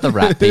 You've got the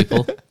rat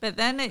people. But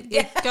then it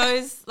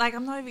goes like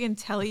I'm not even going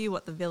to tell you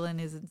what the villain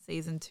is in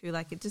season 2.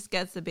 Like it just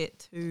gets a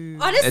bit too.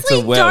 Honestly, It's a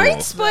werewolf.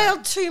 don't spoil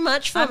too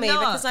much for I'm me not.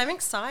 because I'm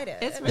excited.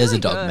 It's There's a really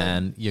good.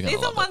 Dogman. You're gonna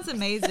Season love it. 1's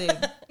amazing.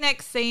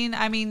 Next scene,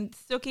 I mean,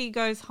 Suki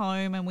goes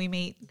home and we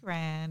meet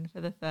Gran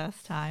for the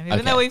first time,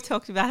 even Okay. though we've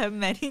talked about her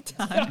many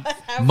times.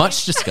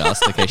 Much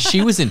discussed. Okay, she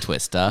was in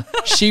Twister.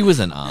 She was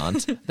an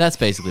aunt. That's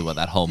basically what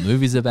that whole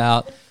movie's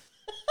about.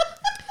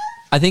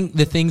 I think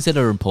the things that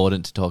are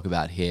important to talk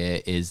about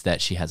here is that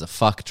she has a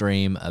fuck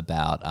dream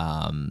about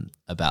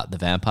the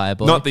vampire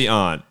boy. Not the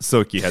aunt.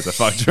 Suki has a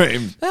fuck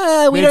dream.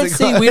 we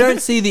don't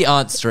see the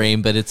aunt's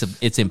dream, but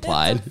it's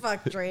implied.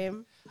 Fuck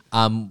dream.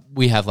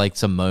 We have like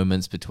some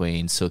moments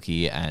between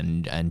Suki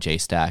and J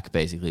Stack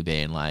basically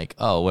being like,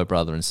 "Oh, we're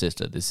brother and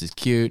sister. This is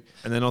cute."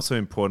 And then also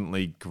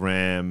importantly,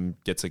 Graham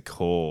gets a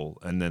call,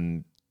 and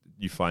then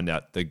you find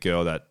out the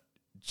girl that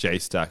J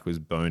Stack was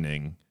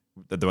boning,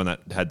 the one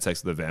that had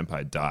sex with the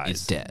vampire, dies.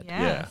 Is dead.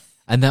 Yes.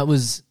 And that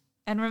was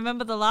And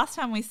remember the last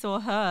time we saw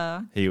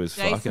her, He was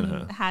fucking Jason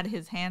her. had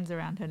his hands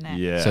around her neck.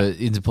 Yeah. so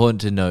it's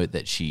important to note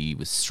that she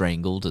was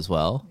strangled as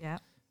well, Yeah.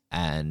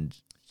 and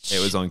it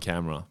was on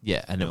camera.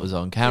 yeah, and it was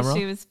on So camera.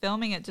 she was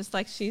filming it just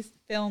like she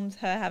filmed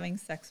her having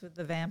sex with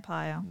the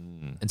vampire.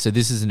 And so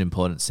this is an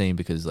important scene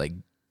because like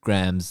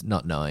Graham's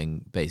not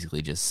knowing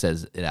basically just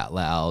says it out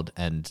loud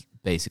and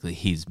basically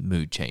his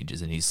mood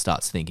changes and he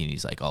starts thinking,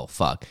 he's like, oh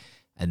fuck.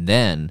 And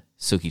then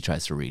Suki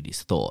tries to read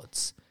his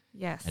thoughts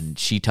Yes. and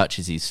she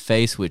touches his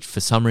face, which for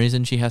some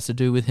reason she has to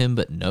do with him,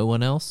 but no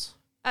one else.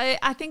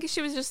 I think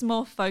she was just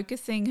more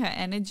focusing her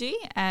energy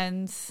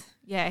and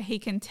yeah, he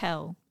can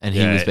tell. And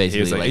Yeah, he was he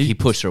basically was like, like, he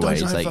pushed her "Don't away.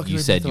 try He's to like, fucking you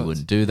read said my you thoughts."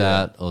 wouldn't do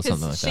that or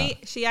something like Because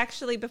that. she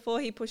actually, before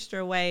he pushed her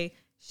away,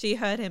 she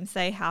heard him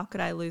say, how could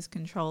I lose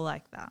control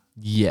like that?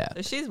 Yeah.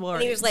 So she's And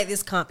worried. he was like,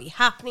 "This can't be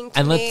happening to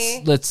And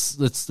me." let's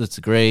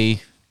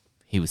agree.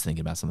 He was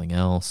thinking about something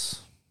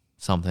else.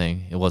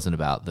 Something. It wasn't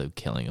about the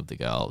killing of the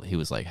girl. He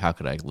was like, how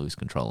could I lose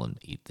control and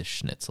eat the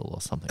schnitzel or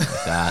something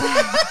like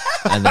that?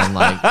 And then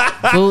like,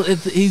 well,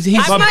 he's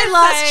That's I'm my gonna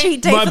last say-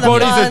 cheat day My for the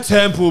body's a month.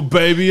 temple,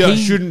 baby. I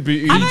He- shouldn't be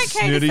eating I'm okay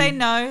snitty. to say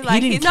no.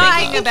 Like, didn't he's kill her.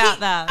 thinking about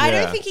that. I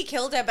Yeah. don't think he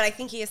killed her, but I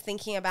think he is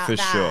thinking about For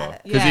that.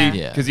 sure.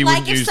 Yeah. Because he Like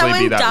wouldn't if usually someone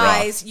be that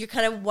dies, you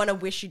kind of want to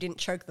wish you didn't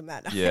choke them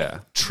that night. rough. Yeah.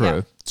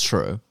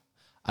 true.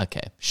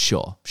 Okay,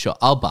 sure.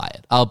 I'll buy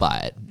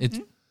it. It's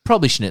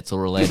probably schnitzel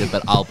related,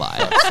 but I'll buy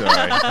it.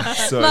 Sorry.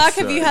 So Mark, have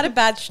sorry. you had a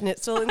bad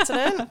schnitzel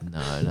incident? No.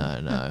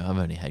 I've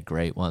only had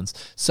great ones.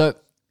 So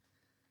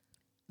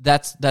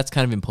that's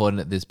kind of important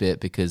at this bit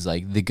because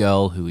like the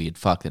girl who he had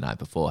fucked the night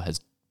before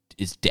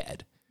is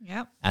dead.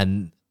 Yep.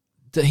 And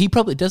he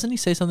probably doesn't he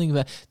say something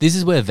about this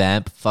is where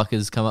vamp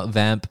fuckers come up,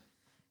 vamp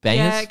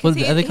bangers? Yeah, 'cause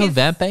Are they called he's-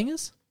 vamp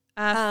bangers?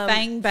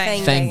 Fang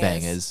bang. Fang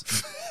bangers.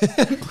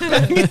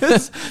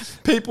 bangers.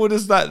 People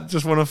just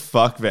want to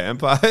fuck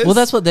vampires. Well,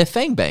 that's what they're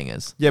fang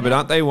bangers. yeah, but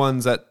aren't they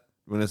ones that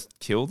want to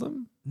kill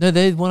them? No,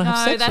 they want to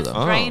have No, sex that's with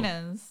them.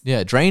 drainers.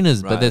 Yeah,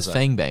 drainers, but Right, there's right.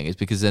 fang bangers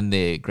because then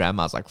their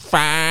grandma's like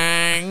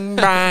fang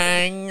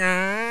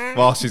bang.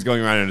 While she's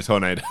going around in a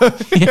tornado.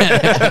 She's got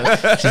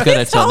her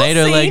This whole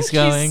tornado scene, legs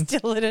going. She's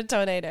still in a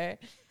tornado.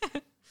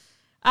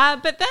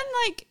 But then,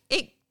 like,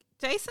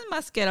 Jason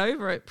must get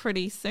over it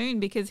pretty soon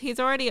because he's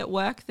already at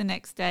work the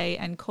next day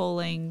and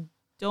calling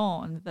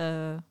Dawn,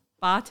 the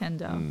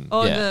bartender,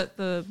 or Yeah.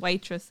 the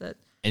waitress at.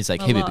 And he's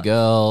like, A "Hey, baby lot.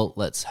 girl,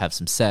 let's have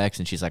some sex."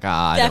 And she's like,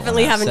 I don't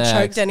Definitely wanna have haven't sex."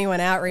 choked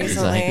anyone out He's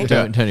recently. like,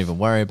 don't even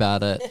worry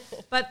about it.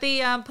 But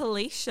the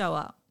police show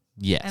up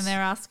Yes. and they're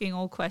asking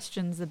all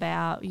questions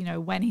about,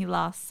 when he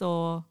last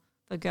saw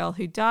the girl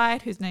who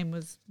died, whose name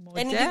was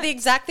Maudette. And he did the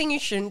exact thing you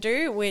shouldn't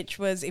do, which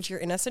was if you're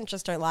innocent,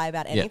 just don't lie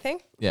about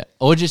anything. Yeah.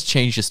 Or just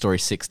change your story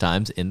 6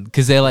 times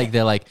because they're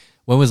like,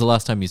 when was the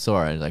last time you saw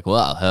her? And he's like,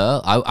 well,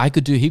 her, I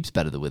could do heaps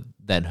better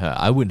than her.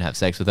 I wouldn't have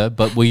sex with her.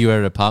 But were you at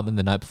her apartment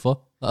the night before?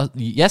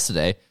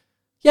 Yesterday?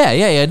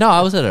 Yeah. No,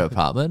 I was at her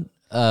apartment.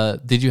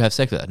 Did you have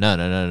sex with her?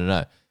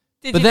 No.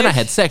 Did But you then know I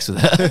had sex with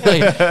her.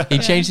 Like, he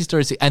changed his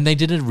story. And they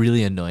did a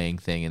really annoying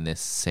thing in this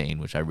scene,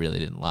 which I really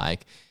didn't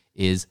like,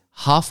 is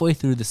halfway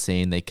through the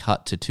scene, they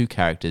cut to 2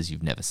 characters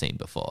you've never seen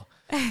before.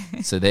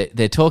 So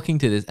they're talking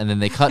to this, and then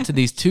they cut to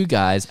these 2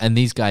 guys, and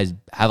these guys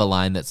have a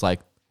line that's like,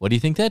 what do you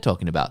think they're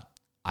talking about?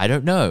 I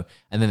don't know.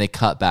 And then they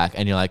cut back,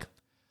 and you're like,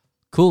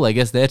 cool, I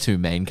guess they're 2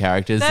 main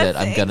characters that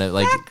I'm gonna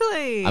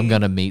exactly. I'm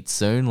gonna meet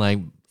soon. Like,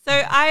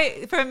 So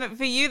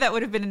for you that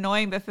would have been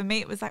annoying, but for me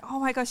it was like, oh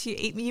my gosh,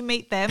 you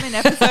meet them in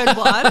episode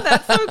 1.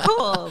 That's so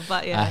cool.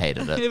 But yeah, I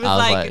hated it. It was I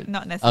was like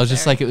not necessary. I was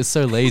just like, it was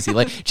so lazy.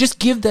 Like, just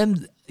give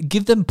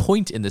them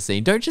point in the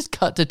scene. Don't just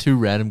cut to 2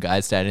 random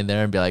guys standing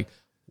there and be like,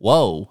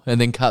 whoa,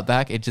 and then cut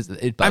back. It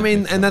bugged I me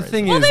mean, for some and the reason.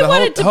 thing Well, is, they the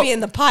wanted to whole, be in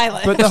the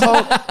pilot. but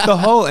the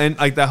whole end,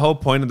 like the whole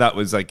point of that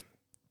was like,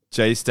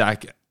 J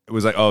Stack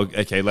was like, oh,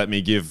 okay, let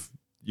me give,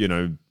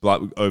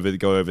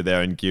 go over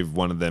there and give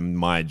one of them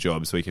my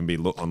job so he can be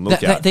on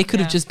lookout. They could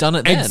have Yeah. just done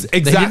it then. Exactly.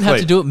 They didn't have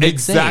to do it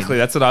mid-scene. Exactly.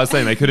 That's what I was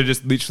saying. They could have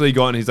just literally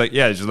gone. He's like,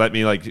 yeah, just let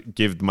me like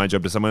give my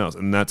job to someone else,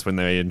 and that's when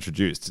they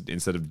introduced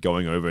instead of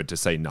going over to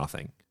say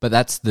nothing. But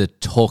that's the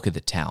talk of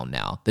the town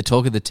now. The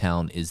talk of the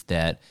town is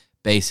that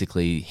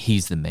basically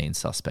he's the main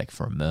suspect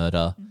for a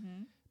murder.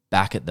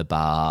 Back at the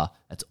bar,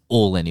 that's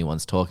all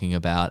anyone's talking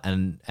about,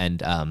 and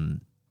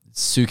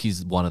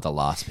Suki's one of the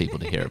last people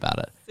to hear about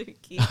it.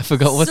 Suki. I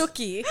forgot what.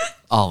 Suki.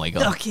 Oh my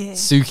god, Suki.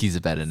 Suki's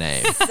a better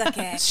name.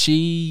 Okay.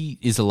 She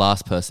is the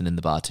last person in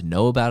the bar to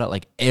know about it.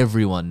 Like,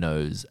 everyone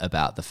knows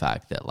about the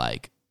fact that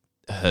like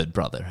her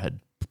brother had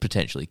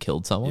potentially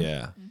killed someone.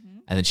 Yeah.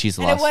 And then she's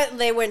the And last.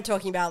 they weren't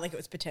talking about like it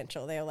was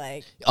potential. They were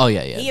like, Oh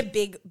yeah, he yeah. a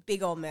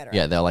big old murderer.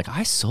 Yeah, they're like,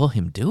 I saw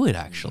him do it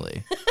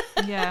actually.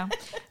 Yeah.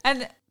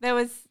 And there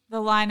was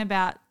the line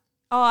about,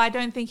 oh, I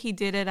don't think he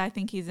did it. I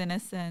think he's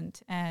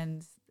innocent.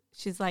 And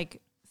she's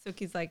like,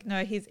 Suki's like,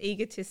 no, he's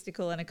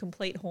egotistical and a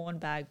complete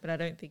hornbag, but I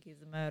don't think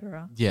he's a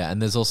murderer. Yeah,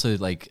 and there's also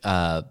like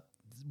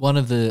one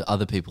of the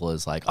other people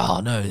is like, oh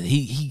no,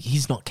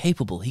 he's not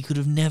capable. He could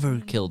have never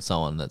killed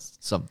someone. That's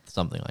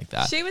something like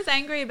that. She was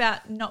angry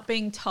about not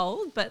being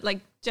told, but like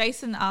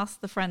Jason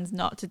asked the friends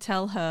not to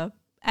tell her.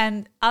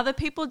 And other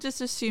people just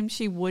assumed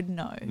she would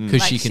know.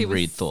 'Cause she Like, can was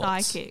read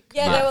thoughts. Psychic.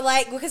 Yeah, Yeah. they were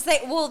like, because they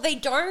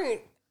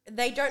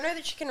don't know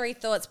that she can read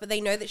thoughts, but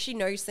they know that she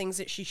knows things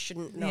that she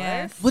shouldn't know.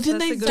 Yes, Well, didn't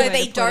that's they- a good So way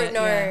they to put don't it,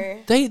 know.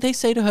 yeah. They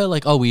say to her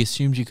like, oh, we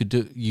assumed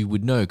you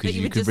would know because That you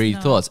you would could just read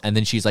know. thoughts, and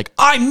then she's like,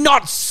 I'm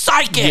not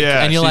psychic.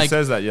 Yeah. and you're she like,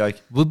 says that. You're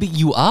like, well, but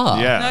you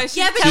are. yeah. No, she's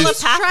Yeah, but she's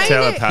telepathic. trying to- Yeah.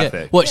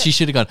 Telepathic. What she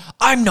should have gone.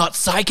 I'm not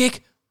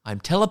psychic. I'm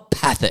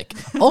telepathic.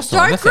 Also,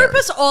 I'm a Don't group fairy.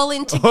 us all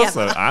in together.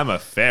 Also, I'm a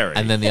fairy.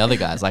 And then the other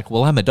guy's like,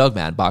 well, I'm a dog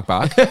man. Bark,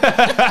 bark.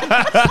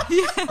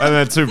 And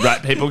then 2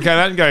 rat people came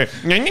out and go,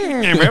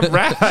 we're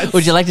rats.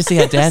 Would you like to see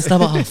our dance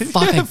number? Oh,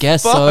 fuck, I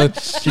guess so.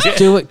 Just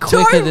do it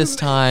quicker Don't- this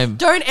time.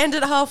 Don't end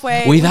it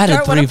halfway. We've We added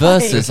don't 3 wanna play.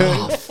 verses.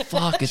 Oh,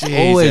 fuck. It's Jesus,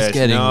 always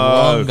getting no.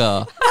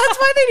 longer. That's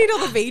why they need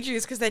all the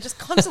VJs, because they're just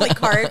constantly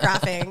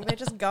choreographing. They're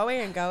just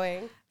going and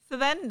going. So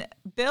then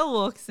Bill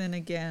walks in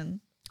again.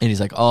 And he's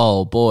like,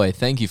 oh, boy,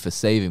 thank you for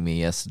saving me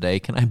yesterday.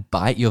 Can I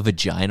bite your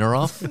vagina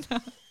off?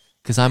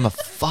 Because I'm a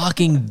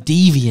fucking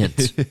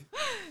deviant.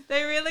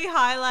 They really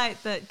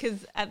highlight that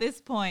because at this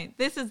point,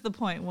 this is the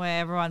point where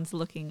everyone's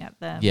looking at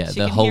them. Yeah, She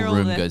the can whole hear all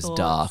room their goes thoughts.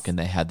 dark and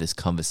they had this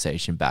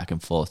conversation back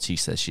and forth. She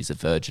says she's a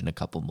virgin a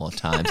couple more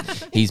times.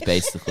 He's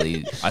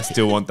basically... I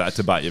still want that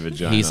to bite your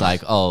vagina. He's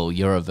like, oh,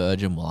 you're a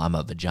virgin? Well, I'm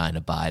a vagina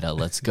biter.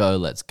 Let's go,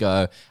 let's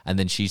go. And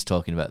then she's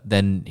talking about...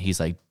 Then he's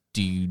like,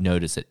 do you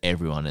notice that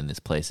everyone in this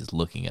place is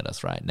looking at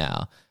us right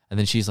now? And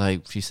then she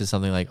says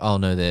something like, "Oh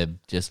no, they're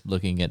just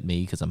looking at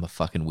me because I'm a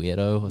fucking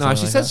weirdo." Or No, something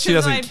she like says that. she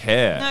doesn't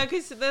care. No,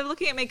 because they're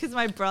looking at me because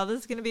my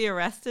brother's going to be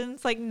arrested. And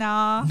it's like,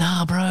 nah.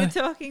 Nah, bro. You're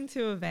talking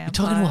to a vampire. You're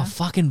talking to a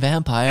fucking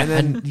vampire,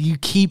 and you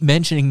keep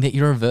mentioning that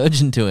you're a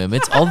virgin to him.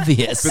 It's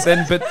obvious. But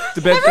then, but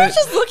Everyone's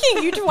just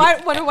looking at you.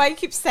 Wonder why you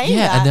keep saying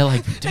yeah, that. and they're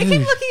like, They keep dude,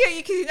 looking at you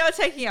because you're not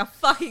taking our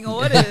fucking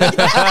orders.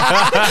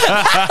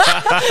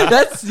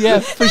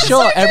 that's for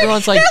sure.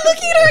 Everyone's like, they're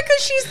looking at her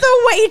because she's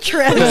the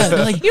waitress. Yeah,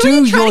 they're like, You do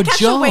ain't trying your to catch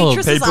a job.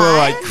 waitress's people are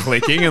eye. like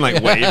clicking and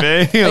like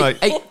waving. You're like,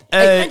 hey,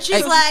 And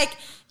she's like,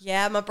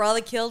 yeah, my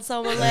brother killed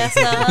someone last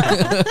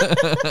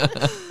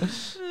night.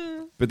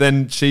 but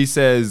then she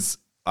says,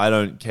 I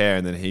don't care.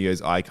 And then he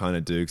goes, I kind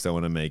of do because I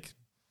want to make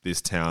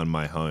this town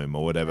my home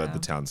or whatever the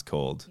town's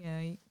called.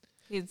 Yeah,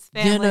 his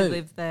family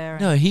lives there.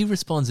 No, he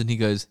responds and he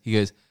goes,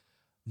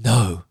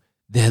 no,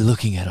 they're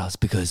looking at us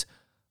because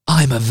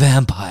I'm a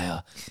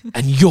vampire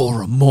and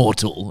you're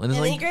immortal. And it's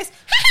And then like, he goes,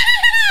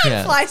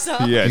 yeah. flies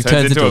off. Yeah, He it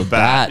turns into a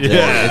bat. dude.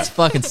 Yeah. It's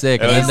fucking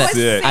sick. It And was then,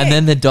 sick. and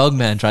then the dog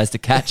man tries to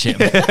catch him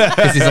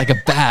because he's like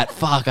a bat.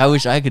 Fuck, I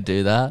wish I could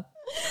do that.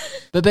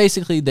 But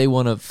basically, they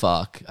want to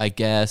fuck, I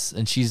guess.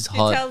 And she's She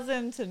hot. tells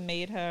him to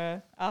meet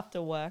her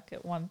after work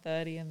at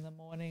 1:30 in the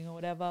morning or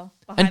whatever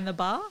behind the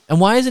bar. And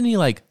why isn't he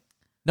like,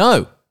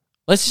 no,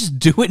 let's just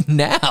do it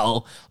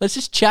now. Let's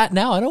just chat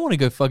now. I don't want to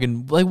go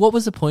fucking, like, what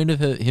was the point of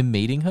him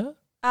meeting her?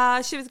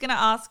 She was going to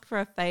ask for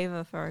a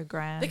favor for a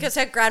grand. Because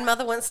her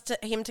grandmother wants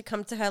him to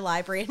come to her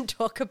library and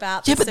talk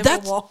about Yeah, the but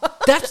Civil War.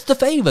 that's the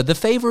favor. The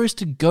favor is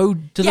to go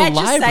to Yeah, the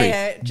just say library.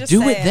 it. Just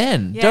Do say it it.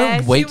 then. yeah,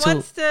 Don't wait she till.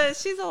 wants to,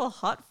 she's all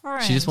hot for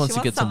him. She just wants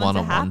to get some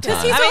something to one-on-one happen.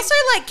 time. He's I also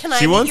like, can I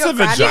She meet wants your a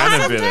vagina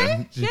grandmother?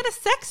 villain. She had a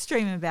sex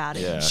dream about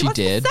it. Yeah. She She wants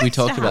the did. sex We to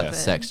talked about happen. the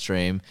sex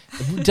dream.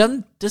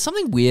 Does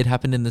something weird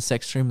happen in the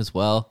sex dream as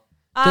well?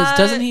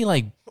 Doesn't he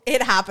like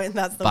It happened.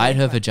 That's the bite weird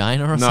her part.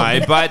 vagina or No,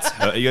 something? he bites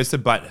her. He goes to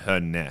bite her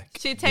neck.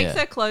 She takes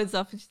Yeah. her clothes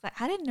off and she's like,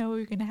 I didn't know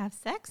we were going to have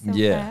sex so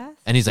Yeah. fast.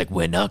 And he's like,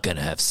 we're not going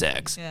to have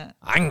sex. Yeah,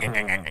 Yeah,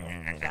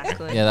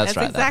 exactly. that's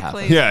right, that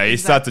Exactly. Yeah, he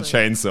starts a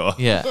exactly. chainsaw.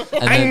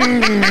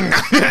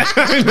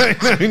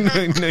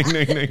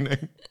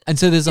 And, and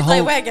so there's a Like,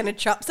 whole we're going to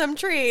chop some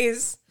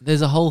trees.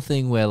 there's a whole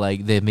thing where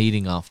like they're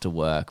meeting after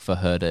work for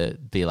her to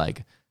be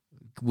like,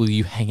 will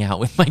you hang out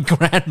with my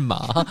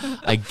grandma,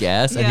 I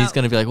guess? And Yeah. he's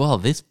going to be like, well,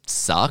 this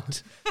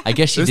sucked. I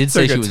guess she This did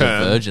say took she a was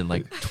turn. a virgin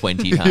like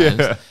 20 times.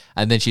 Yeah.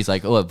 And then she's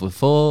like, oh,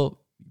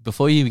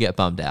 before you get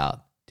bummed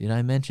out, did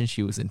I mention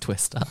she was in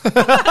Twister?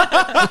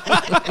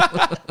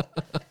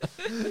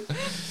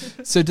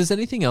 So does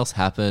anything else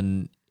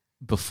happen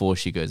before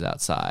she goes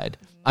outside?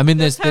 I mean,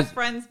 There's there's her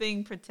friends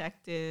being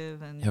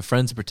protective and her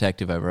friends are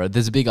protective over her.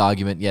 There's a big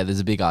argument. Yeah, there's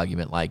a big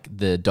argument. Like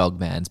the dog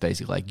man's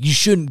basically like, you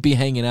shouldn't be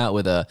hanging out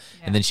with her.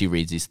 And then she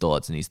reads his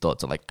thoughts, and his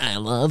thoughts are like, I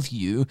love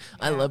you.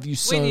 I love you we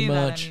so knew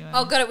that much. anyway.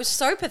 Oh, God, it was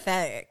so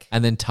pathetic.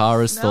 And then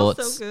Tara's Smells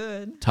thoughts. so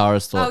good.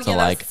 Tara's Oh, thoughts yeah, are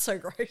that's like, so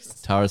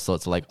gross. Tara's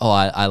thoughts are like, oh,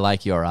 I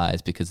like your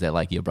eyes because they're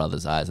like your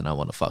brother's eyes, and I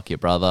want to fuck your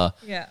brother.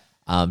 Yeah.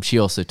 She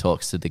also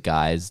talks to the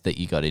guys that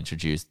you got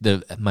introduced.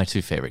 My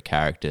two favorite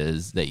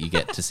characters that you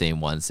get to see in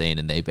one scene,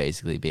 and they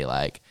basically be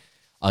like,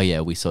 "Oh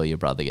yeah, we saw your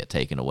brother get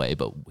taken away,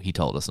 but he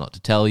told us not to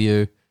tell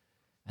you."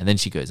 And then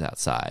she goes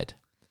outside,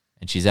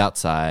 and she's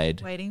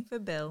outside. Waiting for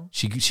Bill.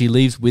 She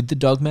leaves with the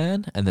dog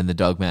man, and then the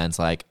dog man's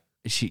like,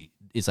 she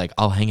is like,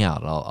 "I'll hang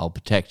out. I'll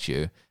protect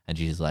you." And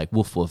she's like,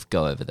 "Woof woof,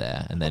 go over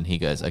there." And then he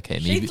goes, "Okay,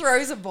 She maybe."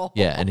 throws a ball.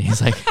 Yeah, and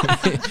he's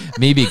like,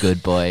 "Me be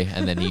good boy,"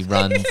 and then he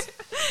runs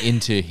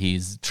into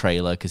his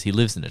trailer because he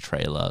lives in a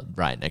trailer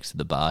right next to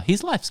the bar.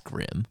 His life's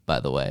grim, by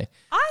the way.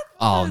 I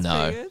Oh thought it was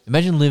no! pretty good.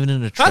 Imagine living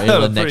in a thought it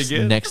trailer was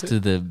pretty next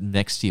good.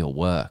 next to your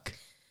work.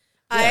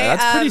 Yeah,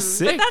 that's pretty But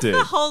sick, that's dude.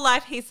 the whole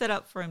life he set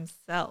up for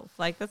himself.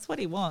 Like, that's what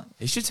he wants.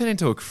 He should turn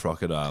into a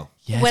crocodile.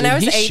 Yeah, When dude, I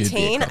was he should be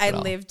a 18, I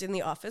crocodile. lived in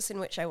the office in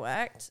which I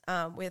worked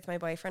with my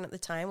boyfriend at the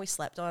time. We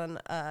slept on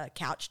a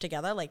couch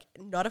together, like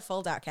not a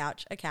fold-out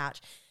couch, a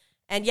couch.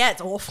 And yeah,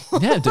 it's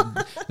awful. Yeah,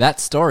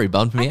 that story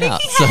bummed me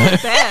out. He So has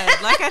a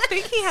bed. Like, I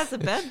think he has a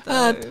bed,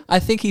 though. I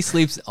think he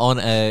sleeps on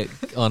a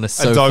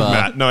sofa. A dog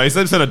mat. No, he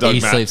sleeps on a dog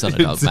He mat. sleeps on a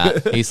dog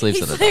mat. He sleeps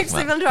He on a sleeps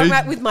dog on mat. the dog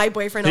mat with my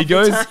boyfriend He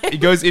all goes. the time. He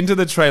goes into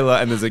the trailer,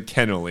 and there's a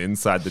kennel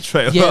inside the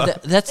trailer. Yeah,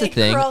 that's the He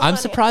thing. crawls I'm on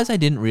surprised I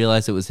didn't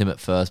realize it was him at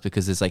first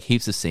because there's like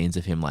heaps of scenes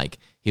of him like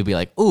he'll be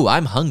like, "Ooh,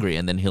 I'm hungry,"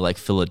 and then he'll like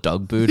fill a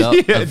dog boot up,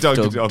 Yeah, a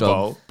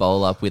dog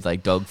bowl. up with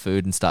like dog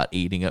food and start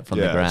eating it from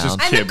the Yeah, ground.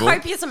 just- And the Kibble.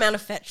 copious amount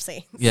of fetch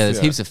scenes. Yeah, there's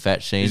Yeah. heaps of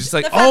fetch scenes. He's just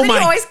like, The fact oh that my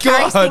he always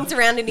carries god, things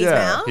around in his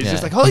mouth. He's Yeah.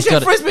 just like, holy He's shit,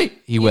 got a- frisbee.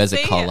 He wears a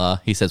see it.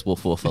 collar. He says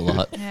woof woof a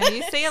lot. Yeah,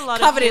 you see a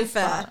lot Covered of in his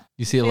fur. butt.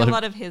 You see a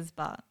lot of his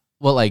butt.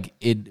 well, like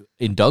in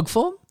dog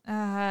form.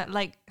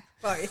 Like,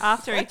 Both.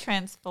 after he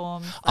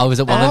transforms. Oh, was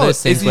it one of Oh, those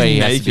scenes is he where he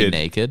has to be naked?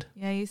 naked?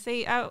 Yeah, you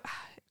see, out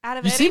of You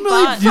any seem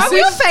really- butt. you From seem-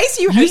 your face,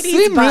 you you hate his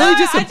seem butt. really I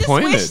just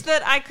disappointed. wish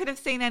that I could have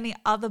seen any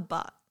other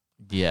butt.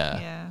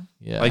 Yeah,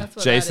 Yeah. Like That's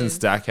what Jason that is.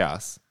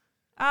 Stackhouse.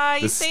 You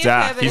The see a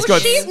stack. fair bit He's of-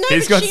 got- She's, no,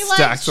 he's but got she stacks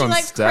likes, on she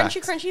likes stacks.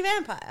 crunchy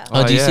vampire.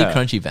 Oh, do you see yeah.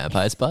 Crunchy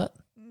Vampire's butt?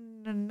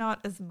 No, Not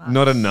as much.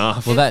 Not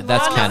enough. Well, that's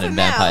not canon. enough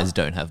now. Vampires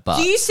don't have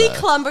butts. Do you see so-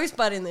 Columbo's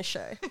butt in this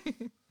show?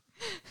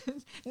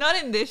 Not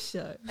in this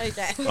show.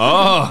 Okay.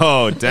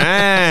 Oh,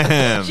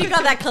 damn. She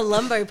got that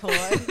Columbo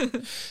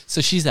porn.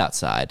 So she's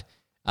outside.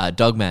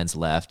 Dogman's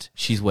left.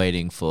 She's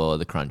waiting for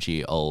the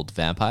crunchy old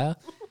vampire.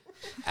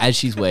 As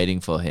she's waiting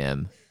for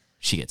him,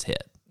 she gets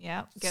hit.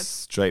 Yeah. Gets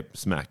Straight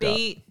smacked up.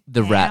 beat.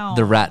 The down.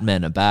 rat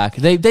men are back.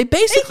 They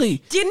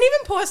basically Didn't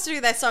even pause to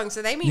do their song,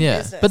 so they mean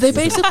business. but they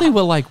basically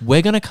were like,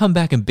 we're gonna come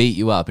back and beat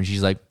you up, and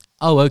she's like,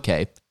 oh,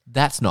 okay,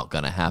 that's not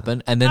gonna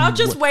happen. And then I'll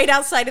just wait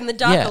outside in the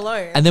dark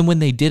alone. And then when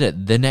they did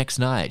it the next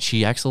night,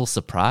 she acts all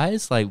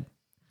surprised, like,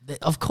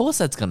 of course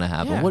that's gonna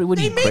happen. Yeah. What are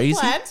they you made crazy?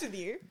 plans with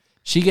you.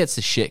 She gets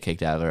the shit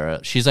kicked out of her.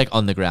 She's like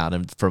on the ground,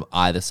 and from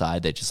either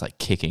side, they're just like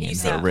kicking into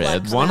see her blood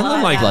ribs. One of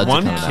them, like, Blood's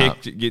one coming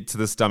out. kick get to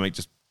the stomach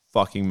just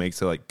fucking makes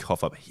her, like,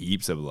 cough up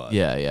heaps of blood.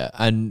 Yeah,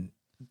 and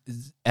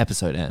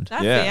episode end.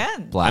 That's Yeah. the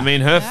end. Black. I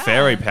mean, her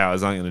fairy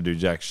powers aren't going to do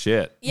jack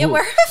shit. Yeah,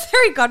 where are her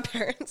fairy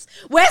godparents?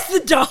 Where's the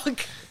dog?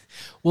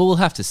 Well, we'll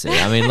have to see.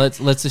 I mean,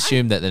 let's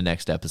assume that the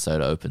next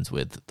episode opens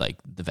with like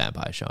the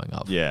vampire showing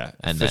up. Yeah,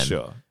 and for then,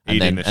 sure. And Eating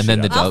then, the and then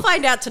the shit out. I'll dog.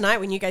 find out tonight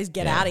when you guys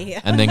get out of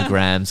here. And then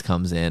Grams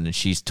comes in and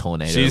she's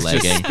tornado She's just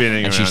legging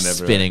spinning and around she's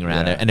everywhere. spinning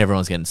around Yeah. it, and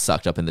everyone's getting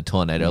sucked up in the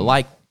tornado,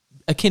 like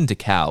akin to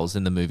cows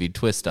in the movie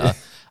Twister.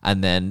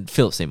 And then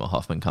Philip Seymour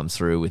Hoffman comes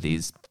through with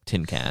his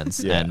tin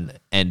cans Yeah. and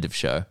end of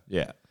show.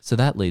 Yeah. So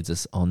that leads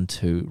us on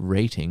to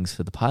ratings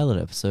for the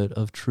pilot episode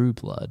of True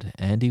Blood.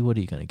 Andy, what are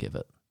you going to give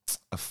it?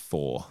 A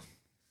 4.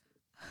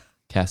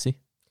 Cassie?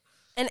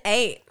 An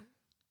 8.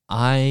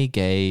 I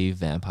gave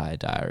Vampire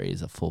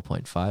Diaries a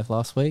 4.5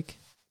 last week.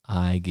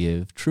 I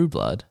give True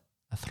Blood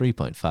a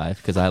 3.5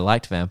 because I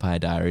liked Vampire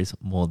Diaries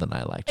more than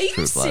I liked Are you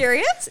True Blood.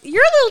 serious?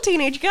 You're a little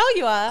teenage girl,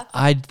 you are.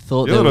 I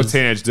thought You're a there little was,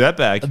 teenage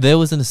dirtbag. there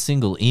wasn't a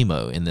single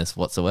emo in this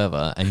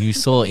whatsoever, and you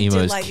saw did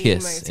Emo's like the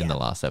kiss emos, in yeah. the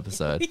last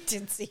episode. We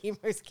did see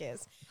Emo's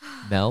kiss.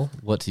 Mel,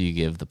 what do you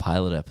give the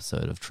pilot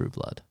episode of True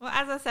Blood? Well,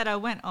 as I said, I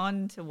went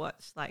on to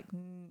watch like 3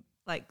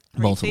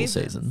 Multiple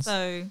seasons.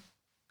 So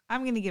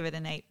I'm going to give it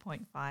an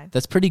 8.5.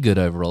 That's pretty good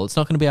overall. It's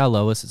not going to be our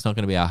lowest. It's not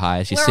going to be our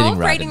highest. You're We're sitting all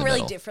right in rating the really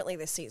middle. differently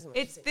this season. which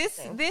It's is this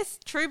interesting.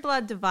 True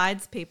Blood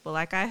divides people.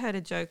 Like I heard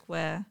a joke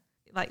where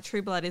like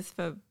True Blood is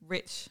for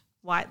rich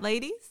white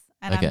ladies,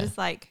 and Okay. I'm just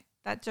like,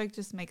 that joke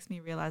just makes me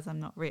realize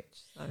I'm not rich.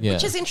 So. Yeah.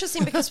 Which is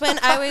interesting because when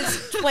I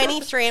was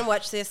 23 and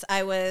watched this,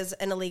 I was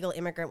an illegal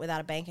immigrant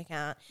without a bank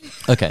account.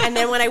 Okay. And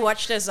then when I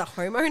watched it as a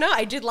homeowner,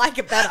 I did like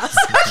it better.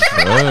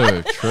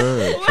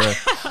 True.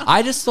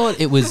 I just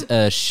thought it was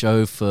a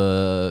show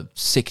for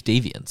sick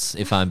deviants,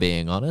 if I'm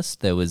being honest.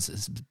 There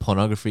was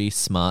pornography,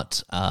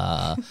 smut,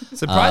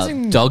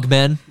 Surprisingly,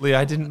 dogmen.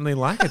 I didn't really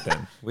like it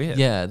then. Weird.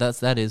 Yeah,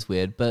 that is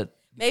weird. But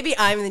Maybe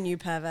I'm the new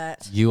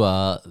pervert. you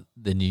are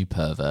the new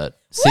pervert.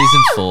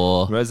 Season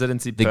 4,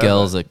 Residency the pervert.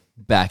 girls are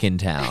back in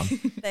town.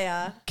 They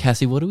are.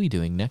 Cassie, what are we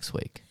doing next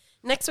week?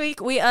 Next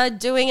week, we are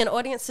doing an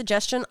audience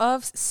suggestion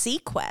of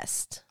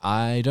Sequest.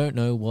 I don't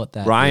know what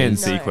that Ryan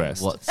is. No.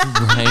 Seacrest. What's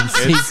Ryan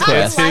It's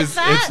Seacrest? like his,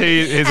 that. it's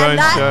his And own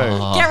that-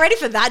 show. Get ready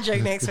for that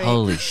joke next week.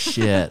 Holy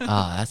shit.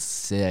 That's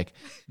sick.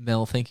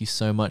 Mel, thank you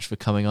so much for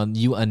coming on.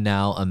 You are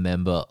now a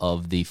member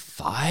of the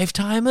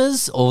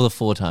 5-timers or the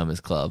 4-timers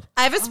club.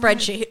 I have a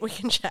spreadsheet. We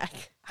can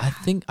check. I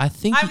think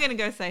I'm going to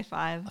go say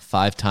 5.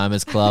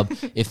 5-timers club.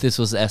 If this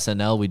was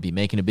SNL, we'd be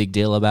making a big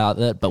deal about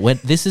that. But when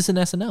this isn't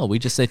SNL, we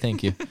just say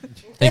thank you.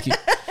 Thank you.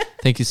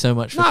 Thank you so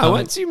much for No, coming.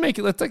 once you make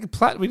it, let's like a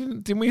plat.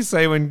 Didn't we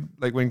say when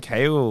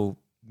Cale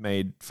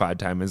made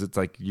 5-timers, it's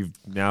like you've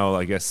now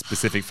like a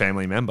specific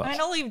family member. I mean,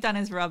 all you've done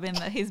is rub in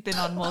that he's been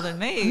on more than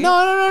me.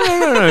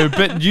 No.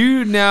 But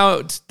you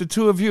now, the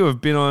two of you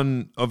have been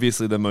on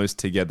obviously the most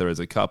together as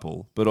a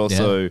couple, but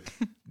also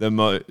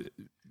the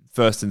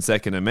first and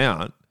second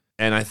amount.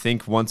 And I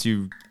think once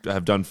you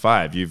have done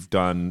 5, you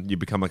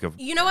become like a.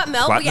 You know what,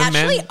 Mel? We Platinum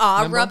actually Man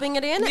are member? rubbing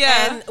it in.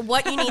 Yeah. And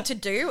what you need to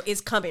do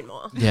is come in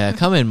more. Yeah,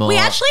 come in more. We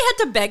actually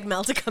had to beg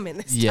Mel to come in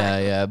this time.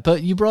 Yeah.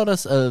 But you brought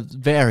us a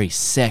very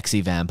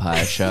sexy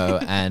vampire show,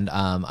 and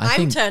I'm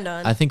think turned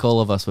on. I think all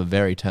of us were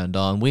very turned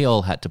on. We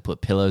all had to put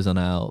pillows on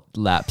our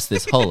laps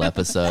this whole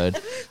episode,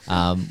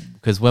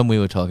 because when we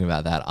were talking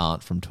about that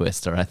aunt from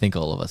Twister, I think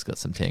all of us got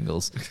some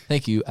tingles.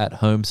 Thank you at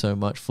home so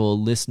much for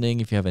listening.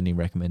 If you have any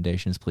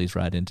recommendations, please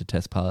write into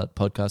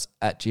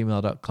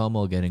testpilotpodcast@gmail.com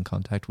or get in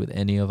contact with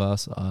any of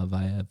us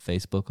via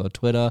Facebook or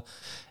Twitter.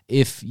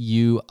 If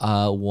you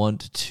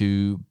want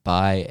to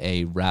buy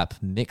a rap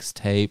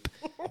mixtape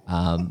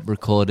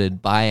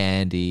recorded by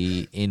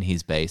Andy in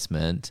his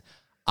basement,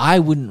 I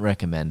wouldn't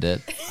recommend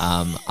it.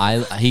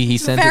 He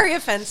sent Very it,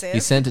 offensive. He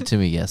sent it to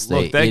me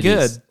yesterday. Look, they're It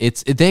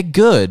is- they're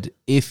good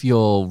if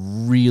you're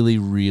really,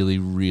 really,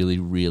 really,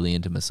 really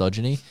into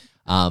misogyny.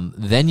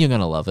 Then you're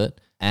gonna love it.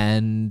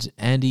 And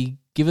Andy,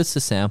 give us a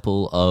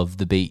sample of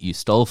the beat you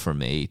stole from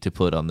me to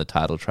put on the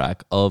title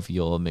track of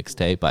your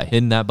mixtape by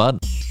hitting that button.